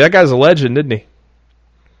Mooney, that guy's a legend, isn't he?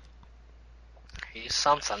 He's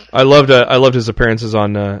something. I loved his appearances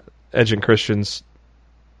on Edge and Christian's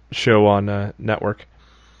show on Network.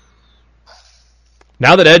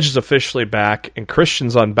 Now that Edge is officially back and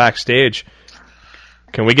Christian's on Backstage,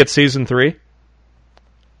 can we get season 3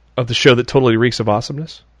 of the show that totally reeks of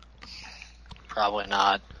awesomeness? Probably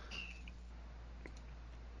not.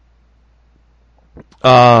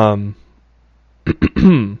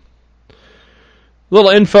 Little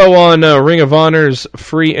info on Ring of Honor's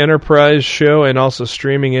free enterprise show and also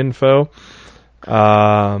streaming info.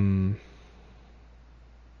 Ring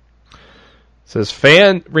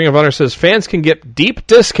of Honor says fans can get deep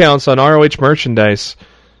discounts on ROH merchandise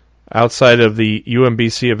outside of the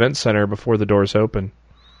UMBC Event Center before the doors open.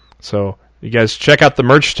 So you guys check out the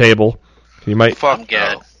merch table. You might. Fuck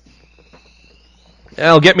good.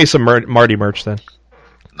 I'll get me some Marty merch then.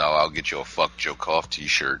 No, I'll get you a Fuck Jokoff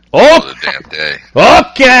t-shirt. Oh! For the damn day.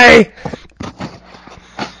 Okay!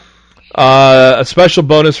 A special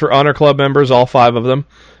bonus for Honor Club members, all 5 of them.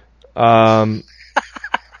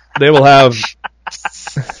 They will have...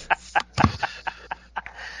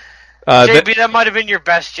 JB, that might have been your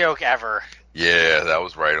best joke ever. Yeah, that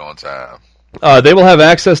was right on time. They will have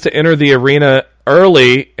access to enter the arena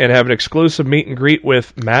early and have an exclusive meet and greet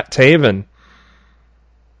with Matt Taven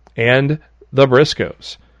and the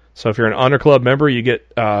Briscoes. So if you're an Honor Club member, you get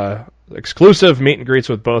exclusive meet and greets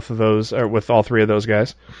with both of those, or with all 3 of those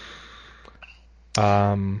guys.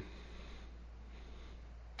 Do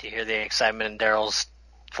you hear the excitement in Daryl's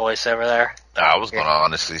voice over there? I was going to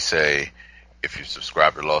honestly say, if you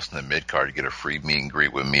subscribe to Lost in the Mid-Card, you get a free meet and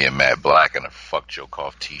greet with me and Matt Black and a Fuck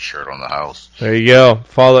Jokoff t-shirt on the house. There you go.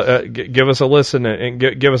 Follow. Give us a listen and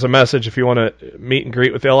give us a message if you want to meet and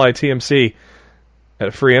greet with LITMC at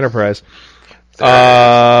a free enterprise.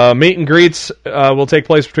 Meet and greets will take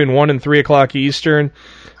place between 1 and 3 o'clock Eastern.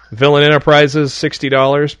 Villain Enterprises,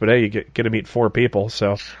 $60, but hey, you get to meet 4 people,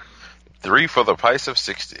 so... 3 for the price of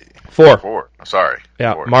 60. 4. I'm sorry.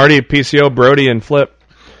 Yeah, 4. Marty, PCO, Brody, and Flip.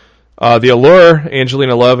 The Allure,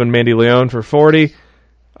 Angelina Love and Mandy Leone for $40.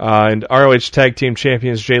 And ROH Tag Team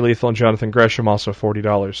Champions Jay Lethal and Jonathan Gresham, also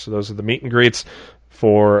 $40. So those are the meet and greets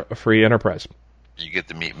for a free enterprise. You get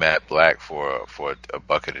to meet Matt Black for a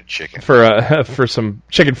bucket of chicken. For some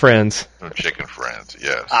chicken friends. Some chicken friends,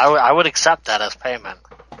 yes. I would accept that as payment.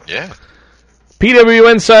 Yeah.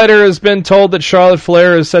 PW Insider has been told that Charlotte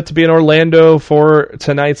Flair is set to be in Orlando for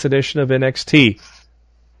tonight's edition of NXT.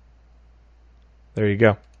 There you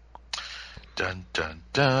go. Dun, dun,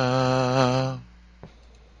 dun.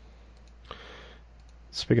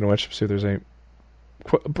 Speaking of which, see if there's any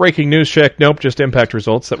breaking news check. Nope, just Impact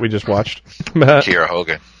results that we just watched. Kiera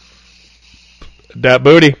Hogan. Dat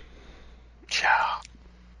booty. Ciao.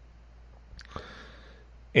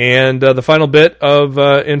 And the final bit of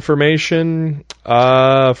information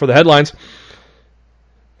for the headlines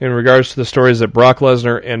in regards to the stories that Brock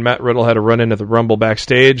Lesnar and Matt Riddle had a run-in at the Rumble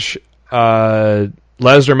backstage.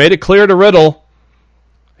 Lesnar made it clear to Riddle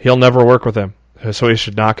he'll never work with him, so he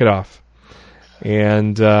should knock it off.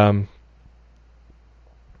 And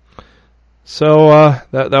so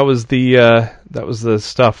that was the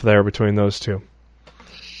stuff there between those two.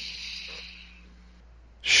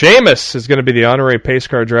 Sheamus is going to be the honorary pace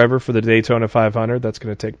car driver for the Daytona 500. That's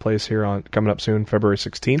going to take place here coming up soon, February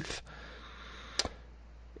 16th.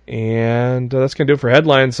 And that's going to do it for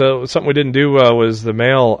headlines. So something we didn't do was the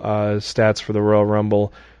male stats for the Royal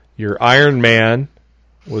Rumble. Your Iron Man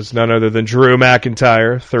was none other than Drew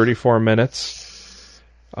McIntyre, 34 minutes.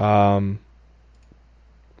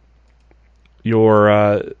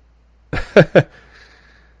 Your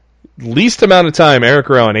least amount of time, Eric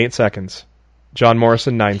Rowan, 8 seconds. John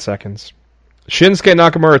Morrison, 9 seconds. Shinsuke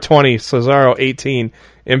Nakamura, 20. Cesaro, 18.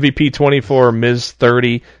 MVP, 24. Miz,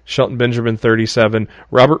 30. Shelton Benjamin, 37.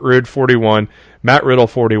 Robert Roode, 41. Matt Riddle,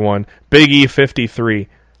 41. Big E, 53.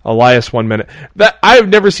 Elias, 1 minute. I've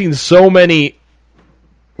never seen so many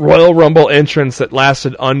Royal Rumble entrants that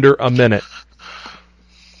lasted under a minute.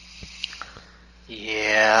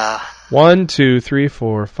 Yeah. 1, 2, 3,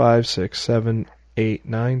 4, 5, 6, 7, 8,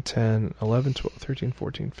 9, 10, 11, 12, 13,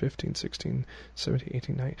 14, 15, 16, 17,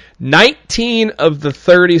 18, 19. 19 of the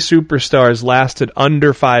 30 superstars lasted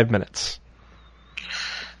under 5 minutes.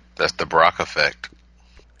 That's the Brock effect.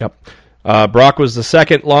 Yep. Brock was the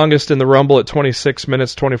second longest in the Rumble at 26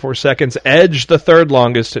 minutes, 24 seconds. Edge, the third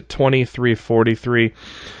longest at 23:43.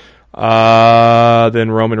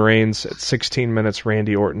 Then Roman Reigns at 16 minutes.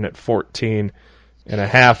 Randy Orton at 14 and a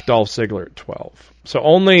half. Dolph Ziggler at 12. So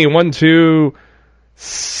only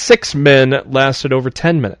 6 men lasted over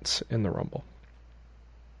 10 minutes in the Rumble.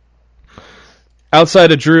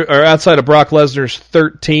 Outside of Brock Lesnar's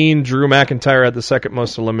 13, Drew McIntyre had the second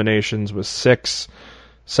most eliminations with 6.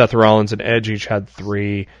 Seth Rollins and Edge each had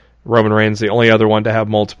 3. Roman Reigns, the only other one to have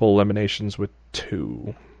multiple eliminations with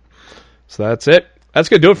 2. So that's it. That's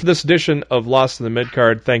going to do it for this edition of Lost in the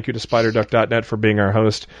Midcard. Thank you to SpiderDuck.net for being our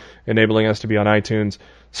host, enabling us to be on iTunes,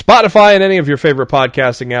 Spotify, and any of your favorite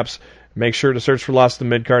podcasting apps. Make sure to search for Lost in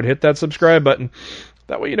the Midcard. Hit that subscribe button.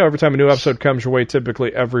 That way you know every time a new episode comes your way,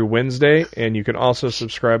 typically every Wednesday. And you can also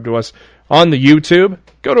subscribe to us on the YouTube.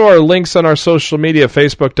 Go to our links on our social media,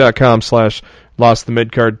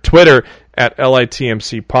 Facebook.com/LostTheMidcard, Twitter at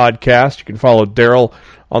LITMC Podcast. You can follow Daryl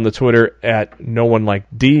on the Twitter at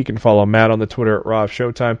NoOneLikeD. You can follow Matt on the Twitter at Raw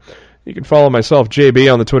Showtime. You can follow myself,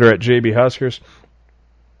 JB, on the Twitter at JB Huskers.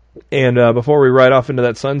 And before we ride off into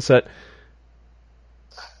that sunset,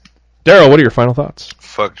 Daryl, what are your final thoughts?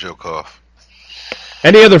 Fuck Joe Koff.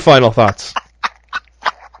 Any other final thoughts?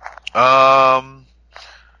 No,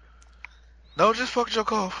 just fuck Joe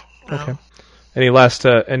Koff. Okay. Any last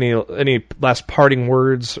parting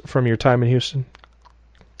words from your time in Houston?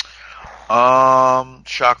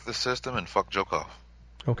 Shock the system and fuck Joe Koff.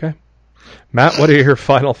 Okay. Matt, what are your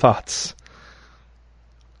final thoughts?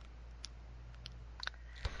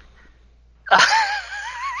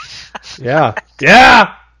 Yeah.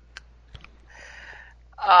 Yeah!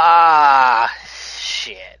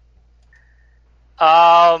 Shit.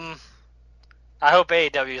 I hope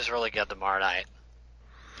AEW is really good tomorrow night.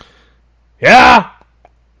 Yeah!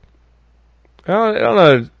 I don't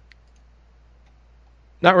know.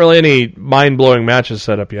 Not really any mind-blowing matches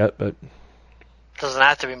set up yet, but... Doesn't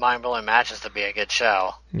have to be mind-blowing matches to be a good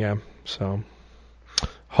show. Yeah, so...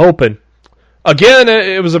 Hoping. Again,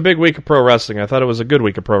 it was a big week of pro wrestling. I thought it was a good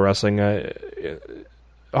week of pro wrestling.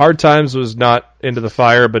 Hard Times was not into the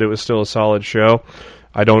fire, but it was still a solid show.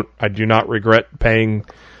 I do not regret paying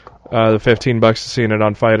the $15 to seeing it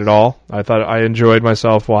on Fight at all. I enjoyed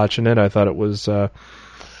myself watching it. I thought it was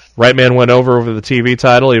Right Man went over the TV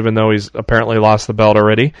title, even though he's apparently lost the belt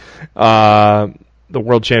already. The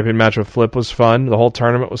World Champion match with Flip was fun. The whole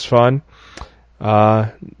tournament was fun.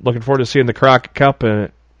 Looking forward to seeing the Crockett Cup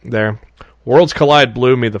there. Worlds Collide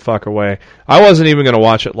blew me the fuck away. I wasn't even going to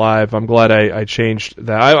watch it live. I'm glad I changed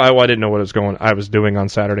that. I didn't know what I was doing on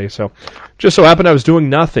Saturday, so just so happened I was doing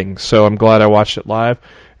nothing, so I'm glad I watched it live.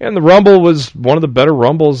 And the Rumble was one of the better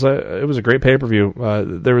Rumbles. It was a great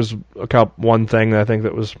pay-per-view. There was one thing that I think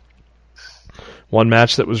that was one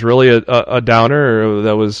match that was really a downer.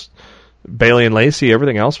 That was Bayley and Lacey.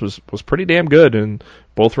 Everything else was pretty damn good, and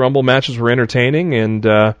both Rumble matches were entertaining. And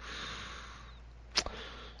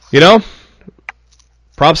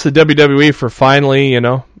props to WWE for finally,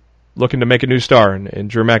 looking to make a new star, and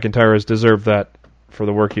Drew McIntyre has deserved that for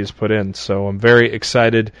the work he's put in. So I'm very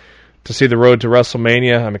excited to see the road to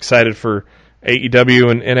WrestleMania. I'm excited for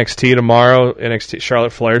AEW and NXT tomorrow. NXT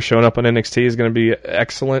Charlotte Flair showing up on NXT is going to be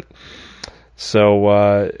excellent.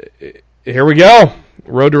 So here we go.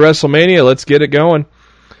 Road to WrestleMania. Let's get it going.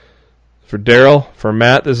 For Daryl, for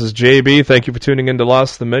Matt, this is JB. Thank you for tuning in to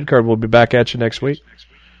Lost in the Midcard. We'll be back at you next week.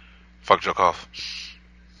 Fuck Joe Koff.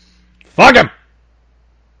 Fuck him!